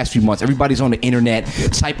year, these past few months, everybody's on the internet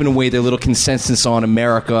typing away their little consensus on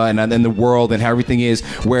America and the world and how everything is,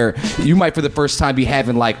 where you might for the first time be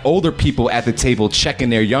having like older people at the table checking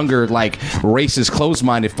their younger, like, racist,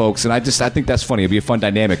 closed-minded folks, and I think that's funny. It'd be a fun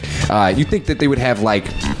dynamic. You think that they would have like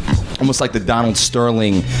almost like the Donald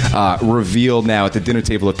Sterling reveal now at the dinner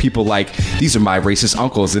table of people like, these are my racist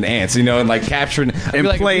uncles and aunts, you know, and like capturing and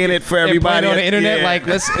like, playing it for everybody on the internet. Like,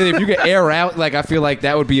 if you could air out, like, I feel like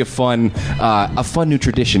that would be a fun new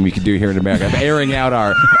tradition we could do here in America, airing out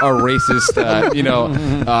our racist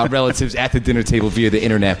relatives at the dinner table via the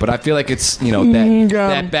internet. But I feel like it's, you know,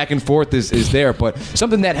 that back and forth is there. But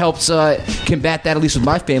something that helps combat that, at least with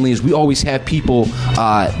my family, is we always have people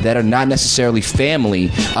that are not necessarily family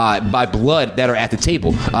by blood that are at the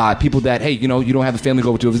table. People that, hey, you know, you don't have a family to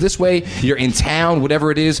go to this way, you're in town,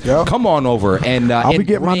 whatever it is, come on over and I'll be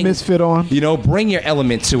getting my misfit on. You know, bring your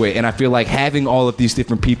element to it. And I feel like having all of these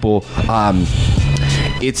different people,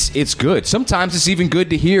 it's good. Sometimes it's even good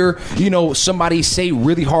to hear, you know, somebody say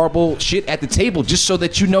really horrible shit at the table, just so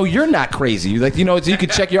that you know you're not crazy. Like, you know, so you can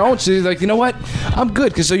check your own shit. Like, you know what, I'm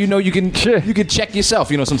good, because so you know you can check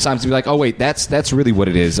yourself. You know, sometimes be like, oh wait, that's really what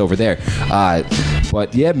it is over there.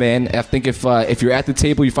 But yeah, man, I think if you're at the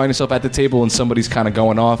table, you find yourself at the table and somebody's kind of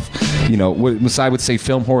going off, you know, Masai would say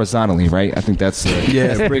film horizontally, right? I think that's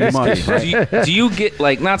pretty much. Right? Do you get,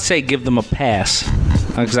 like, not say give them a pass,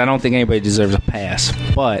 because I don't think anybody deserves a pass,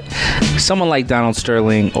 but someone like Donald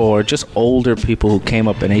Sterling or just older people who came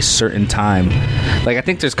up in a certain time, like, I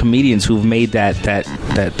think there's comedians who've made that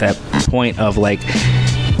point of, like,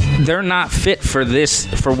 they're not fit for this,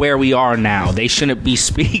 for where we are now. They shouldn't be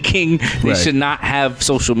speaking. They should not have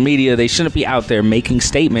social media. They shouldn't be out there making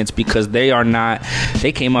statements because they are not.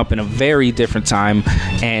 They came up in a very different time,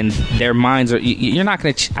 and their minds are. You're not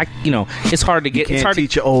going to. It's hard to get. You it's hard to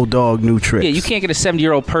teach to your old dog new tricks. Yeah, you can't get a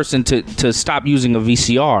 70-year-old person to stop using a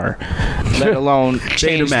VCR, let alone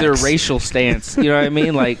change their racial stance. You know what I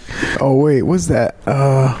mean? Like, oh wait, what's that?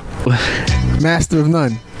 Master of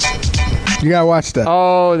None. You gotta watch that.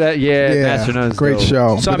 Oh, Master of None. Great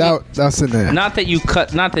show. So, but that's in there. Not that you cut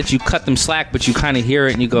them slack, but you kind of hear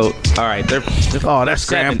it and you go, all right, they're that's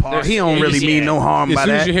Grandpa. He don't really mean no harm by that. As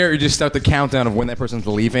soon as you hear it, you just start the countdown of when that person's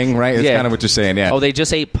leaving, right? That's kind of what you're saying, yeah. Oh, they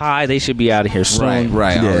just ate pie. They should be out of here soon.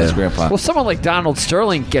 Right. Yeah. Oh, that's Grandpa. Well, someone like Donald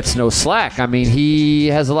Sterling gets no slack. I mean, he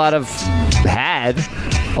has a lot of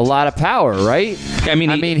power, right? I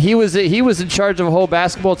mean, he was in charge of a whole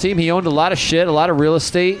basketball team. He owned a lot of shit, a lot of real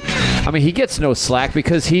estate. I mean, he gets no slack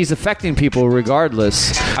because he's affecting people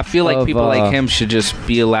regardless. I feel like people like him should just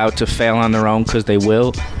be allowed to fail on their own because they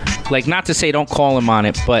will. Like, not to say don't call him on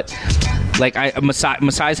it, but like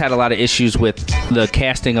Masai's had a lot of issues with the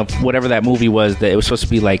casting of whatever that movie was that it was supposed to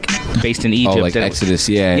be like based in Egypt. Oh, like Exodus,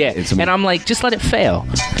 yeah. And I'm like, just let it fail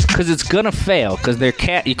because it's gonna fail because you're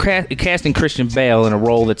casting Christian Bale in a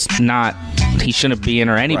role that's not. He shouldn't be in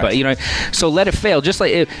or anybody, So let it fail. Just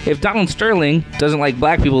like if Donald Sterling doesn't like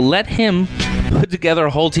black people, let him put together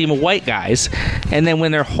a whole team of white guys, and then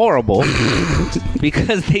when they're horrible,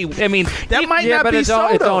 because that might not be so.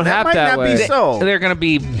 It don't happen that way. They're going to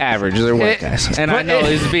be average. They're white guys, and I know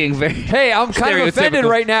he's being very. Hey, I'm kind of offended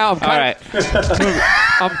right now. I'm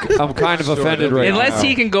kind of offended right now. Unless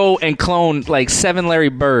he can go and clone like 7 Larry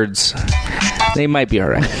Birds. They might be all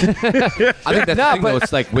right. I think that's the thing, though.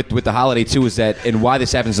 It's like with the holiday, too, is that, and why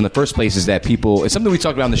this happens in the first place is that people, it's something we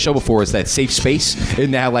talked about on the show before, is that safe space.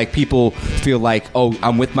 And now, like, people feel like, oh,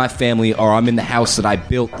 I'm with my family or I'm in the house that I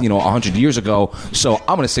built, 100 years ago, so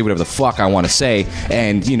I'm going to say whatever the fuck I want to say,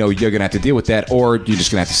 and, you're going to have to deal with that, or you're just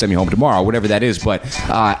going to have to send me home tomorrow, whatever that is. But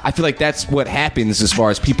I feel like that's what happens as far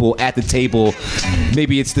as people at the table.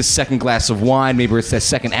 Maybe it's the second glass of wine, maybe it's that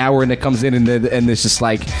second hour, and it comes in, and it's just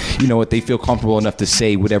like, what they feel comfortable enough to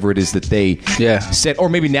say whatever it is that they said, or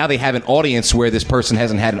maybe now they have an audience where this person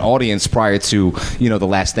hasn't had an audience prior to the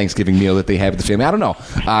last Thanksgiving meal that they have with the family. I don't know.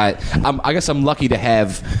 I guess I'm lucky to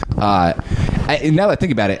have. Now that I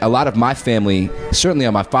think about it, a lot of my family, certainly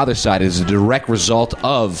on my father's side, is a direct result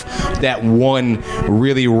of that one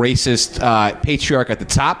really racist patriarch at the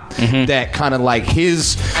top that kind of like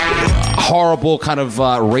his horrible kind of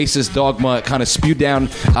racist dogma kind of spewed down,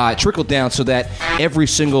 trickled down, so that every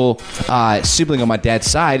single sibling on my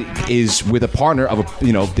dad's side is with a partner of a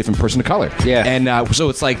different person of color. Yeah, and so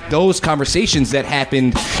it's like those conversations that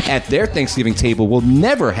happened at their Thanksgiving table will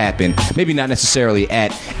never happen. Maybe not necessarily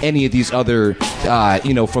at any of these other,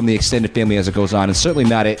 from the extended family as it goes on, and certainly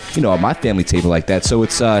not at at my family table like that. So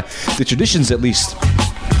it's the traditions at least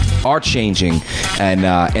are changing,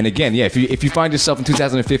 and again, if you find yourself in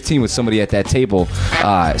 2015 with somebody at that table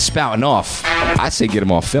spouting off, I say get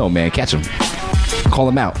them off film, man. Catch them, call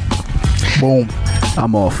them out. Boom.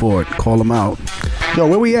 I'm all for it. Call them out. Yo,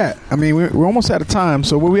 where we at? I mean, we're almost out of time.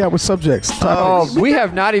 So where we at with subjects? We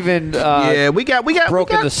have not even we got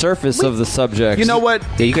broken the surface of the subject. You know what?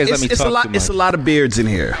 Yeah, you guys let me talk. It's a lot of beards in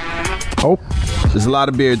here. Oh. There's a lot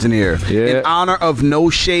of beards in here. Yeah. In honor of No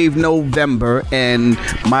Shave November and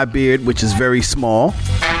my beard, which is very small.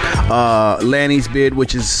 Lanny's beard,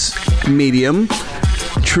 which is medium.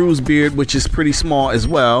 True's beard, which is pretty small as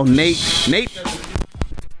well. Nate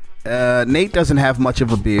doesn't have much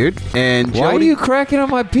of a beard, and why are you cracking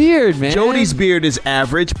on my beard, man? Jody's beard is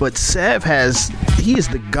average, but Sev he is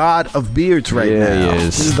the god of beards right now. He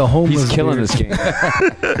is. This is the homeless. He's killing beard. this game.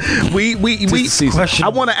 I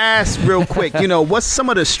want to ask real quick. What's some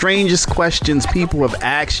of the strangest questions people have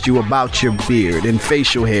asked you about your beard and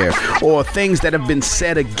facial hair, or things that have been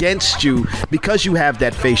said against you because you have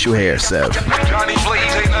that facial hair, Sev?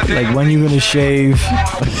 Like, when you gonna shave?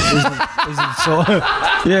 Is it so?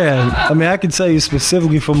 Yeah, I mean, I can tell you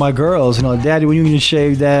specifically for my girls. Daddy, when you gonna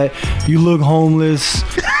shave that? You look homeless.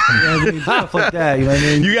 Stuff like that. You know what I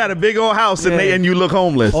mean? You got a big old house and you look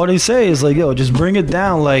homeless. All they say is like, yo, just bring it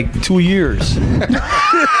down like 2 years.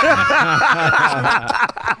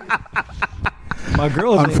 My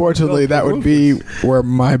girl. Unfortunately, that would be where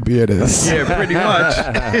my beard is. Yeah, pretty much.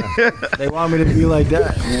 They want me to be like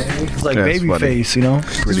that. Man. It's like That's baby funny. face, you know.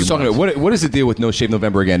 This is talking about what is the deal with No Shave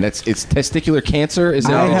November again? It's testicular cancer. Is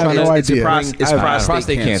that I have no idea. It's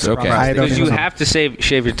prostate cancer. Okay. I don't Because you know. have to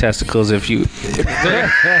shave your testicles if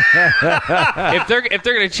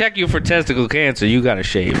they're gonna check you for testicle cancer, you gotta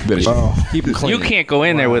shave. Keep them clean. You can't go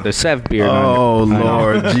in there with a Sev beard. Oh on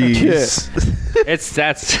Lord, jeez. That's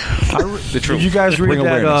the truth. Did you guys read Bring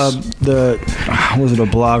that? Was it a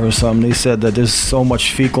blog or something? They said that there's so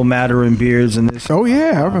much fecal matter in beards, and this. Oh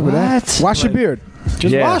yeah, I remember that. Wash your beard.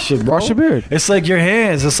 Just wash it, bro. Wash your beard. It's like your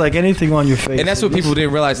hands. It's like anything on your face. And that's what people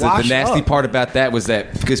didn't realize. That the Wash nasty up. part about that was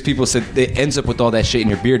that because people said it ends up with all that shit in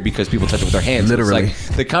your beard because people touch it with their hands. Literally. It's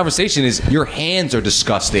like, the conversation is your hands are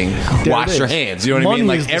disgusting. There Wash it your is. hands. You know what I mean?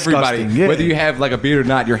 Money Like is everybody, disgusting, yeah. whether you have like a beard or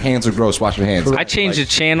not, your hands are gross. Wash your hands. I changed the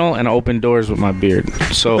channel and opened doors with my beard.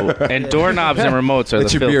 So and doorknobs and remotes are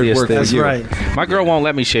Let the your beard filthiest work thing. for That's you. right. My girl won't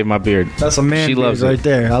let me shave my beard. That's a man. She beard loves right it.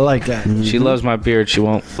 there. I like that. She loves my beard. She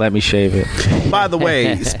won't let me shave it. By the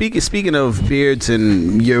way, speaking of beards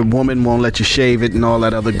and your woman won't let you shave it and all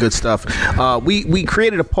that other good stuff, we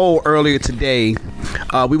created a poll earlier today.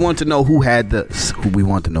 We want to know who had the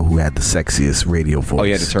sexiest radio voice. Oh,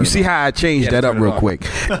 you had to turn You it see on. how I changed You had that to up turn it real on. quick.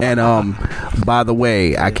 And by the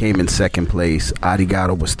way, I came in second place.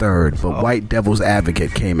 Adigato was third, but White Devil's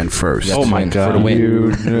Advocate came in first. Oh my God. For the win.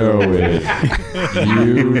 You know it.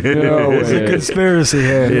 You know It's a it. conspiracy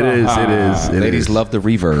here. It is. Ladies love the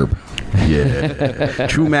reverb. Yeah.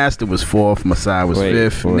 True Master was fourth. Masai was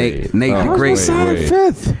fifth. wait. Nate the Great.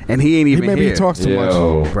 Fifth. And he ain't even Maybe here. he talks too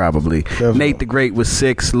Yo. much. Probably. Nate the Great was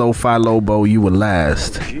sixth. Lo-Fi Lobo, you were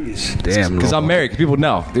last. Damn. Because I'm Lobo. married. 'Cause people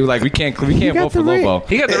know. They were like, we can't got vote for the ra- Lobo.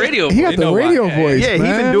 He got the radio. He got They the know why. radio Yeah, voice. Yeah, he's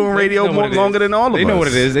been man. doing radio They know more what it longer is. than all of us. They know what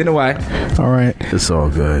it is. They know why. All right. It's all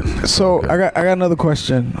good. So I got another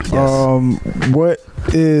question. What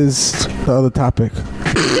is the other topic?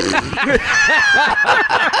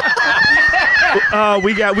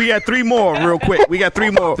 We got three more real quick. We got three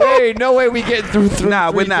more. Hey, no way we get through.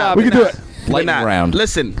 Nah, we're not. We can do it. We're Lightning not. round.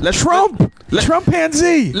 Listen, let's Trump.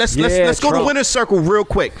 Trumpanzee. Let's Yeah, go to Trump. Winner's Circle real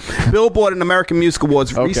quick. Billboard and American Music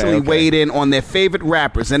Awards recently weighed in on their favorite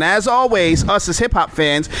rappers, and as always, us as hip hop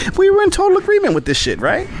fans, we were in total agreement with this shit,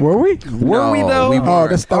 right? Were we? Were we though? We Oh,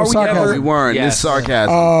 that's Are we sarcasm. ever? We weren't. Yes. It's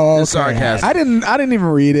sarcasm. Oh, It's okay. sarcasm. I didn't even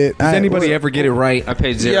read it. Does anybody ever get it right? I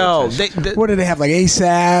paid zero. Yo, attention. What did they have? Like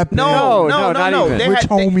ASAP? No, not even. They Rich had,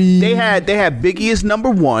 Homie. They had Biggie as number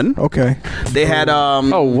one. Okay. They had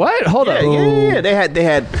Oh, what? Hold yeah, up. yeah. They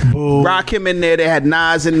had Rakim in there. They had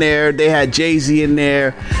Nas in there. They had Jay-Z in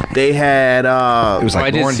there. They had It was I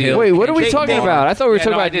like did Lauryn see Hill. Wait, what are we They- talking they- about? I thought we were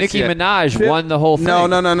talking no, I about did Nicki see it. Minaj won the whole thing.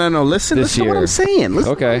 no. Listen This to what year. I'm saying.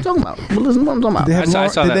 Listen Okay. to what I'm talking about. Listen to what I'm talking about. They have I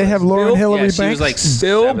saw did that they have list. Lauren Hillary Yeah, she Banks? was like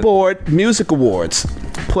Billboard Music Awards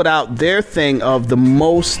put out their thing of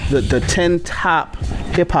the 10 top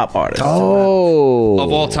hip hop artists. Oh.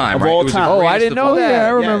 Of all time, Of right? all It was the time. Oh, I greatest didn't of know all that. yeah, I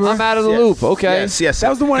remember. I'm out of the Yes. loop. Okay. Yes. That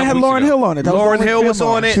was the one that had Couple Lauryn weeks ago. Hill on it. That was the Lauryn only Hill was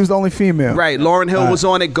female. on it. She was the only female. Right, Lauryn Hill was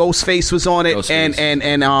on it. Ghostface was on it, Ghostface.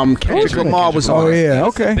 and Kendrick Lamar was on Oh it. yeah.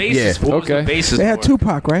 Okay. Basis. Yeah. What was the Okay. basis They had for it?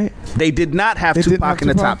 Tupac, right? They did not have They didn't Tupac have in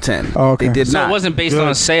the Tupac? top 10. Oh, okay. They did So not. it wasn't based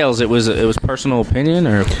on sales. It was personal opinion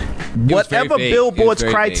or Whatever very vague. Billboard's It was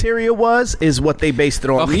very vague. criteria was, is what they based it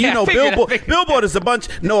on. Okay, You know, I figured Billboard, Billboard is a bunch.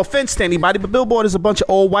 No offense to anybody, but Billboard is a bunch of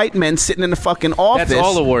old white men sitting in the fucking office. that's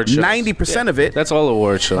all award shows. 90% of it. That's all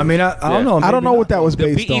award shows. I mean, I don't know. I don't know maybe what that was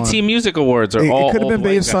the based BET on. Music Awards are It all. could have been old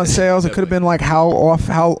white based on guys. sales. It could have been like how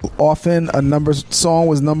often a song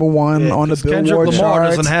was number one Yeah, on the 'cause Kendrick Billboard Lamar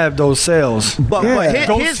charts. doesn't have those sales. But Yeah.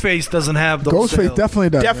 here's Ghostface doesn't have those Ghostface sales. definitely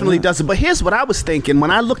does. definitely doesn't. But here's what I was thinking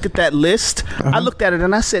when I looked at that list. I looked at it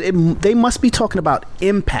and I said, they must be talking about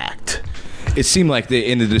impact. It seemed like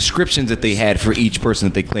in the descriptions that they had for each person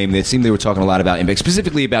that they claimed, it seemed they were talking a lot about impact,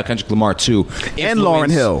 specifically about Kendrick Lamar too, And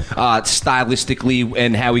Lauryn Hill, stylistically,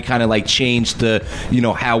 and how he kind of like changed the,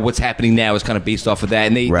 how what's happening now is kind of based off of that,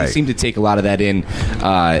 and they seem to take a lot of that in.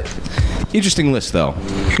 Interesting list though.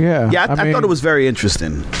 Yeah, Yeah, I thought it was very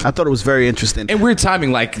interesting. And weird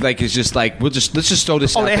timing, like it's just like let's just throw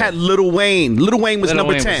this. Oh, out they there. had Lil Wayne. Lil Wayne was Lil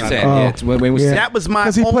number Wayne was 10. on Yeah, it's Wayne was That was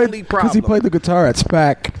my he only played, problem. Because he played the guitar at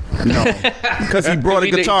SPAC. No, because he brought a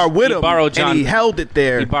guitar with him borrowed and he held it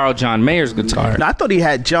there. He borrowed John Mayer's guitar. No, I thought he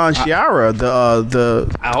had John Ciara, the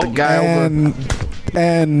guy over.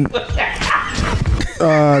 And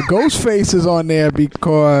Ghostface is on there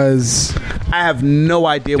because I have no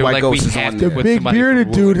idea why like, Ghost we is have on to there. the big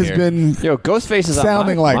bearded dude has been Yo, Ghostface is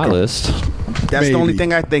sounding on like my him. list. That's the only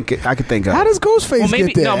thing I could think of. How does Ghostface maybe,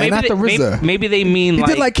 get there? No, maybe and not the RZA? maybe they mean he like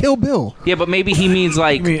did like Kill Bill. Yeah, but maybe he means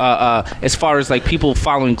like as far as like people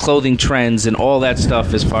following clothing trends and all that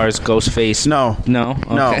stuff. As far as Ghostface, no.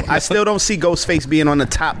 Okay. I still don't see Ghostface being on the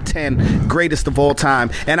top 10 greatest of all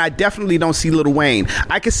time, and I definitely don't see Lil Wayne.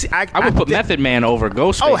 I can see. I would put Method Man over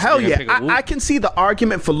Ghostface. Oh hell yeah! I can see the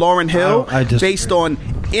argument for Lauryn Hill based on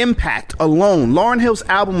impact alone. Lauryn Hill's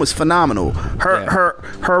album was phenomenal.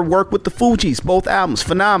 Her work with the Fugees, both albums,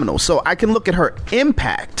 phenomenal. So I can look at her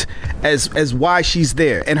impact as why she's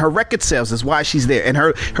there, and her record sales is why she's there, and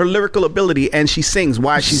her lyrical ability, and she sings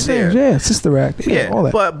why she's there. Yeah, Sister Act. Yeah, all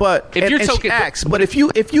that. But if you're talking, but if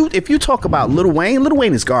you talk about Lil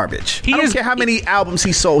Wayne is garbage. I don't care how many albums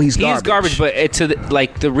he sold. He's garbage. But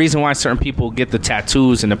the reason why certain people get the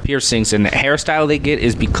tattoos and the piercings and the hairstyle they get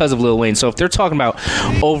is because of Lil Wayne. So if they're talking about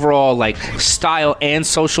overall like style and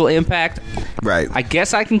social impact, right? I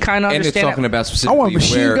guess I can kind of understand. And they're talking about specifically I want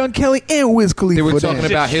Machine Gun Kelly and Wiz Khalifa. They were talking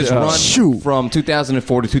about his run from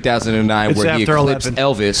 2004 to 2009, where he eclipsed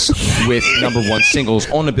Elvis with #1 singles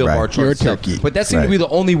on the Billboard chart. But that seemed to be the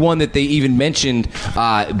only one that they even mentioned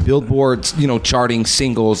Billboard's, charting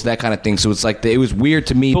singles, that kind of thing. So it's like it was weird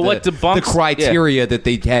to me the criteria that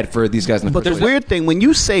they had for these guys. But the weird thing when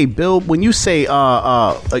you say like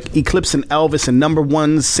eclipsing Elvis and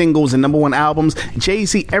 #1 singles and #1 albums,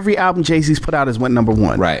 Jay-Z, every album Jay-Z's put out has went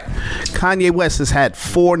 #1. Right. Kanye West has had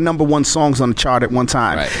 4 #1 songs on the chart at one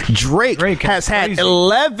time. Right. Drake has had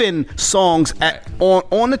 11 songs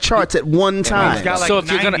on the charts at one time. He's got like So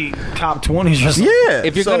if you're gonna top 20, just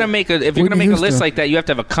if you're gonna make a list like that, you have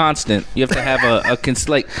to have a constant. You have to have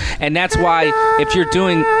and that's why if you're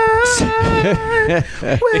doing,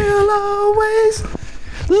 we'll always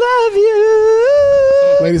love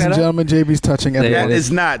you. Ladies and gentlemen, JB's touching everyone.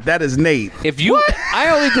 That is Nate. If you, I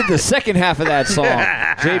only did the second half of that song.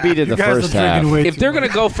 JB did the first half. If they're gonna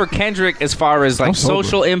go for Kendrick as far as like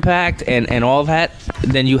social impact and all that,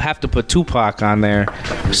 then you have to put Tupac on there.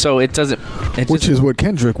 So it doesn't. Which is what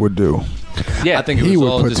Kendrick would do. Yeah, I think he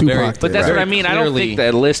would put Tupac. But that's what I mean. I don't think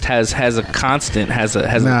that list has a constant.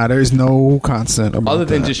 Nah, there's no constant about other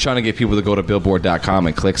than just trying to get people to go to Billboard.com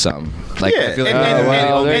and click something. Like, yeah, I feel like,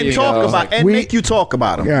 and talk about and make you talk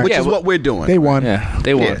about them, which is what we're doing. They won. Yeah,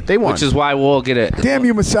 they won. Yeah, they won. Which is why we'll all get it. Damn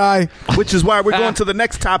you, Masai. Which is why we're going to the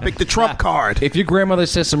next topic, the Trump card. If your grandmother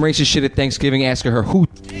says some racist shit at Thanksgiving, ask her who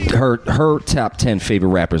her top 10 favorite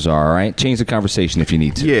rappers are. All right, change the conversation if you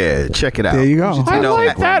need to. Yeah, check it out. There you go. I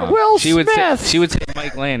like that Will Smith. She would say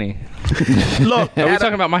Mike Lanny. Look, are we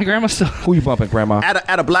talking about my grandma still? Who you bumping, Grandma?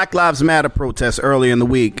 At a Black Lives Matter protest earlier in the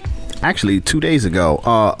week, actually 2 days ago,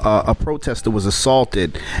 a protester was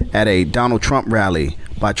assaulted at a Donald Trump rally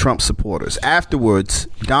by Trump supporters. Afterwards,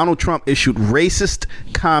 Donald Trump issued racist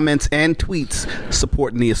comments and tweets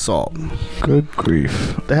supporting the assault. Good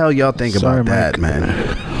grief. What the hell y'all think about that, man?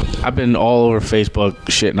 I've been all over Facebook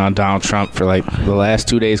shitting on Donald Trump for like the last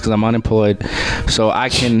 2 days because I'm unemployed. So I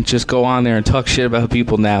can just go on there and talk shit about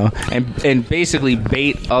people now and basically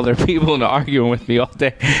bait other people into arguing with me all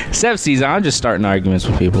day. Except season, I'm just starting arguments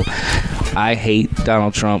with people. I hate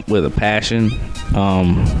Donald Trump with a passion.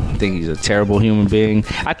 I think he's a terrible human being.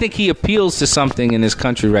 I think he appeals to something in this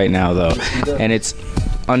country right now, though, and it's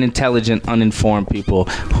unintelligent, uninformed people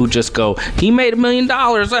who just go, he made $1 million.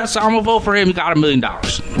 I'm gonna vote for him. He got $1 million.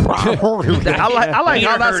 I like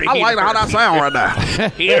how that sound right now.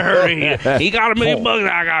 He got $1 million.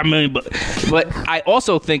 I got $1 million. But I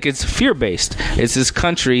also think it's fear based. It's this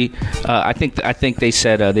country. I think they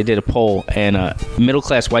said they did a poll, and middle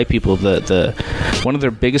class white people, the one of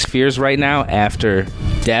their biggest fears right now after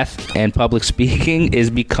death and public speaking is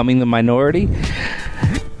becoming the minority.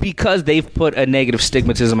 Because they've put a negative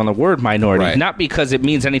stigmatism on the word minority, right. Not because it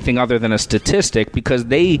means anything other than a statistic, because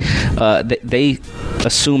they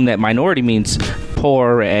assume that minority means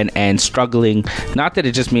poor and struggling, not that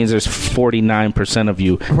it just means there's 49% of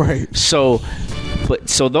you. Right. So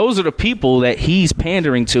those are the people that he's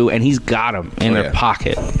pandering to, and he's got them in their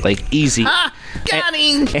pocket, like easy. Got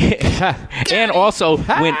him. And also,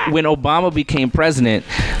 when Obama became president,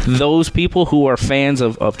 those people who are fans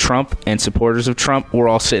of Trump and supporters of Trump were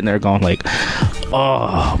all sitting there going like,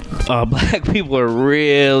 black people are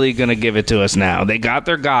really gonna give it to us now. They got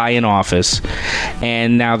their guy in office,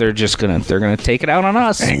 and now they're gonna take it out on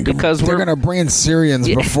us because they're gonna brand Syrians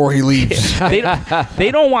before he leaves. They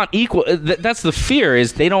don't want equal. That's the fear.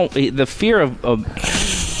 The fear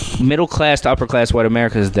of middle class to upper class white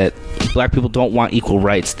America is that black people don't want equal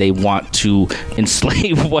rights. They want to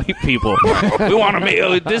enslave white people. We want to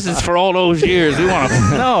make this is for all those years. We want to.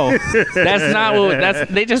 No, that's not what.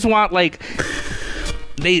 They just want like.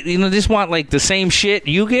 they just want like the same shit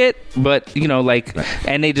you get, but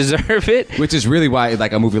and they deserve it. Which is really why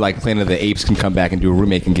like a movie like Planet of the Apes can come back and do a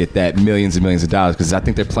remake and get that millions and millions of dollars, because I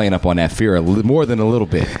think they're playing up on that fear more than a little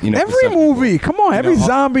bit. Every movie, come on, every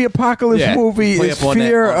zombie apocalypse movie is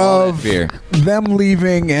fear of them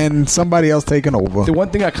leaving and somebody else taking over. The one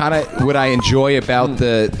thing I enjoy about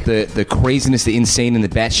the craziness, the insane, and the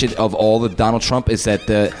batshit of all of Donald Trump is that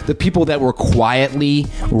the people that were quietly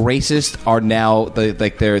racist are now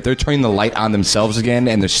they're turning the light on themselves again,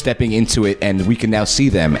 and they're stepping into it, and we can now see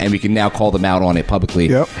them, and we can now call them out on it publicly.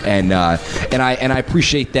 Yep. And I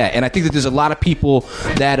appreciate that, and I think that there's a lot of people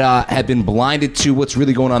that have been blinded to what's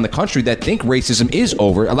really going on in the country that think racism is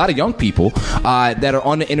over. A lot of young people that are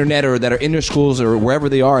on the internet or that are in their schools or wherever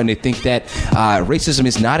they are, and they think that racism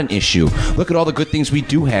is not an issue. Look at all the good things we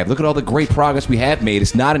do have. Look at all the great progress we have made.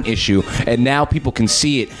 It's not an issue, and now people can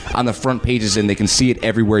see it on the front pages, and they can see it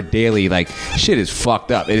everywhere daily. Like, shit is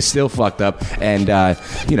fucked up. It is still fucked up, and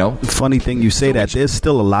Funny thing you say that. There's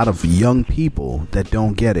still a lot of young people that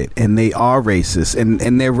don't get it, and they are racist, and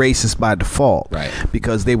they're racist by default, right?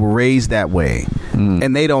 Because they were raised that way,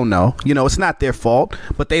 and they don't know. It's not their fault,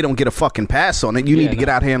 but they don't get a fucking pass on it. You need to get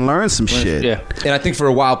out here and learn some shit. Yeah, and I think for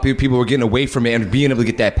a while people were getting away from it and being able to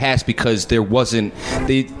get that pass because there wasn't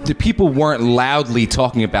the people weren't loudly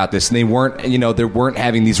talking about this, and they weren't they weren't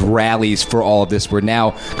having these rallies for all of this. Where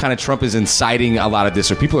now kind of Trump is inciting a lot of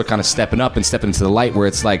this, or people are kind of stepping up and stepping into the light, where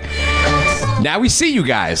it's like, now we see you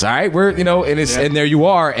guys, all right? We're and there you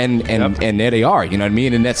are, and there they are. You know what I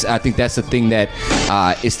mean? And I think that's the thing that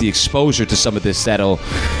is the exposure to some of this that'll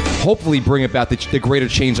hopefully bring about the greater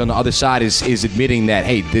change on the other side is admitting that,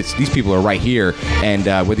 hey, these people are right here, and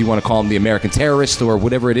whether you want to call them the American terrorists or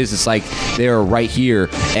whatever it is, it's like they're right here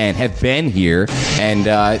and have been here, and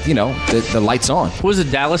the light's on. What was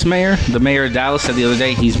it, Dallas mayor? The mayor of Dallas said the other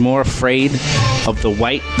day he's more afraid of the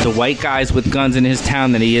white guys with guns in his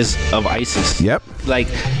town than he is of ISIS. Yep.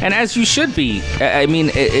 And as you should be. I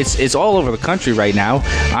mean, it's all over the country right now.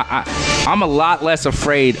 I'm a lot less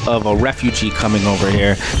afraid of a refugee coming over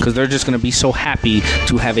here because they're just going to be so happy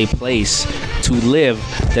to have a place to live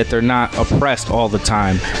that they're not oppressed all the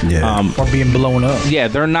time. Yeah. Or being blown up. Yeah,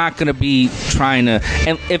 they're not going to be trying to.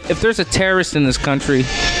 And if there's a terrorist in this country,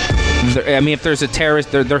 if there's a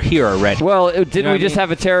terrorist, they're here already. Well, didn't we just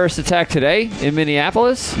have a terrorist attack today in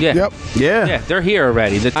Minneapolis? Yeah. Yep. Yeah. Yeah, they're here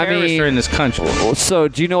already. The terrorists are in this country. So,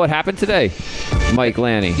 do you know what happened today, Mike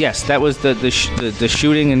Lanny? Yes, that was the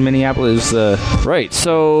shooting in Minneapolis. Right.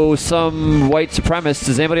 So, some white supremacists.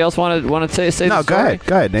 Does anybody else want to say? No, the story?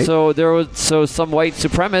 Go ahead, Nate. So some white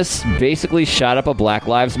supremacists basically shot up a Black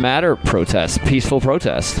Lives Matter protest, peaceful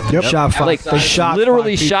protest. Yep. Shot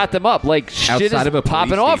them up. Like, shit is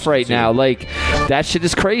popping off right now. Like, that shit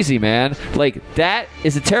is crazy, man. Like, that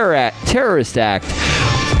is a terrorist act.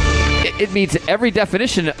 It meets every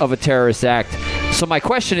definition of a terrorist act. So my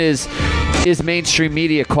question is mainstream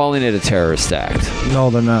media calling it a terrorist act? No,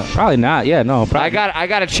 they're not. Probably not. Yeah, no. Probably. I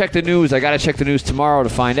got to check the news. I got to check the news tomorrow to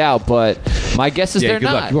find out. But my guess is they're good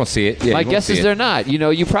not. Luck. You won't see it. Yeah, my guess is they're not.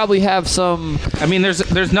 You probably have some. I mean,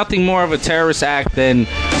 there's nothing more of a terrorist act than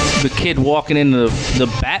the kid walking into the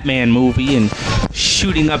Batman movie and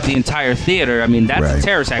shooting up the entire theater. I mean, that's a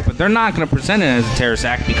terrorist act, but they're not going to present it as a terrorist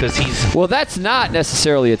act because he's... Well, that's not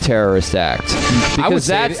necessarily a terrorist act. I would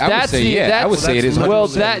say it is. Well,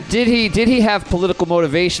 did he have political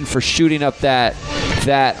motivation for shooting up that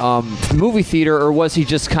movie theater, or was he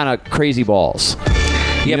just kind of crazy balls?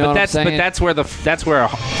 Yeah, that's where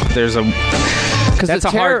there's a... That's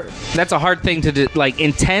a hard thing to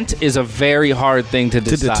intent is a very hard thing to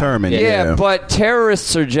decide. Determine. Yeah, but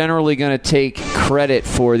terrorists are generally going to take credit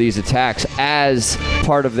for these attacks as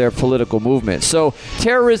part of their political movement. So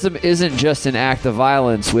terrorism isn't just an act of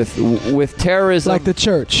violence. With terrorism, like the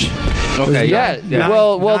church. Okay. Yeah.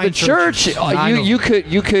 Well, the church.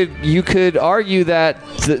 You could argue that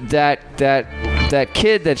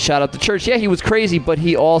kid that shot up the church, he was crazy, but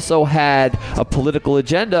he also had a political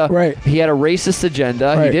agenda. Right. He had a racist agenda.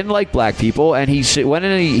 Right. He didn't like black people, and he went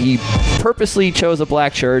in and he purposely chose a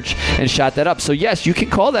black church and shot that up. So yes, you can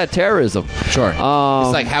call that terrorism. Sure. It's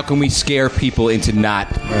like, how can we scare people into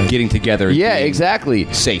not getting together? Yeah,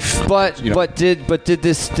 exactly. Safe. But did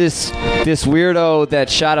this weirdo that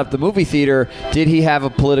shot up the movie theater, did he have a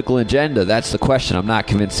political agenda? That's the question. I'm not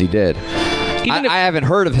convinced he did. I haven't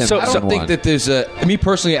heard of him. So I don't think that there's me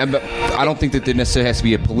personally, I don't think that there necessarily has to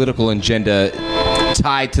be a political agenda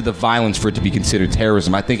tied to the violence for it to be considered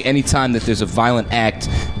terrorism. I think anytime that there's a violent act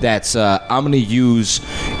that's I'm going to use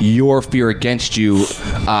your fear against you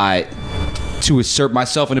to assert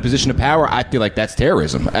myself in a position of power, I feel like that's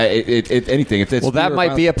terrorism. Anything. If it's that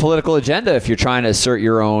might be a political agenda if you're trying to assert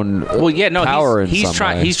your own power he's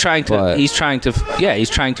trying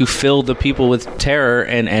to fill the people with terror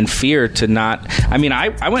and fear to not. I mean, I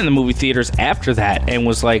went in the movie theaters after that and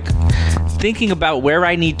was like thinking about where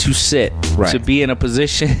I need to sit to be in a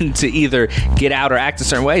position to either get out or act a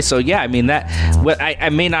certain way. So yeah, I mean I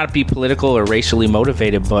may not be political or racially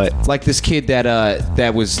motivated, but like this kid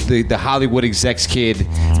that was the Hollywood execs kid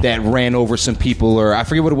that ran over some people, or I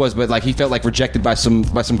forget what it was, but like he felt like rejected by some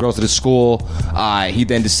girls at his school. He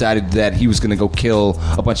then decided that he was going to go kill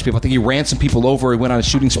a bunch of people. I think he ran some people over. He went on a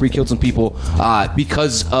shooting spree, killed some people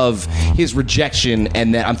because of his rejection,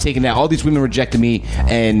 and that I'm taking that all these women rejected me,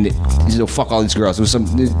 and fuck all these girls. It was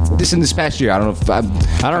this past year. I don't know if I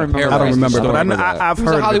don't remember. But I've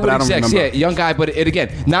heard of it, but I don't remember. Yeah, young guy, but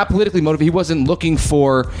again, not politically motivated. He wasn't looking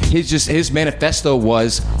for his manifesto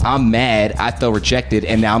was, I'm mad, I felt rejected,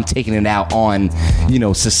 and now I'm taking it out on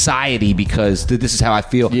society because this is how I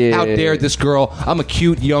feel. How dare this girl? I'm a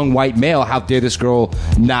cute young white male. How dare this girl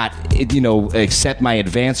not accept my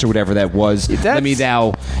advance or whatever that was? Let me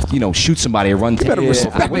now shoot somebody or run. You better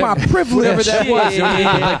respect my privilege. Whatever that was.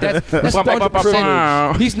 That's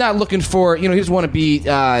 100%. He's not looking for. He doesn't want to be. He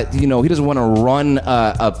doesn't want to run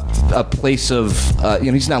a place of.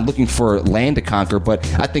 He's not looking for land to conquer. But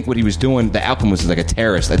I think what he was doing, the outcome was like a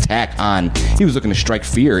terrorist attack on. He was looking to strike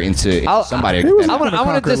fear into somebody. I'm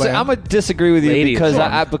gonna disagree with you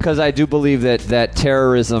because I do believe that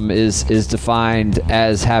terrorism is defined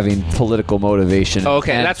as having political motivation.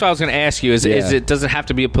 Okay, that's what I was going to ask you. Does it have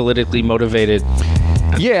to be a politically motivated?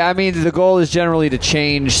 Yeah, I mean the goal is generally to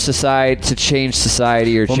change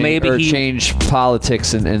society, or change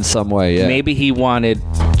politics in some way. Yeah. Maybe he wanted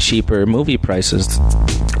cheaper movie prices.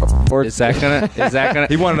 Or is that gonna?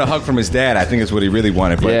 He wanted a hug from his dad. I think is what he really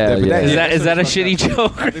wanted. But Is that a shitty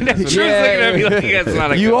joke? That's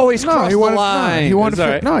not a you always cross the line. He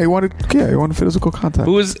wanted physical contact.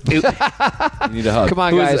 You need a hug. Come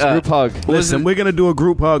on, guys, group hug. Listen, we're gonna do a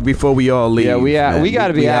group hug before we all leave. Yeah, we got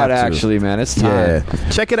to be out. Actually, man, it's time. Yeah.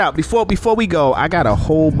 Check it out. Before we go, I got a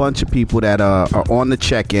whole bunch of people that are on the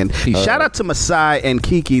check-in. Shout out to Masai and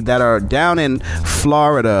Kiki that are down in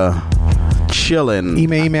Florida. Chilling.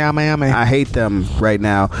 I hate them right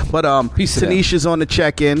now. But Tanisha's on the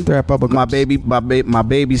check-in. My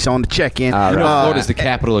baby's on the check-in. Florida's the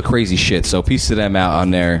capital of crazy shit. So peace to them out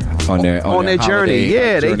on their journey.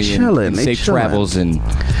 Yeah, they chilling. Safe travels and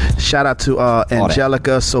shout out to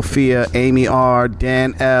Angelica, Sophia, Amy R,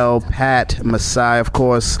 Dan L, Pat, Masai, of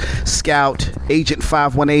course, Scout, Agent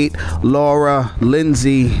 518, Laura,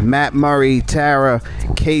 Lindsay, Matt Murray, Tara,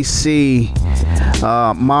 KC,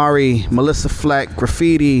 Mari, Melissa Fleck,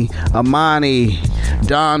 Graffiti, Amani,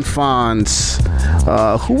 Don Fons.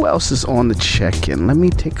 Who else is on the check-in? Let me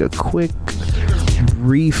take a quick,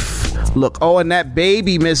 brief look. Oh, and that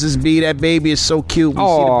baby, Mrs. B. That baby is so cute. We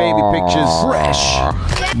see the baby pictures. Fresh.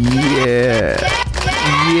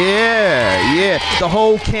 Yeah. The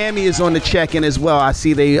whole Cammy is on the check-in as well. I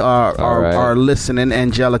see they are listening.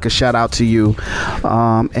 Angelica, shout out to you.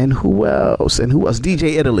 And who else?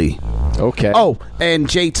 DJ Italy. Okay. Oh, and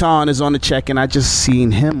Jayton is on the check-in. I just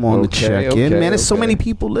seen him on the check-in. Man, there's so many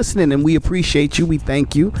people listening, and we appreciate you. We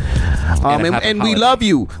thank you. And we love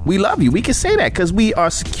you. We love you. We can say that because we are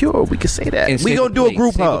secure. We can say that. We're going to do a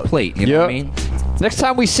group hug. You know what I mean? Next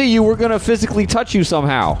time we see you, we're going to physically touch you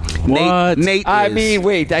somehow. Nate I mean,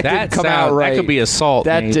 wait, that didn't come out right. That could be assault.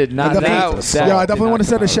 That Nate. did not. I definitely want to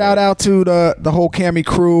send a shout out to the whole Cammy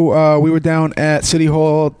crew. We were down at City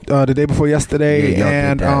Hall the day before yesterday,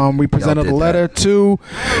 and we presented a letter to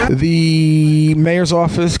the mayor's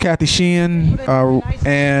office, Kathy Sheehan,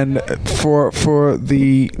 and for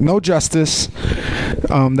the no justice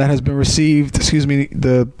that has been received. Excuse me,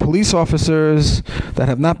 the police officers that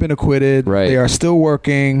have not been acquitted. Right. They are still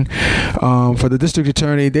working for the district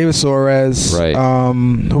attorney, David Suarez,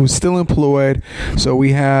 who's still employed. So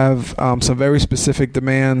we have some very specific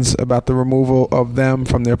demands about the removal of them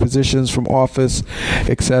from their positions, from office,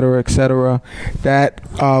 et cetera, et cetera. That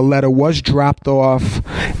letter was dropped off,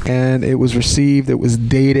 and it was received. It was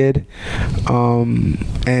dated.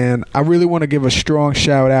 And I really want to give a strong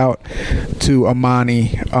shout out to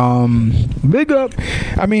Amani. Big up.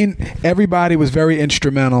 I mean, everybody was very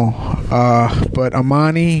instrumental. But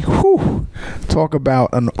Amani, talk about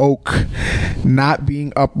an oak not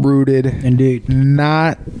being uprooted. Indeed.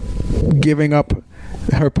 Not giving up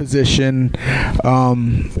her position.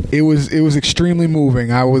 It was extremely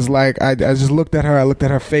moving. I was like, I just looked at her. I looked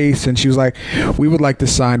at her face, and she was like, "We would like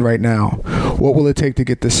this signed right now." What will it take to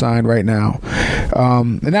get this signed right now?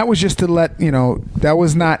 And that was just to let that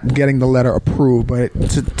was not getting the letter approved, but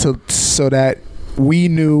so that we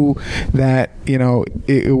knew that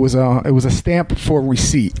it was a stamp for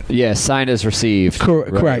receipt. Yeah, signed as received.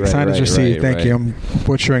 Correct. Signed as received. Thank you. I'm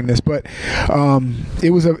butchering this, but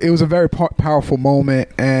it was a very powerful moment,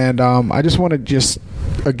 and I just want to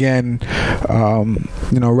again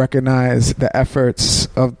recognize the efforts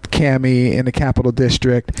of Cammie in the Capital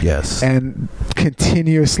District. Yes, and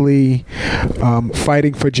continuously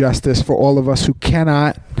fighting for justice for all of us who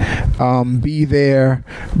cannot be there,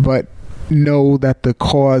 but know that the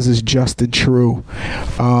cause is just and true.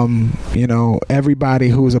 Everybody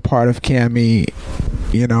who was a part of Cammie,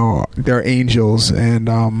 they're angels, and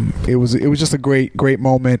it was just a great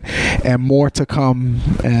moment, and more to come.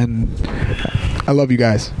 And I love you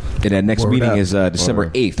guys. And that next meeting is December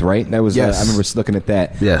 8th, right? That was yes. I remember looking at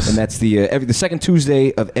that. Yes, and that's the second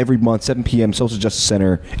Tuesday of every month, 7 p.m. Social Justice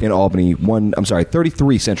Center in Albany.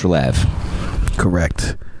 33 Central Ave.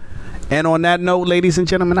 Correct. And on that note, ladies and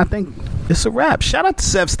gentlemen, I think it's a wrap. Shout out to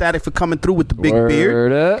Sev Static for coming through with the big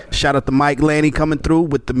beard. Up. Shout out to Mike Lanny coming through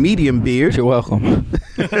with the medium beard. You're welcome.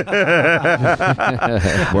 I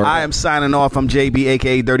am signing off. I'm JB,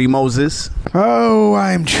 a.k.a. Dirty Moses. Oh,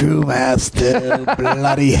 I'm True Master.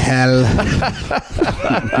 Bloody hell.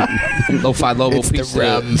 Lo-fi Lobo, peace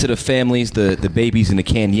to the families, the babies, and the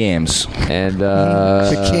canned yams. And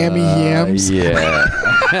the Cammie yams. Yeah.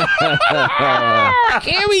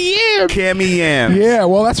 Cammie yams. Yeah,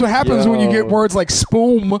 well, that's what happens when you get words like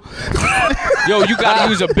spoon. Yo, you gotta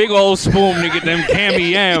use a big old spoon to get them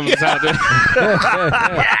Cammie yams out there.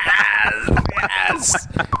 Yes.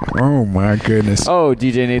 Oh my goodness. Oh,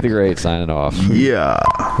 DJ Nate the Great signing off. Yeah.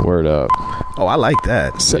 Word up. Oh, I like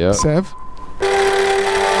that. Yep. Sev,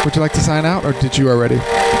 would you like to sign out, or did you already?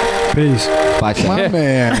 Peace. Bye, My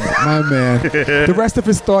man. The rest of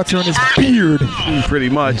his thoughts are in his beard. Pretty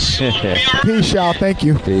much. Peace, y'all. Thank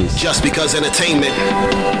you. Peace. Just because entertainment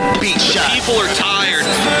beat shot. People are tired.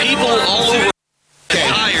 People all over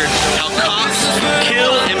tired how cops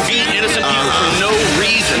kill and beat innocent people for no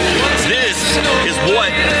reason. This is what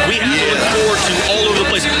we have to look forward to all over the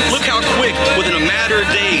place. Look how quick, within a matter of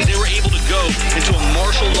days, they were able to go into a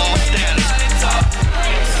martial law status.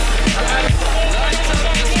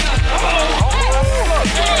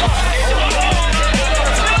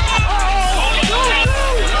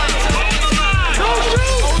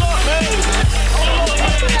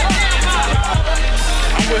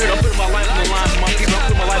 I'm putting my life on the line for my people. I'm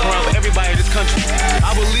putting my life around for everybody in this country.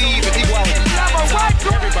 I believe in equality.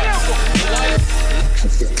 Everybody.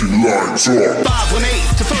 518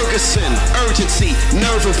 to Ferguson, urgency,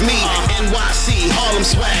 nerve of me, NYC, Harlem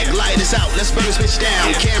swag, light is out, let's burn this bitch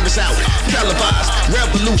down, cameras out, televised,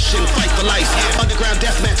 revolution, fight for life, underground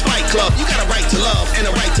deathmatch fight club, you got a right to love and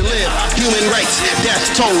a right to live, human rights, death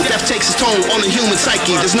toll, death takes its toll on the human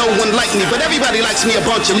psyche, there's no one like me, but everybody likes me, a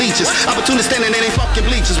bunch of leeches, opportunists standing in they fucking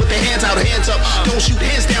bleachers, with their hands out, hands up, don't shoot,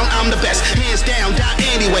 hands down, I'm the best, hands down, die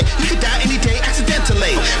anyway, you could die any day,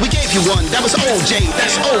 accidentally, we gave you one, that was OJ,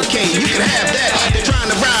 that's okay, you can have that, they're trying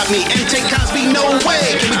to rob me, and take Cosby, no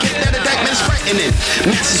way, can we get that indictment, it's frightening,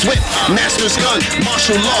 master's whip, master's gun,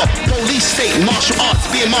 martial law, police state, martial arts,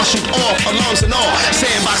 being marshaled off, alarms and all,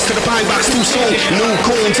 sandbox to the pine box too soon, new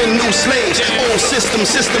coons and new slaves, old system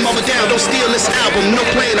of a down, don't steal this album, no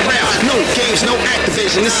playing around, no games, no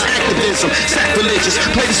Activision, this is activism, sacrilegious,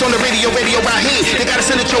 play this on the radio Raheem, they got us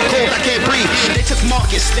in a chokehold, I can't breathe, they took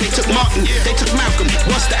Marcus, they took Martin, they took Malcolm,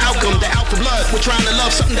 what's the outcome, the alpha blood, we're trying to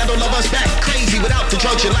love something that'll love us back, crazy without the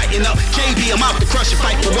drugs, you're lighting up, JB, I'm out to crush and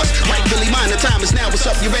fight for what's rightfully mine, the time is now, what's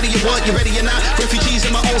up, you ready, you what, you ready or not, refugees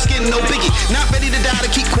in my own skin, no biggie, not ready to die to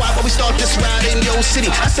keep quiet while we start this ride in your city,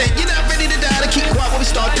 I said, you're not ready to die to keep quiet while we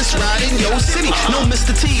start this ride in your city, no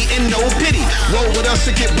Mr. T and no pity, roll with us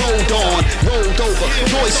and get rolled on, rolled over,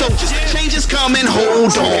 toy soldiers, change is coming,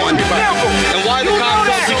 hold on, and why the cops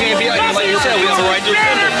can't be like you said, we have a right to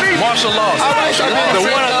defend martial law, the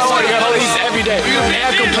one authority of police every day, they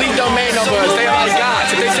have complete domain over us, they are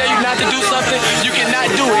gods, if they say you not to do something, you cannot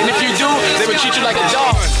do it, and if you do, they will treat you like a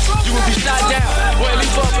dog, you will be shot down, well at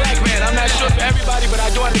least for a black man, I'm not sure for everybody, but I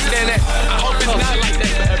do understand that, I hope it's not like that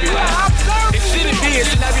for everybody, it shouldn't be, it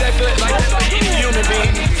should not be like that for any human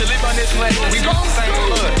being, to live on this planet, we from the same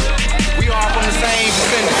blood, we are from the same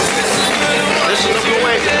descendants, this is the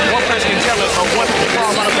way, one person can tell us, or one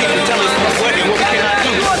small amount of people can tell us what and what we cannot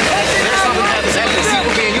do, there's something that is actually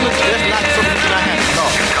people being human, that's not something we cannot have,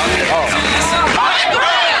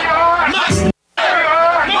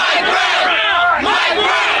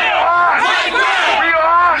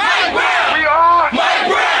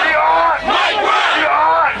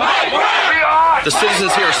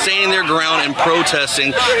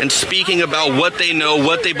 protesting and speaking about what they know,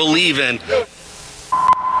 what they believe in.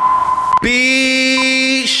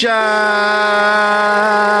 Be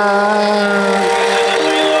shy.